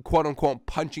kind of quote unquote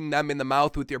punching them in the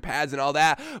mouth with your pads and all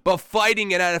that, but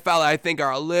fighting in NFL, I think,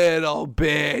 are a little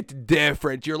bit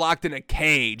different. You're locked in a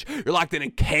cage.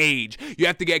 You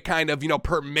have to get kind of,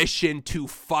 permission to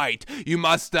fight. You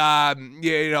must,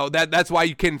 that's why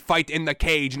you can fight in the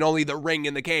cage and only the ring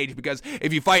in the cage, because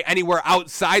if you fight anywhere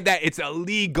outside that, it's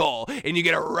illegal and you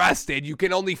get arrested. You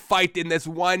can only fight in this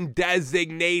one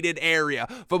designated area.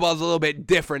 Football's a little bit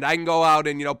different. I can go out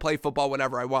and, play football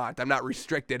whenever I want. I'm not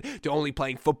restricted to only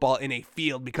playing football in a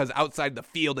field, because outside the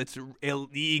field, it's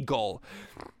illegal.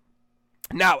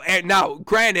 Now,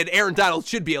 granted, Aaron Donald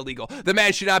should be illegal. The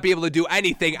man should not be able to do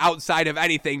anything outside of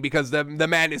anything, because the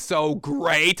man is so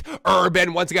great.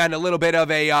 Urban, once again, a little bit of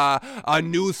a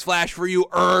news flash for you.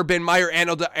 Urban Meyer,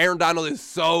 Aaron Donald is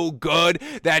so good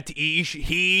that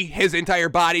his entire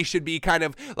body should be kind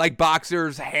of like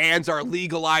boxers' hands are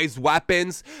legalized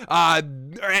weapons.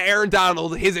 Aaron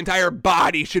Donald, his entire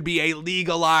body should be a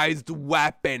legalized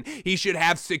weapon. He should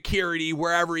have security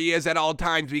wherever he is at all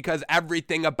times, because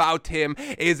everything about him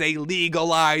is a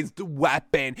legalized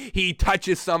weapon. He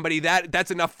touches somebody, that's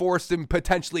enough force to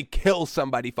potentially kill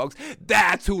somebody, folks.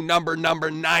 That's who number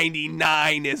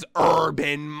 99 is,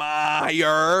 Urban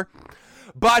Meyer.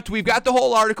 But we've got the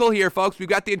whole article here, folks. We've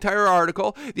got the entire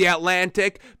article. The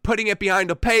Atlantic putting it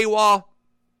behind a paywall.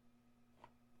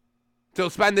 So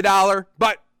spend the dollar.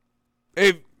 But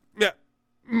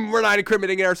we're not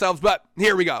incriminating ourselves, but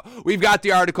here we go. We've got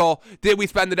the article. Did we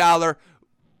spend the dollar?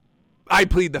 I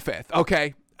plead the fifth,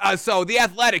 okay? So the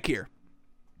Athletic here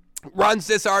runs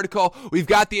this article. We've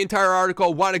got the entire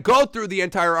article. Want to go through the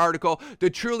entire article to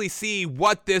truly see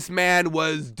what this man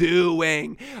was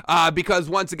doing. Because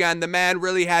once again, the man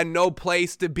really had no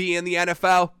place to be in the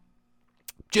NFL.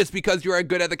 Just because you're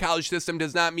good at the college system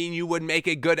does not mean you would make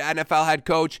a good NFL head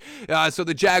coach. So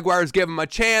the Jaguars give him a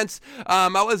chance. I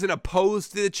wasn't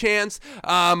opposed to the chance.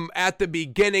 At the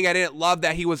beginning, I didn't love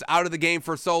that he was out of the game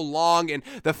for so long, and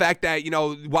the fact that,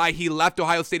 why he left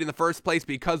Ohio State in the first place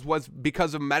because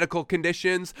of medical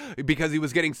conditions, because he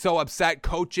was getting so upset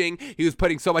coaching. He was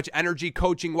putting so much energy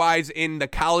coaching-wise in the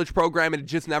college program, and it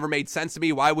just never made sense to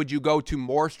me. Why would you go to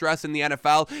more stress in the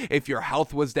NFL if your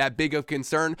health was that big of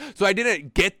concern? So I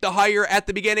didn't get the hire at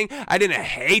the beginning. I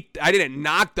didn't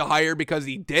knock the hire because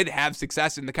he did have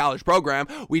success in the college program.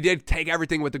 We did take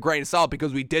everything with a grain of salt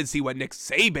because we did see what Nick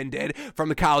Saban did from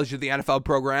the college to the NFL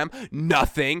program.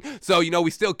 Nothing. So, we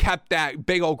still kept that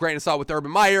big old grain of salt with Urban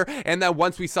Meyer. And then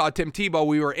once we saw Tim Tebow,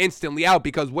 we were instantly out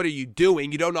because what are you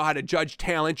doing? You don't know how to judge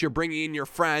talent. You're bringing in your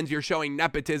friends. You're showing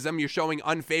nepotism. You're showing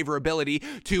unfavorability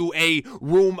to a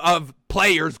room of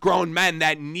players, grown men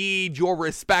that need your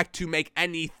respect to make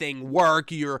anything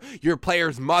work. Your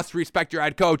players must respect your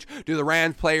head coach. Do the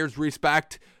Rams players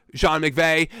respect Sean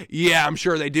McVay? Yeah, I'm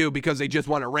sure they do because they just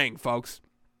won a ring, folks.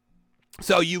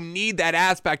 So you need that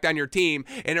aspect on your team.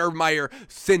 And Urban Meyer,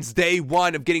 since day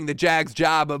one of getting the Jags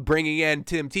job of bringing in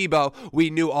Tim Tebow,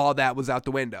 we knew all that was out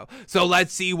the window. So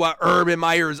let's see what Urban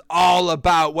Meyer is all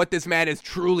about, what this man is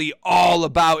truly all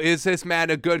about. Is this man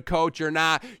a good coach or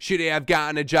not? Should he have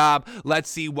gotten a job? Let's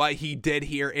see what he did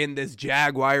here in this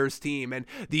Jaguars team. And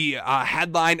the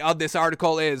headline of this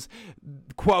article is,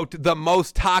 quote, the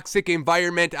most toxic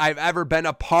environment I've ever been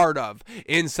a part of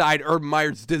inside Urban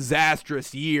Meyer's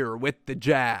disastrous year with the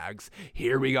Jags.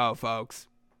 Here we go, folks.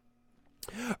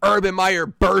 Urban Meyer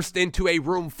burst into a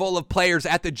room full of players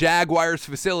at the Jaguars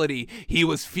facility. He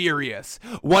was furious.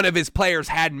 One of his players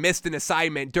had missed an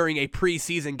assignment during a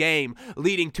preseason game,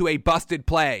 leading to a busted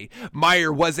play.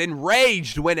 Meyer was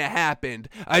enraged when it happened.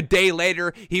 A day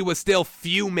later, he was still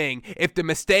fuming. If the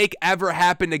mistake ever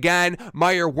happened again,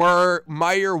 Meyer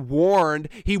warned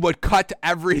he would cut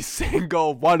every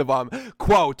single one of them.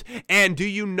 Quote, and do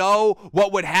you know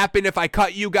what would happen if I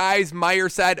cut you guys? Meyer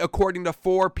said, according to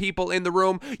 4 people in the room.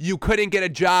 You couldn't get a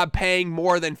job paying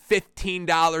more than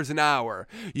 $15 an hour.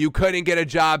 You couldn't get a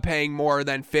job paying more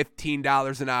than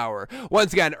 $15 an hour.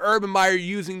 Once again, Urban Meyer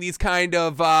using these kind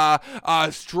of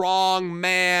strong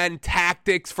man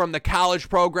tactics from the college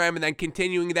program and then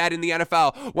continuing that in the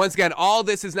NFL. Once again, all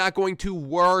this is not going to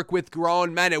work with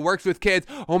grown men. It works with kids.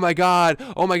 Oh my God,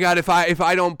 if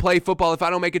I don't play football, if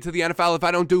I don't make it to the NFL, if I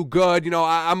don't do good,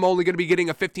 I'm only going to be getting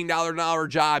a $15 an hour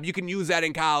job. You can use that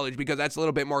in college because that's a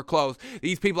little bit more close.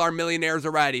 These people are millionaires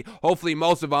already. Hopefully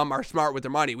most of them are smart with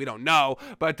their money. We don't know.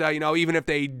 But, even if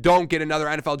they don't get another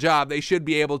NFL job, they should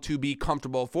be able to be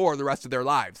comfortable for the rest of their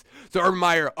lives. So Urban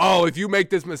Meyer, if you make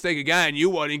this mistake again,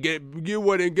 you wouldn't get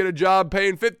a job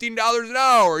paying $15 an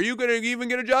hour. You couldn't even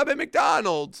get a job at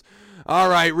McDonald's. All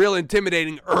right, real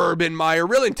intimidating, Urban Meyer.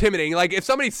 Real intimidating. Like if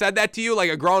somebody said that to you,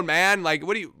 like a grown man, like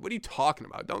what are you talking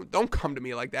about? Don't come to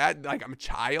me like that, like I'm a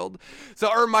child. So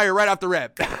Urban Meyer, right off the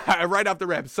rip,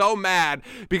 so mad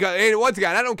because, and once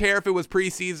again, I don't care if it was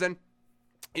preseason.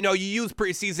 You use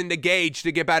preseason to gauge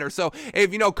to get better. So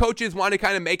if, coaches want to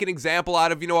kind of make an example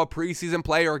out of, a preseason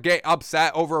play or get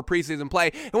upset over a preseason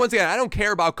play. And once again, I don't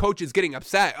care about coaches getting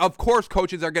upset. Of course,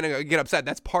 coaches are going to get upset.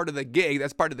 That's part of the gig.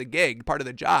 That's part of the gig, part of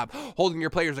the job. Holding your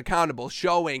players accountable,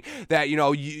 showing that,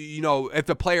 if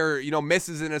the player,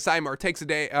 misses an assignment or takes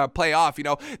a play off,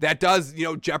 that does,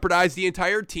 jeopardize the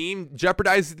entire team,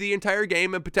 jeopardize the entire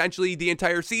game and potentially the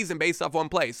entire season based off one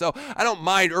play. So I don't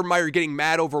mind Urban Meyer getting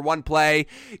mad over one play.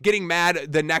 Getting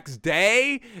mad the next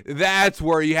day, that's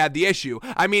where you have the issue.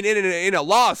 I mean, in a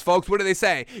loss, folks, what do they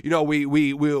say?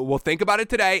 We'll think about it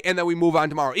today and then we move on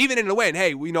tomorrow. Even in a win,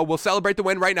 hey, we'll celebrate the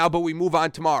win right now, but we move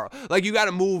on tomorrow. Like you got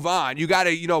to move on. You got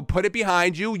to, put it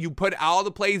behind you. You put all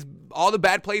the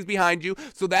bad plays behind you.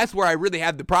 So that's where I really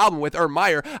have the problem with Urban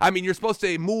Meyer. I mean, you're supposed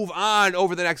to move on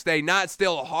over the next day, not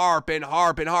still harp and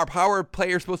harp and harp. How are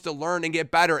players supposed to learn and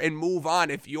get better and move on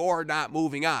if you're not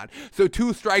moving on? So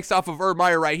 2 strikes off of Urban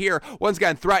Meyer right here. Once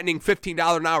again, threatening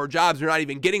 $15 an hour jobs. You're not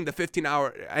even getting the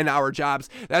 $15 an hour jobs.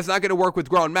 That's not going to work with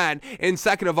grown men. And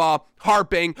second of all,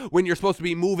 harping when you're supposed to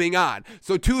be moving on.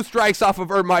 So 2 strikes off of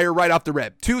Urban Meyer right off the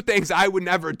rip. 2 things I would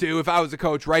never do if I was a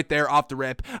coach right there off the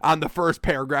rip on the first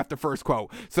paragraph, the first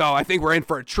quote. So I think we're in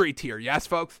for a treat here. Yes,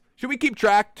 folks? Should we keep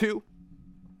track too?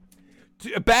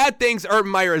 Bad things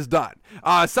Urban Meyer has done.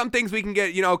 Some things we can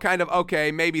get, kind of,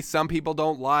 okay, maybe some people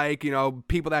don't like,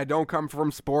 people that don't come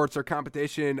from sports or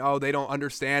competition, they don't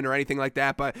understand or anything like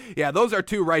that. But yeah, those are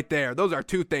 2 right there. Those are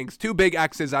 2 things, 2 big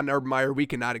X's on Urban Meyer we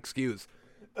cannot excuse.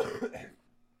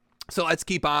 So let's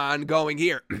keep on going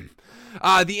here.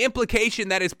 The implication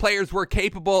that his players were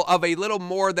capable of a little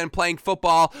more than playing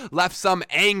football left some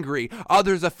angry,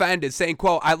 others offended, saying,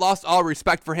 quote, I lost all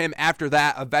respect for him after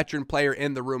that, a veteran player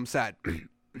in the room said.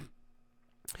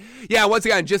 Yeah, once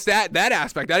again, just that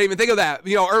aspect. I didn't even think of that.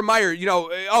 Urban Meyer,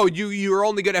 you're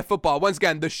only good at football. Once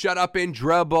again, the shut up and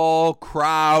dribble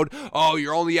crowd. Oh,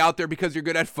 you're only out there because you're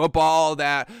good at football, all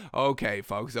that. Okay,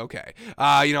 folks, okay.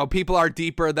 People are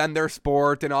deeper than their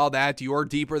sport and all that. You're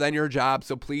deeper than your job,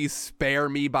 so please spare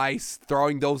me by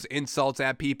throwing those insults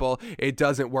at people. It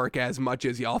doesn't work as much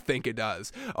as y'all think it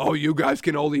does. Oh, you guys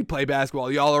can only play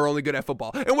basketball. Y'all are only good at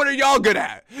football. And what are y'all good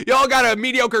at? Y'all got a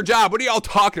mediocre job. What are y'all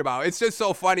talking about? It's just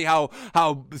so funny how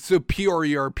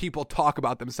superior people talk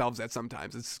about themselves at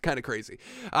sometimes. It's kind of crazy.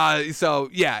 So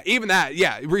yeah, even that,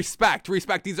 yeah, respect.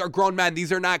 These are grown men.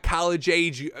 These are not college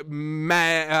age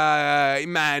men,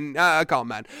 I call them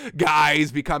men,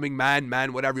 guys becoming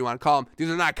men, whatever you want to call them. These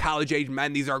are not college age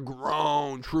men. These are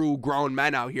true grown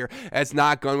men out here. It's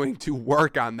not going to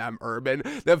work on them, Urban.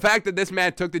 The fact that this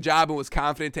man took the job and was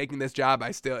confident taking this job,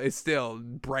 it's still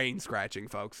brain scratching,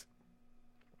 folks.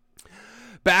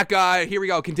 Back, here we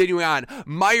go, continuing on.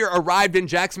 Meyer arrived in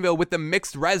Jacksonville with a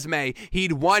mixed resume.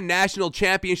 He'd won national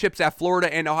championships at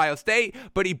Florida and Ohio State,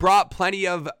 but he brought plenty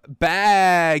of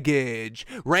baggage,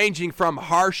 ranging from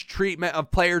harsh treatment of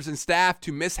players and staff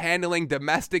to mishandling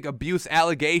domestic abuse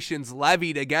allegations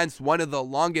levied against one of the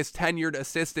longest tenured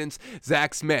assistants,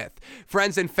 Zach Smith.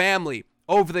 Friends and family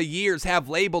over the years have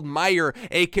labeled Meyer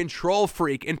a control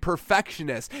freak and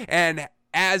perfectionist, and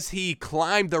as he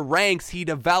climbed the ranks, he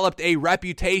developed a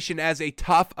reputation as a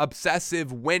tough,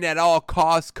 obsessive,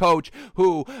 win-at-all-costs coach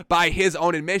who, by his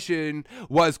own admission,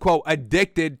 was, quote,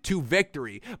 addicted to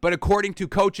victory. But according to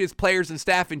coaches, players, and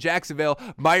staff in Jacksonville,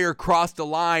 Meyer crossed the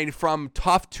line from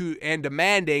tough and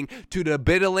demanding to the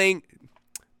belittling,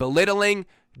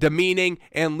 demeaning,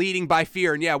 and leading by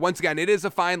fear. And yeah, once again, it is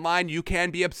a fine line. You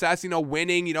can be obsessed,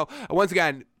 winning, once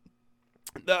again,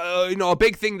 a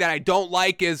big thing that I don't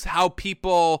like is how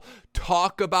people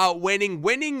talk about winning.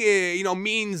 Winning,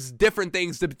 means different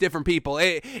things to different people.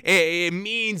 It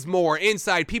means more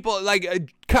inside. People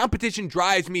competition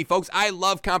drives me, folks. I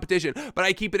love competition, but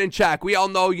I keep it in check. We all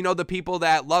know, the people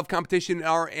that love competition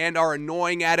are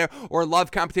annoying at it, or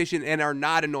love competition and are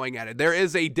not annoying at it. There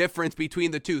is a difference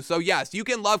between the two. So yes, you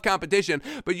can love competition,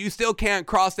 but you still can't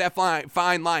cross that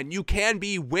fine line. You can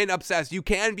be win obsessed. You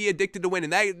can be addicted to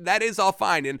winning. That is all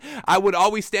fine. And I would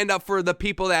always stand up for the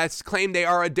people that claim they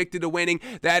are addicted to winning.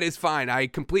 That is fine. I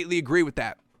completely agree with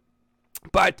that.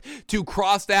 But to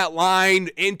cross that line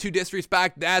into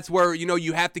disrespect, that's where,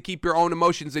 you have to keep your own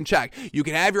emotions in check. You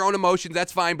can have your own emotions,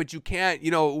 that's fine, but you can't,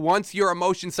 once your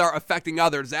emotions start affecting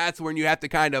others, that's when you have to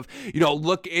kind of,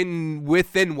 look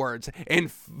withinwards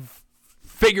and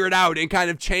figure it out and kind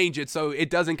of change it so it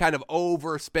doesn't kind of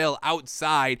overspill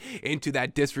outside into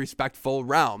that disrespectful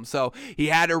realm. So he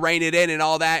had to rein it in and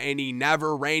all that, and he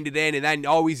never reined it in, and then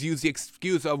always use the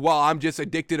excuse of, well, I'm just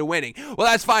addicted to winning. Well,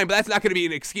 that's fine, but that's not going to be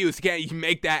an excuse. You can't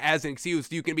make that as an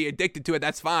excuse. You can be addicted to it,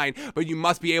 that's fine, but you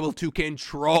must be able to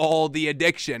control the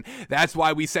addiction. That's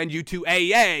why we send you to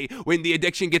AA when the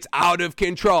addiction gets out of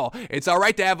control. It's all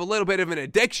right to have a little bit of an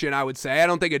addiction, I would say. I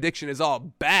don't think addiction is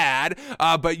all bad,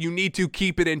 but you need to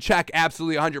keep it in check,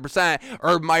 absolutely 100%.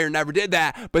 Urban Meyer never did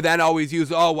that, but then always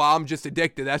use, oh, well, I'm just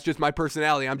addicted. That's just my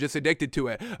personality. I'm just addicted to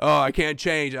it. Oh, I can't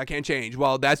change.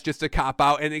 Well, that's just a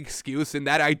cop-out and excuse, and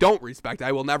that I don't respect.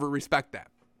 I will never respect that.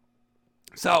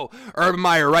 So Urban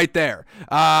Meyer right there,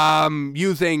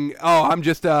 using, I'm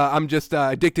just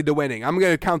addicted to winning. I'm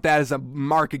going to count that as a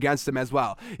mark against him as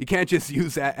well. You can't just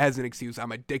use that as an excuse.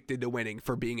 I'm addicted to winning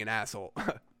for being an asshole.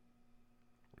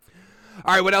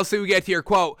 All right, what else do we get here?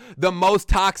 Quote, the most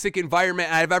toxic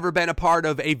environment I've ever been a part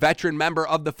of, a veteran member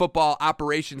of the football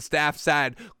operations staff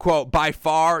said, quote, by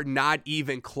far, not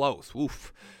even close.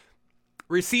 Oof.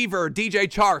 Receiver DJ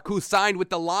Chark, who signed with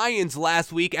the Lions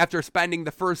last week after spending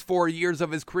the first 4 years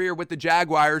of his career with the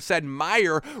Jaguars, said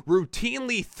Meyer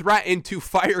routinely threatened to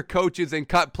fire coaches and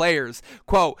cut players.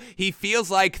 Quote, he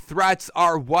feels like threats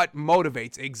are what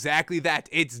motivates. Exactly that.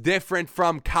 It's different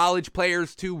from college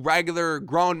players to regular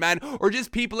grown men or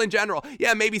just people in general.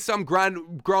 Yeah, maybe some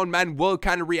grown men will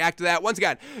kind of react to that. Once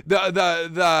again,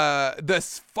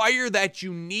 the fire that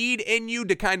you need in you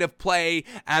to kind of play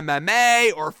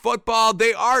MMA or football,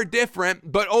 they are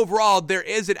different, but overall there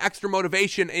is an extra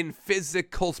motivation in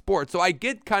physical sports. So I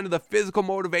get kind of the physical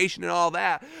motivation and all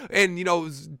that, and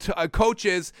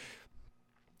coaches,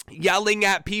 yelling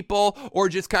at people or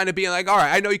just kind of being like, all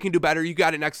right, I know you can do better. You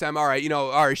got it next time. All right,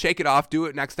 all right, shake it off. Do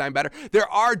it next time better. There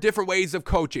are different ways of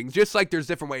coaching, just like there's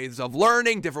different ways of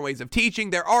learning, different ways of teaching.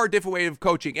 There are different ways of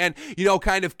coaching, and,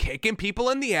 kind of kicking people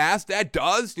in the ass, that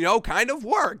does, kind of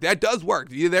work. That does work.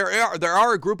 There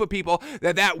are a group of people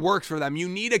that works for them. You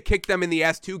need to kick them in the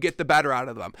ass to get the better out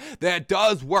of them. That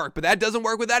does work, but that doesn't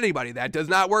work with anybody. That does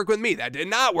not work with me. That did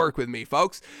not work with me,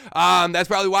 folks. That's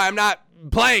probably why I'm not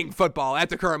playing football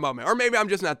at the current moment, or maybe I'm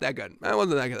just not that good. I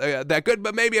wasn't that good,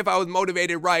 but maybe if I was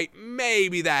motivated right,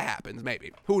 maybe that happens.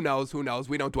 Maybe. Who knows?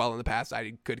 We don't dwell in the past.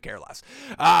 I could care less.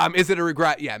 Is it a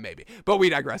regret? Yeah, maybe, but we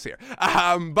digress here.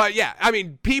 But yeah, I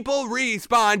mean, people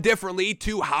respond differently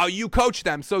to how you coach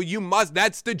them, so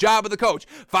that's the job of the coach.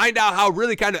 Find out how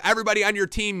really kind of everybody on your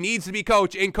team needs to be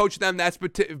coached and coach them that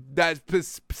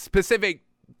specific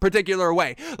particular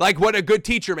way. Like what a good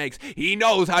teacher makes. He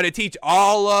knows how to teach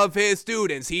all of his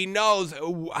students. He knows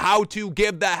how to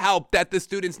give the help that the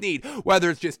students need,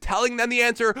 whether it's just telling them the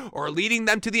answer or leading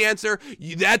them to the answer.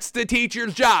 That's the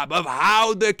teacher's job of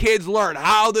how the kids learn,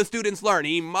 how the students learn.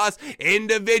 He must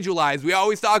individualize. We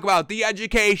always talk about the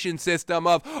education system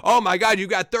of, oh my God, you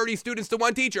got 30 students to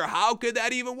one teacher. How could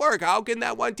that even work? How can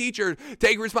that one teacher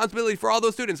take responsibility for all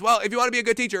those students? Well, if you want to be a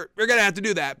good teacher, you're going to have to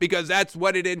do that, because that's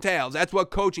what it entails. That's what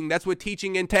that's what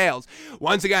teaching entails.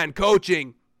 Once again,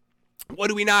 coaching. What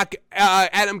do we knock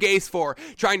Adam Gase for?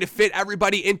 Trying to fit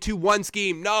everybody into one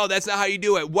scheme. No, that's not how you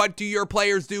do it. What do your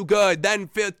players do good? Then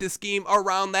fit the scheme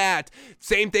around that.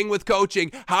 Same thing with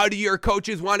coaching. How do your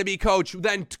coaches want to be coached?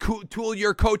 Then tool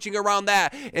your coaching around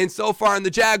that. And so far in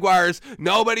the Jaguars,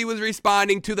 nobody was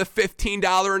responding to the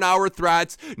 $15 an hour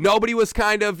threats. Nobody was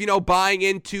kind of, buying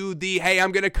into the, hey,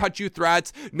 I'm going to cut you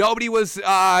threats. Nobody was,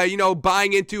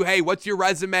 buying into, hey, what's your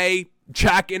resume?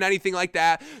 Check and anything like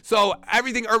that. So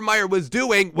everything Urban Meyer was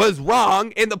doing was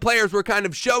wrong, and the players were kind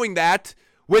of showing that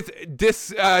with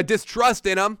distrust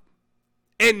in him,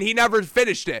 and he never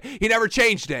finished it. He never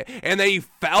changed it. And then he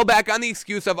fell back on the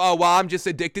excuse of, oh, well, I'm just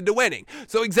addicted to winning.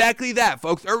 So exactly that,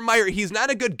 folks. Urban Meyer, he's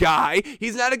not a good guy.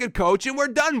 He's not a good coach, and we're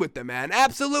done with the man.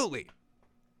 Absolutely.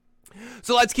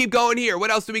 So let's keep going here.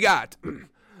 What else do we got?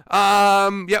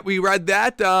 Yep, we read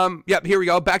that. Yep, here we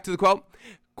go. Back to the quote.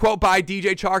 Quote by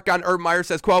DJ Chark on Urban Meyer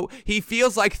says, quote, he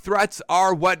feels like threats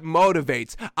are what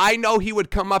motivates. I know he would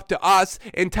come up to us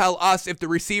and tell us if the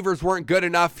receivers weren't good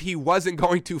enough, he wasn't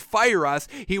going to fire us.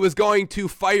 He was going to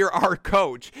fire our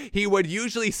coach. He would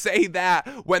usually say that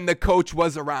when the coach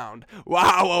was around.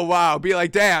 Wow, oh, wow. Be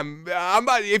like, damn,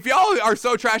 if y'all are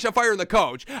so trash, I'm firing the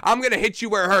coach. I'm going to hit you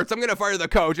where it hurts. I'm going to fire the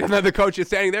coach. And then the coach is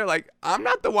standing there like, I'm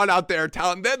not the one out there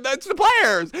telling them. That's the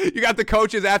players. You got the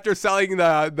coaches after selling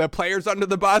the players under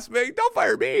the bus. Don't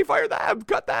fire me, fire them,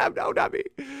 cut them, no, not me.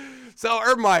 So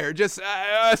Urban Meyer, just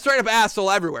straight up asshole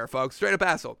everywhere, folks, straight up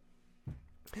asshole.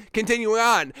 Continuing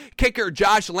on, kicker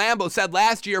Josh Lambo said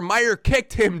last year Meyer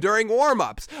kicked him during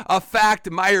warm-ups, a fact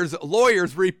Meyer's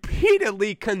lawyers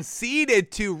repeatedly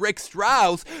conceded to Rick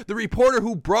Strauss, the reporter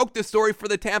who broke the story for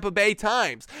the Tampa Bay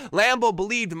Times. Lambo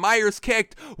believed Meyer's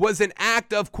kick was an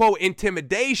act of, quote,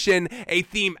 intimidation, a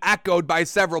theme echoed by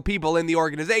several people in the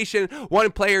organization.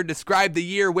 One player described the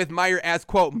year with Meyer as,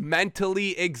 quote,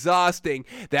 mentally exhausting.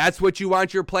 That's what you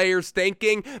want your players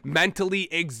thinking? Mentally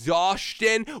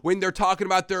exhaustion when they're talking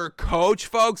about their coach,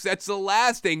 folks. That's the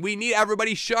last thing. We need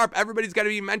everybody sharp. Everybody's got to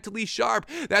be mentally sharp.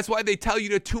 That's why they tell you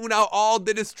to tune out all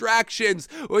the distractions.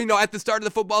 At the start of the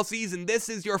football season, this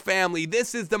is your family.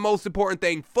 This is the most important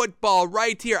thing. Football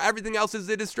right here. Everything else is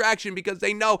a distraction, because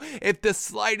they know if the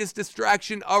slightest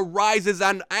distraction arises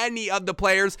on any of the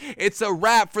players, it's a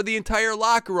wrap for the entire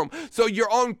locker room. So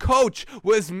your own coach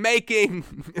was making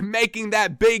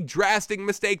that big drastic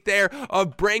mistake there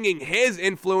of bringing his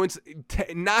influence,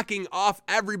 knocking off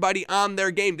everybody on their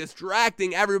game,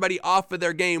 distracting everybody off of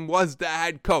their game, was the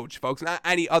head coach, folks, not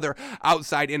any other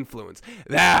outside influence.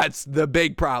 That's the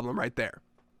big problem right there.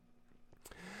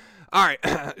 All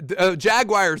right,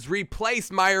 Jaguars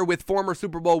replaced Meyer with former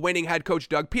Super Bowl winning head coach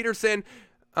Doug Peterson.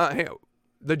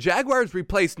 The Jaguars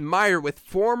replaced Meyer with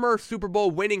former Super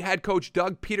Bowl winning head coach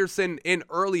Doug Peterson in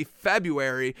early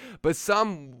February, but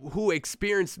some who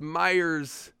experienced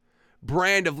Meyer's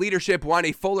brand of leadership want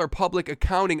a fuller public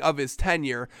accounting of his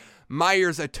tenure.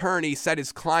 Meyer's attorney said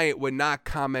his client would not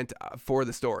comment for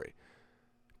the story.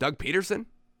 Doug Peterson?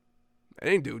 I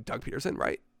didn't do Doug Peterson,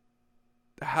 right?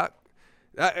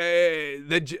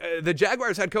 The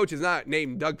Jaguars head coach is not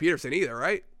named Doug Peterson either,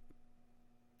 right?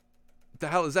 What the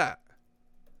hell is that?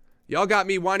 Y'all got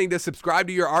me wanting to subscribe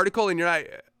to your article and you're not...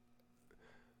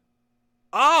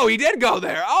 Oh, he did go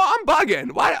there. Oh, I'm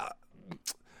bugging. Why?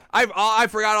 I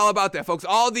forgot all about that, folks.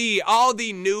 All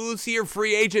the news here,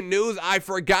 free agent news. I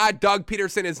forgot Doug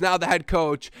Peterson is now the head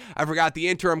coach. I forgot the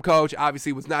interim coach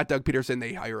obviously was not Doug Peterson.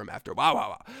 They hire him after.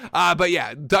 Wow. But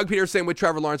yeah, Doug Peterson with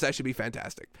Trevor Lawrence, that should be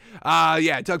fantastic.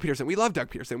 Yeah, Doug Peterson. We love Doug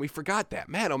Peterson. We forgot that.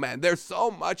 Man, oh man, there's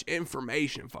so much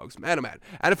information, folks. Man, oh man.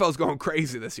 NFL's going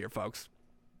crazy this year, folks.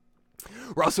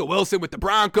 Russell Wilson with the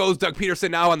Broncos. Doug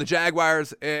Peterson now on the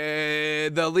Jaguars.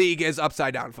 The league is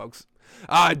upside down, folks.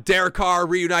 Derek Carr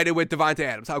reunited with Devontae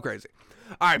Adams. How crazy.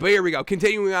 All right, but here we go.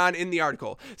 Continuing on in the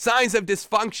article. Signs of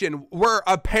dysfunction were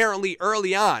apparently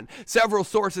early on. Several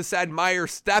sources said Meyer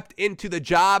stepped into the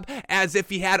job as if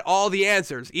he had all the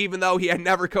answers, even though he had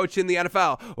never coached in the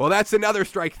NFL. Well, that's another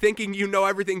strike. Thinking you know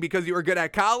everything because you were good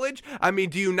at college? I mean,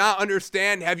 do you not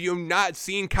understand? Have you not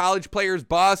seen college players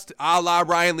bust, a la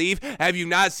Ryan Leaf? Have you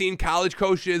not seen college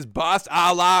coaches bust,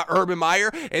 a la Urban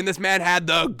Meyer? And this man had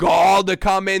the gall to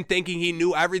come in thinking he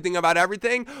knew everything about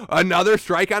everything. Another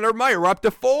strike on Urban Meyer. We're up to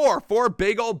four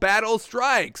big old battle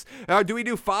strikes. Do we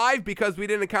do 5 because we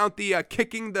didn't count the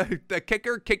kicking the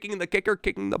kicker, kicking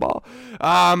the ball?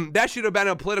 That should have been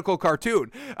a political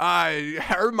cartoon.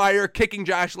 Urban Meyer kicking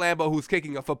Josh Lambo, who's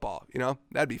kicking a football. You know,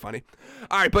 that'd be funny.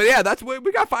 All right, but yeah, that's what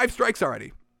we got. 5 strikes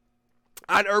already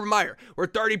on Urban Meyer. We're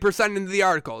 30% into the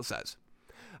article, it says.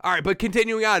 All right, but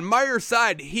continuing on, Meyer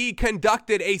said he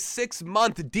conducted a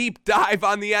 6-month deep dive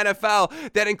on the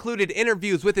NFL that included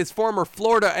interviews with his former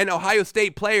Florida and Ohio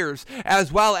State players,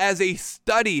 as well as a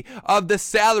study of the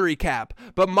salary cap.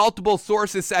 But multiple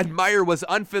sources said Meyer was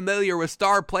unfamiliar with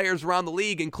star players around the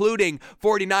league, including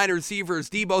 49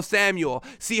 receivers Deebo Samuel,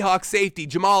 Seahawks safety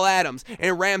Jamal Adams,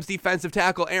 and Rams defensive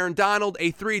tackle Aaron Donald,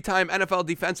 a 3-time NFL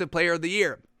Defensive Player of the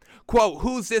Year. Quote,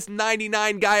 who's this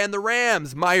 99 guy on the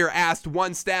Rams? Meyer asked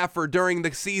one staffer during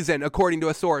the season, according to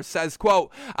a source. Says,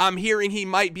 quote, I'm hearing he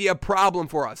might be a problem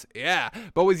for us. Yeah,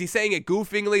 but was he saying it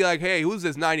goofingly like, hey, who's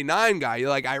this 99 guy? You're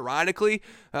like, ironically?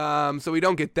 So we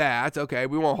don't get that. Okay,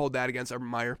 we won't hold that against Urban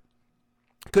Meyer.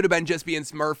 Could have been just being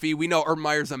Smurfy. We know Urban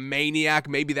Meyer's a maniac.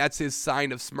 Maybe that's his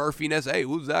sign of Smurfiness. Hey,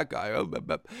 who's that guy?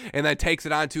 And then takes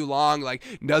it on too long, like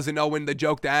doesn't know when the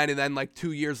joke to end. And then like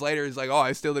 2 years later, he's like, oh,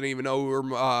 I still didn't even know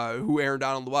who Aaron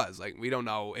Donald was. Like, we don't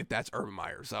know if that's Urban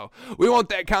Meyer. So we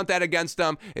won't count that against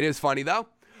him. It is funny, though.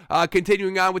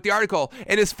 Continuing on with the article,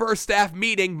 in his first staff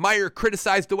meeting, Meyer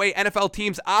criticized the way NFL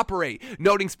teams operate,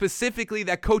 noting specifically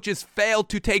that coaches failed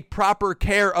to take proper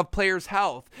care of players'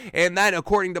 health. And then,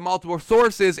 according to multiple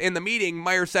sources in the meeting,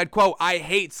 Meyer said, quote, I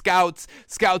hate scouts.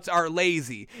 Scouts are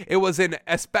lazy. It was an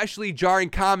especially jarring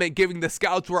comment given the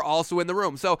scouts were also in the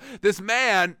room. So this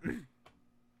man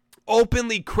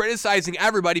openly criticizing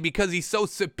everybody because he's so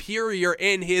superior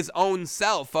in his own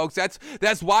self, folks.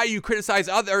 That's why you criticize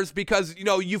others, because you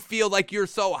know you feel like you're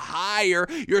so higher,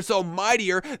 you're so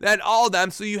mightier than all of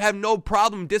them, so you have no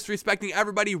problem disrespecting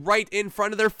everybody right in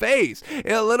front of their face.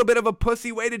 And a little bit of a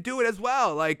pussy way to do it as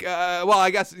well. Like, well, I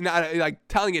guess not like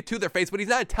telling it to their face, but he's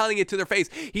not telling it to their face.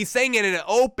 He's saying it in an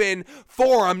open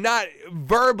forum, not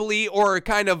verbally or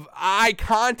kind of eye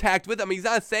contact with them. He's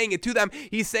not saying it to them.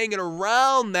 He's saying it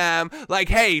around them. Like,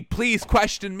 hey, please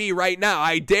question me right now.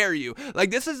 I dare you.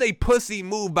 Like, this is a pussy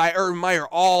move by Urban Meyer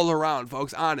all around,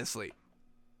 folks, honestly.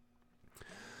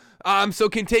 So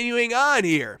continuing on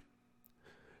here.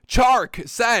 Chark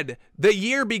said, the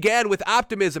year began with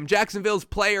optimism. Jacksonville's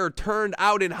player turned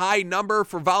out in high number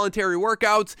for voluntary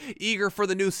workouts, eager for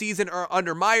the new season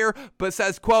under Meyer, but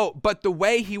says, quote, but the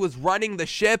way he was running the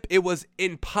ship, it was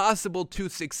impossible to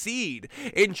succeed.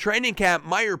 In training camp,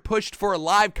 Meyer pushed for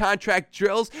live contract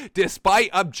drills despite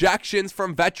objections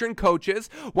from veteran coaches.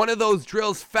 One of those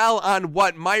drills fell on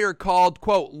what Meyer called,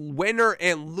 quote, winner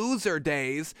and loser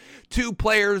days. 2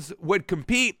 players would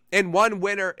compete, and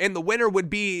the winner would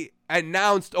be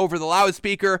announced over the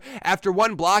loudspeaker. After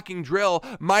one blocking drill,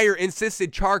 Meyer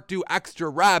insisted Chark do extra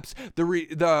reps.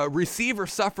 The receiver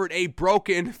suffered a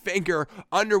broken finger,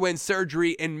 underwent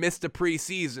surgery, and missed the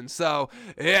preseason. So,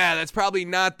 yeah, that's probably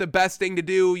not the best thing to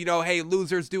do. You know, hey,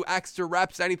 losers do extra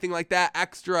reps, anything like that.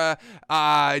 Extra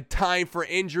time for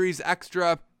injuries,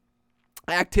 extra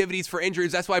activities for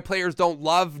injuries. That's why players don't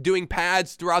love doing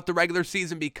pads throughout the regular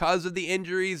season, because of the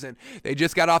injuries, and they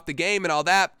just got off the game and all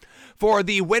that. For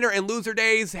the winner and loser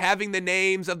days, having the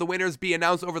names of the winners be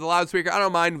announced over the loudspeaker, I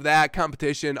don't mind that.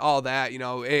 Competition, all that, you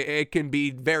know, it can be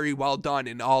very well done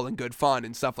and all in good fun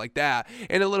and stuff like that,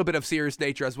 and a little bit of serious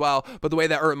nature as well. But the way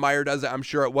that Urban Meyer does it, I'm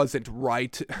sure it wasn't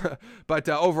right. But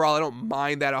overall, I don't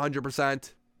mind that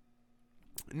 100%.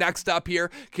 Next up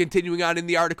here, continuing on in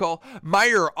the article,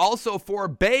 Meyer also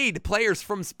forbade players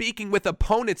from speaking with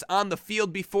opponents on the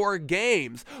field before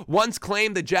games. Once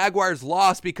claimed the Jaguars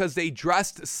lost because they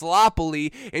dressed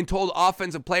sloppily and told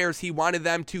offensive players he wanted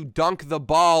them to dunk the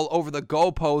ball over the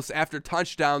goalposts after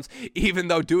touchdowns, even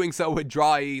though doing so would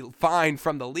draw a fine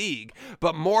from the league.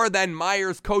 But more than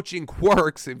Meyer's coaching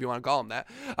quirks, if you want to call him that,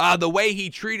 the way he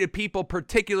treated people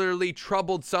particularly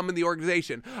troubled some in the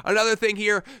organization. Another thing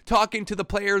here, talking to the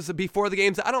players before the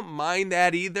games, I don't mind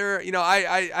that either.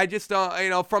 I just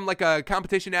don't, from like a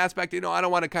competition aspect, I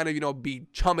don't want to kind of, be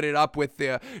chumming it up with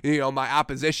the, my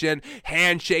opposition.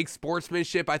 Handshake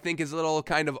sportsmanship, I think, is a little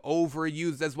kind of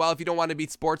overused as well. If you don't want to be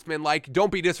sportsman-like,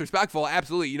 don't be disrespectful.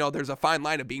 Absolutely, there's a fine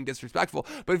line of being disrespectful.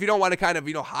 But if you don't want to kind of,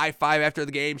 high five after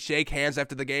the game, shake hands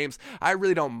after the games, I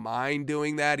really don't mind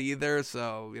doing that either.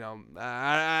 So,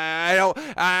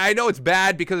 I know it's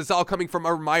bad because it's all coming from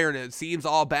Urban Meyer and it seems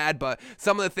all bad, but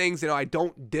some of the things, I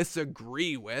don't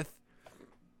disagree with.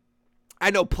 I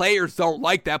know players don't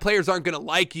like that. Players aren't going to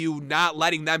like you not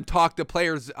letting them talk to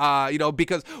players,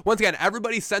 because once again,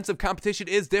 everybody's sense of competition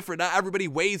is different. Not everybody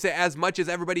weighs it as much as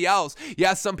everybody else.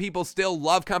 Yes, some people still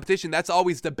love competition. That's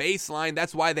always the baseline.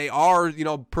 That's why they are,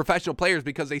 professional players,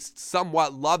 because they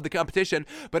somewhat love the competition.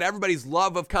 But everybody's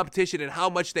love of competition and how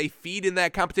much they feed in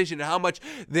that competition and how much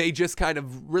they just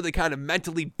really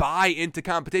mentally buy into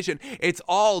competition, it's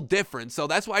all different. So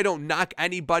that's why I don't knock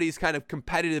anybody's kind of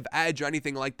competitive edge or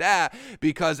anything like that,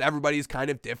 because everybody's kind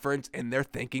of different in their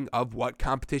thinking of what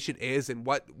competition is and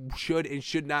what should and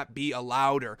should not be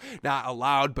allowed, or not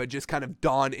allowed, but just kind of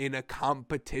done in a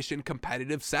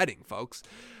competitive setting, folks.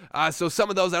 So some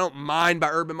of those I don't mind by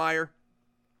Urban Meyer.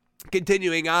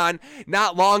 Continuing on,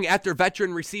 not long after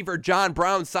veteran receiver John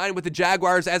Brown signed with the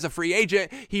Jaguars as a free agent,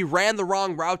 he ran the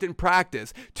wrong route in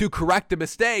practice. To correct the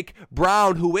mistake,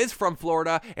 Brown, who is from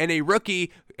Florida, and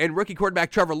rookie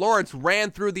quarterback Trevor Lawrence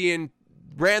ran through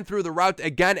the route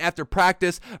again after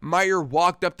practice. Meyer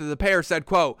walked up to the pair, said,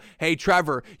 quote, "Hey,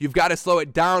 Trevor, you've got to slow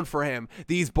it down for him.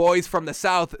 These boys from the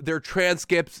South, their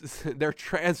transcripts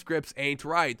ain't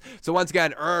right." So once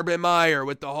again, Urban Meyer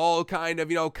with the whole kind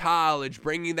of, college,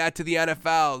 bringing that to the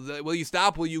NFL. Will you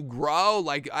stop? Will you grow?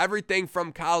 Like everything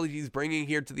from college he's bringing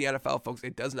here to the NFL, folks.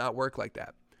 It does not work like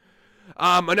that.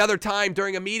 Another time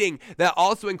during a meeting that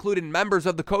also included members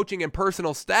of the coaching and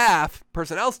personnel staff,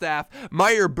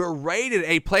 Meyer berated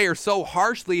a player so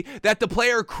harshly that the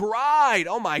player cried.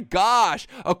 Oh my gosh.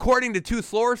 According to two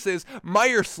sources,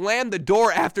 Meyer slammed the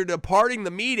door after departing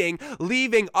the meeting,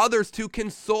 leaving others to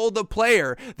console the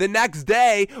player. The next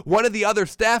day, one of the other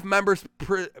staff members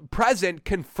present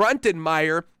confronted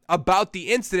Meyer about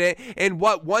the incident in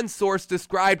what one source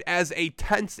described as a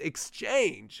tense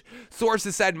exchange.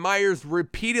 Sources said Myers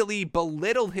repeatedly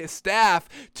belittled his staff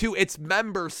to its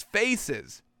members'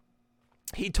 faces.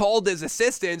 He told his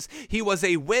assistants he was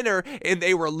a winner and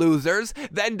they were losers,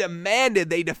 then demanded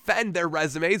they defend their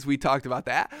resumes. We talked about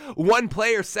that. One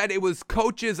player said it was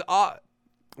coaches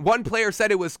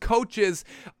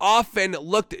often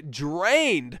looked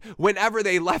drained whenever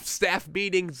they left staff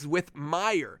meetings with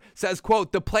Meyer. Says,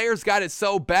 quote, "The players got it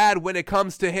so bad when it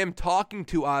comes to him talking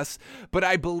to us, but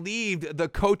I believed the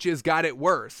coaches got it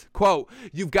worse." Quote,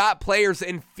 "You've got players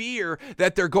in fear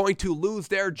that they're going to lose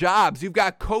their jobs. You've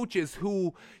got coaches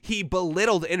who he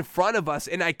belittled in front of us,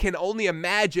 and I can only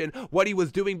imagine what he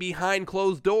was doing behind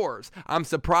closed doors. I'm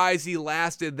surprised he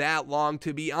lasted that long,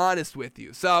 to be honest with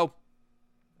you." So,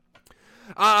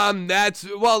 I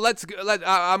think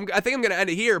I'm going to end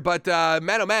it here, but,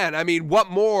 man, oh man, I mean, what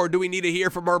more do we need to hear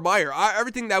from Urban Meyer?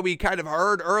 Everything that we kind of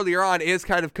heard earlier on is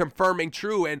kind of confirming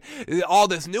true, and all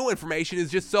this new information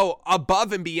is just so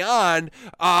above and beyond.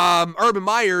 Urban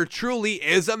Meyer truly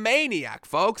is a maniac,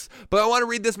 folks. But I want to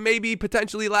read this maybe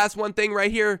potentially last one thing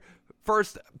right here.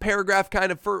 First paragraph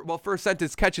first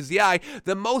sentence catches the eye.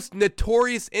 The most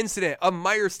notorious incident of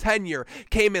Meyer's tenure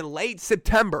came in late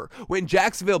September when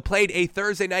Jacksonville played a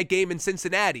Thursday night game in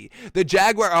Cincinnati. The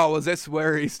was this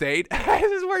where he stayed? Is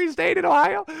this where he stayed in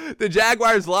Ohio? The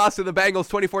Jaguars lost to the Bengals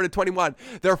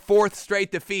 24-21, their fourth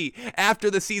straight defeat after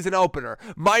the season opener.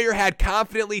 Meyer had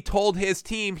confidently told his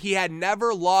team he had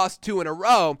never lost two in a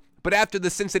row. But after the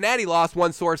Cincinnati loss,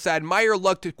 one source said, Meyer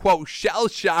looked, quote,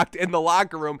 shell-shocked in the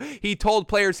locker room. He told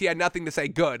players he had nothing to say.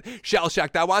 Good.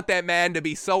 Shell-shocked. I want that man to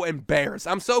be so embarrassed.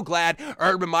 I'm so glad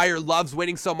Urban Meyer loves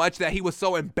winning so much that he was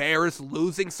so embarrassed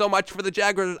losing so much for the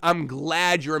Jaguars. I'm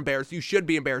glad you're embarrassed. You should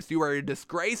be embarrassed. You are a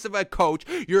disgrace of a coach.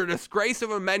 You're a disgrace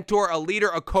of a mentor, a leader,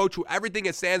 a coach, who everything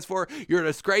it stands for. You're a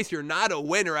disgrace. You're not a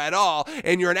winner at all.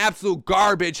 And you're an absolute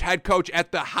garbage head coach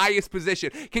at the highest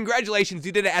position. Congratulations.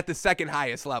 You did it at the second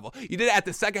highest level. level. You did it at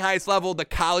the second highest level, the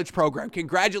college program.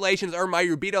 Congratulations, Urban Meyer.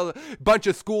 You beat a bunch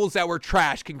of schools that were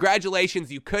trash.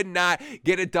 Congratulations. You could not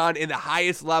get it done in the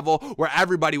highest level where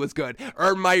everybody was good.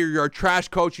 Urban Meyer, you're a trash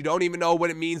coach. You don't even know what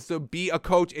it means to be a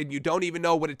coach, and you don't even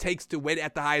know what it takes to win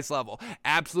at the highest level.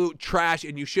 Absolute trash,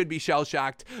 and you should be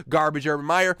shell-shocked. Garbage, Urban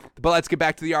Meyer. But let's get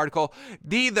back to the article.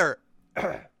 Neither.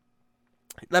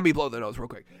 Let me blow the nose real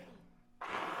quick.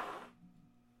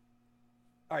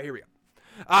 All right, here we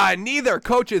go. Neither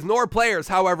coaches nor players,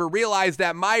 however, realized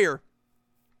that Meyer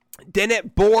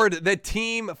didn't board the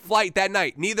team flight that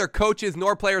night. Neither coaches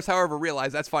nor players, however,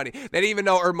 realized. That's funny. They didn't even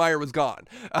know Urban Meyer was gone.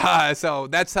 So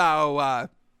that's how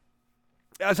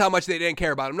much they didn't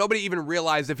care about him. Nobody even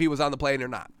realized if he was on the plane or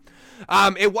not.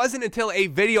 It wasn't until a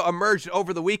video emerged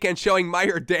over the weekend showing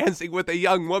Meyer dancing with a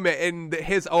young woman in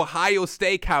his Ohio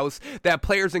steakhouse that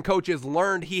players and coaches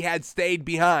learned he had stayed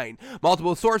behind.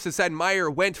 Multiple sources said Meyer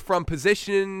went from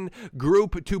position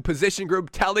group to position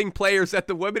group, telling players that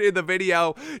the women in the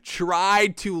video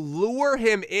tried to lure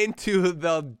him into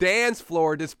the dance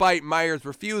floor despite Meyer's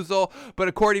refusal. But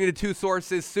according to two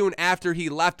sources, soon after he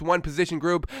left one position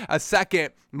group, a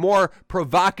second, more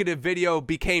provocative video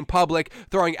became public,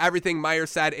 throwing everything Meyer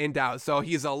said in doubt. So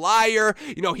he's a liar.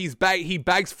 You know, he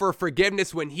begs for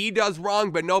forgiveness when he does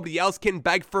wrong, but nobody else can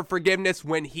beg for forgiveness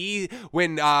when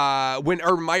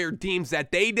Urban Meyer deems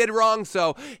that they did wrong.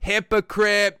 So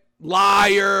hypocrite,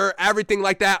 liar, everything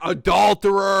like that,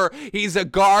 adulterer. He's a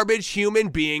garbage human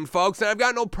being, folks. And I've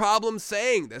got no problem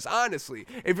saying this, honestly.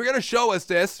 If you're going to show us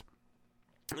this,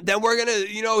 then we're going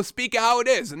to, speak how it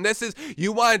is. And this is,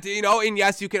 you want, and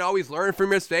yes, you can always learn from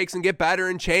your mistakes and get better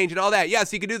and change and all that.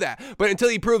 Yes, he can do that. But until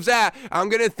he proves that, I'm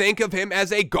going to think of him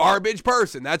as a garbage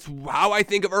person. That's how I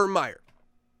think of Urban Meyer.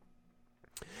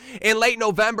 In late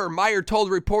November, Meyer told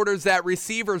reporters that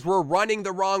receivers were running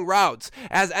the wrong routes.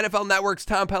 As NFL Network's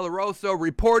Tom Pelleroso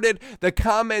reported, the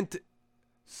comment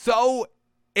so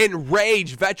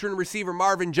enraged veteran receiver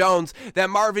Marvin Jones that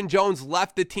Marvin Jones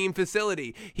left the team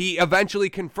facility. He eventually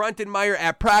confronted Meyer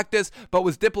at practice, but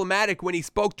was diplomatic when he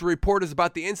spoke to reporters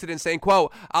about the incident, saying,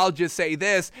 quote, "I'll just say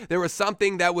this, there was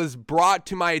something that was brought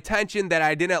to my attention that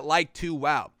I didn't like too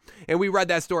well." And we read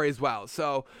that story as well.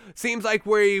 So seems like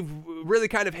we've really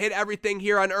kind of hit everything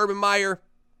here on Urban Meyer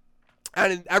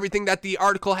and everything that the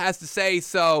article has to say.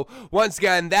 So once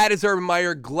again, that is Urban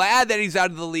Meyer. Glad that he's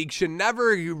out of the league. Should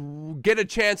never get a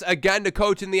chance again to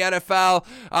coach in the NFL.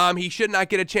 He should not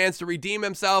get a chance to redeem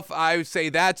himself. I would say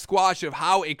that squash of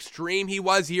how extreme he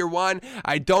was year one.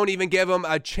 I don't even give him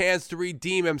a chance to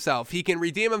redeem himself. He can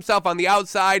redeem himself on the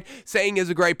outside, saying he's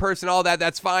a great person, all that.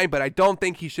 That's fine, but I don't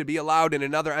think he should be allowed in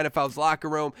another NFL's locker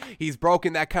room. He's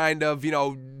broken that kind of,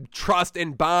 trust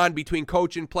and bond between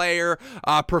coach and player,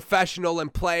 professional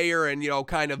and player, and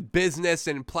kind of business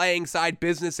and playing side,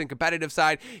 business and competitive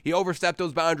side. He overstepped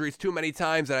those boundaries too many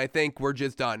times, and I think we're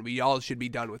just done. We all should be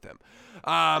done with him.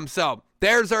 So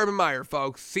there's Urban Meyer,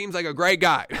 folks. Seems like a great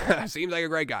guy. Seems like a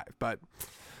great guy, but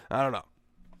I don't know.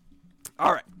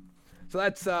 All right. So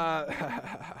that's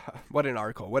what an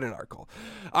article.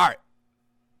 All right.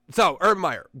 So Urban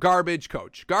Meyer, garbage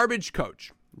coach. I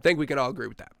think we can all agree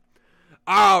with that.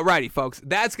 Alrighty, folks.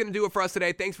 That's going to do it for us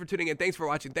today. Thanks for tuning in. Thanks for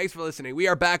watching. Thanks for listening. We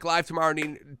are back live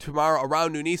tomorrow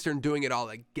around noon Eastern, doing it all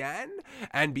again.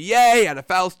 NBA,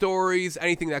 NFL stories,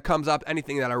 anything that comes up,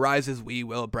 anything that arises, we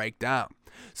will break down.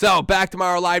 So back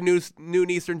tomorrow live noon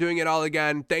Eastern, doing it all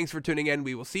again. Thanks for tuning in.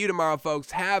 We will see you tomorrow,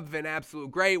 folks. Have an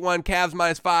absolute great one. Cavs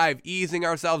 -5, easing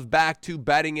ourselves back to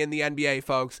betting in the NBA,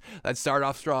 folks. Let's start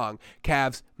off strong.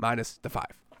 Cavs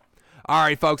 -5. All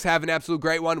right, folks, have an absolute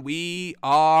great one. We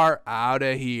are out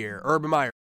of here. Urban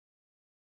Meyer.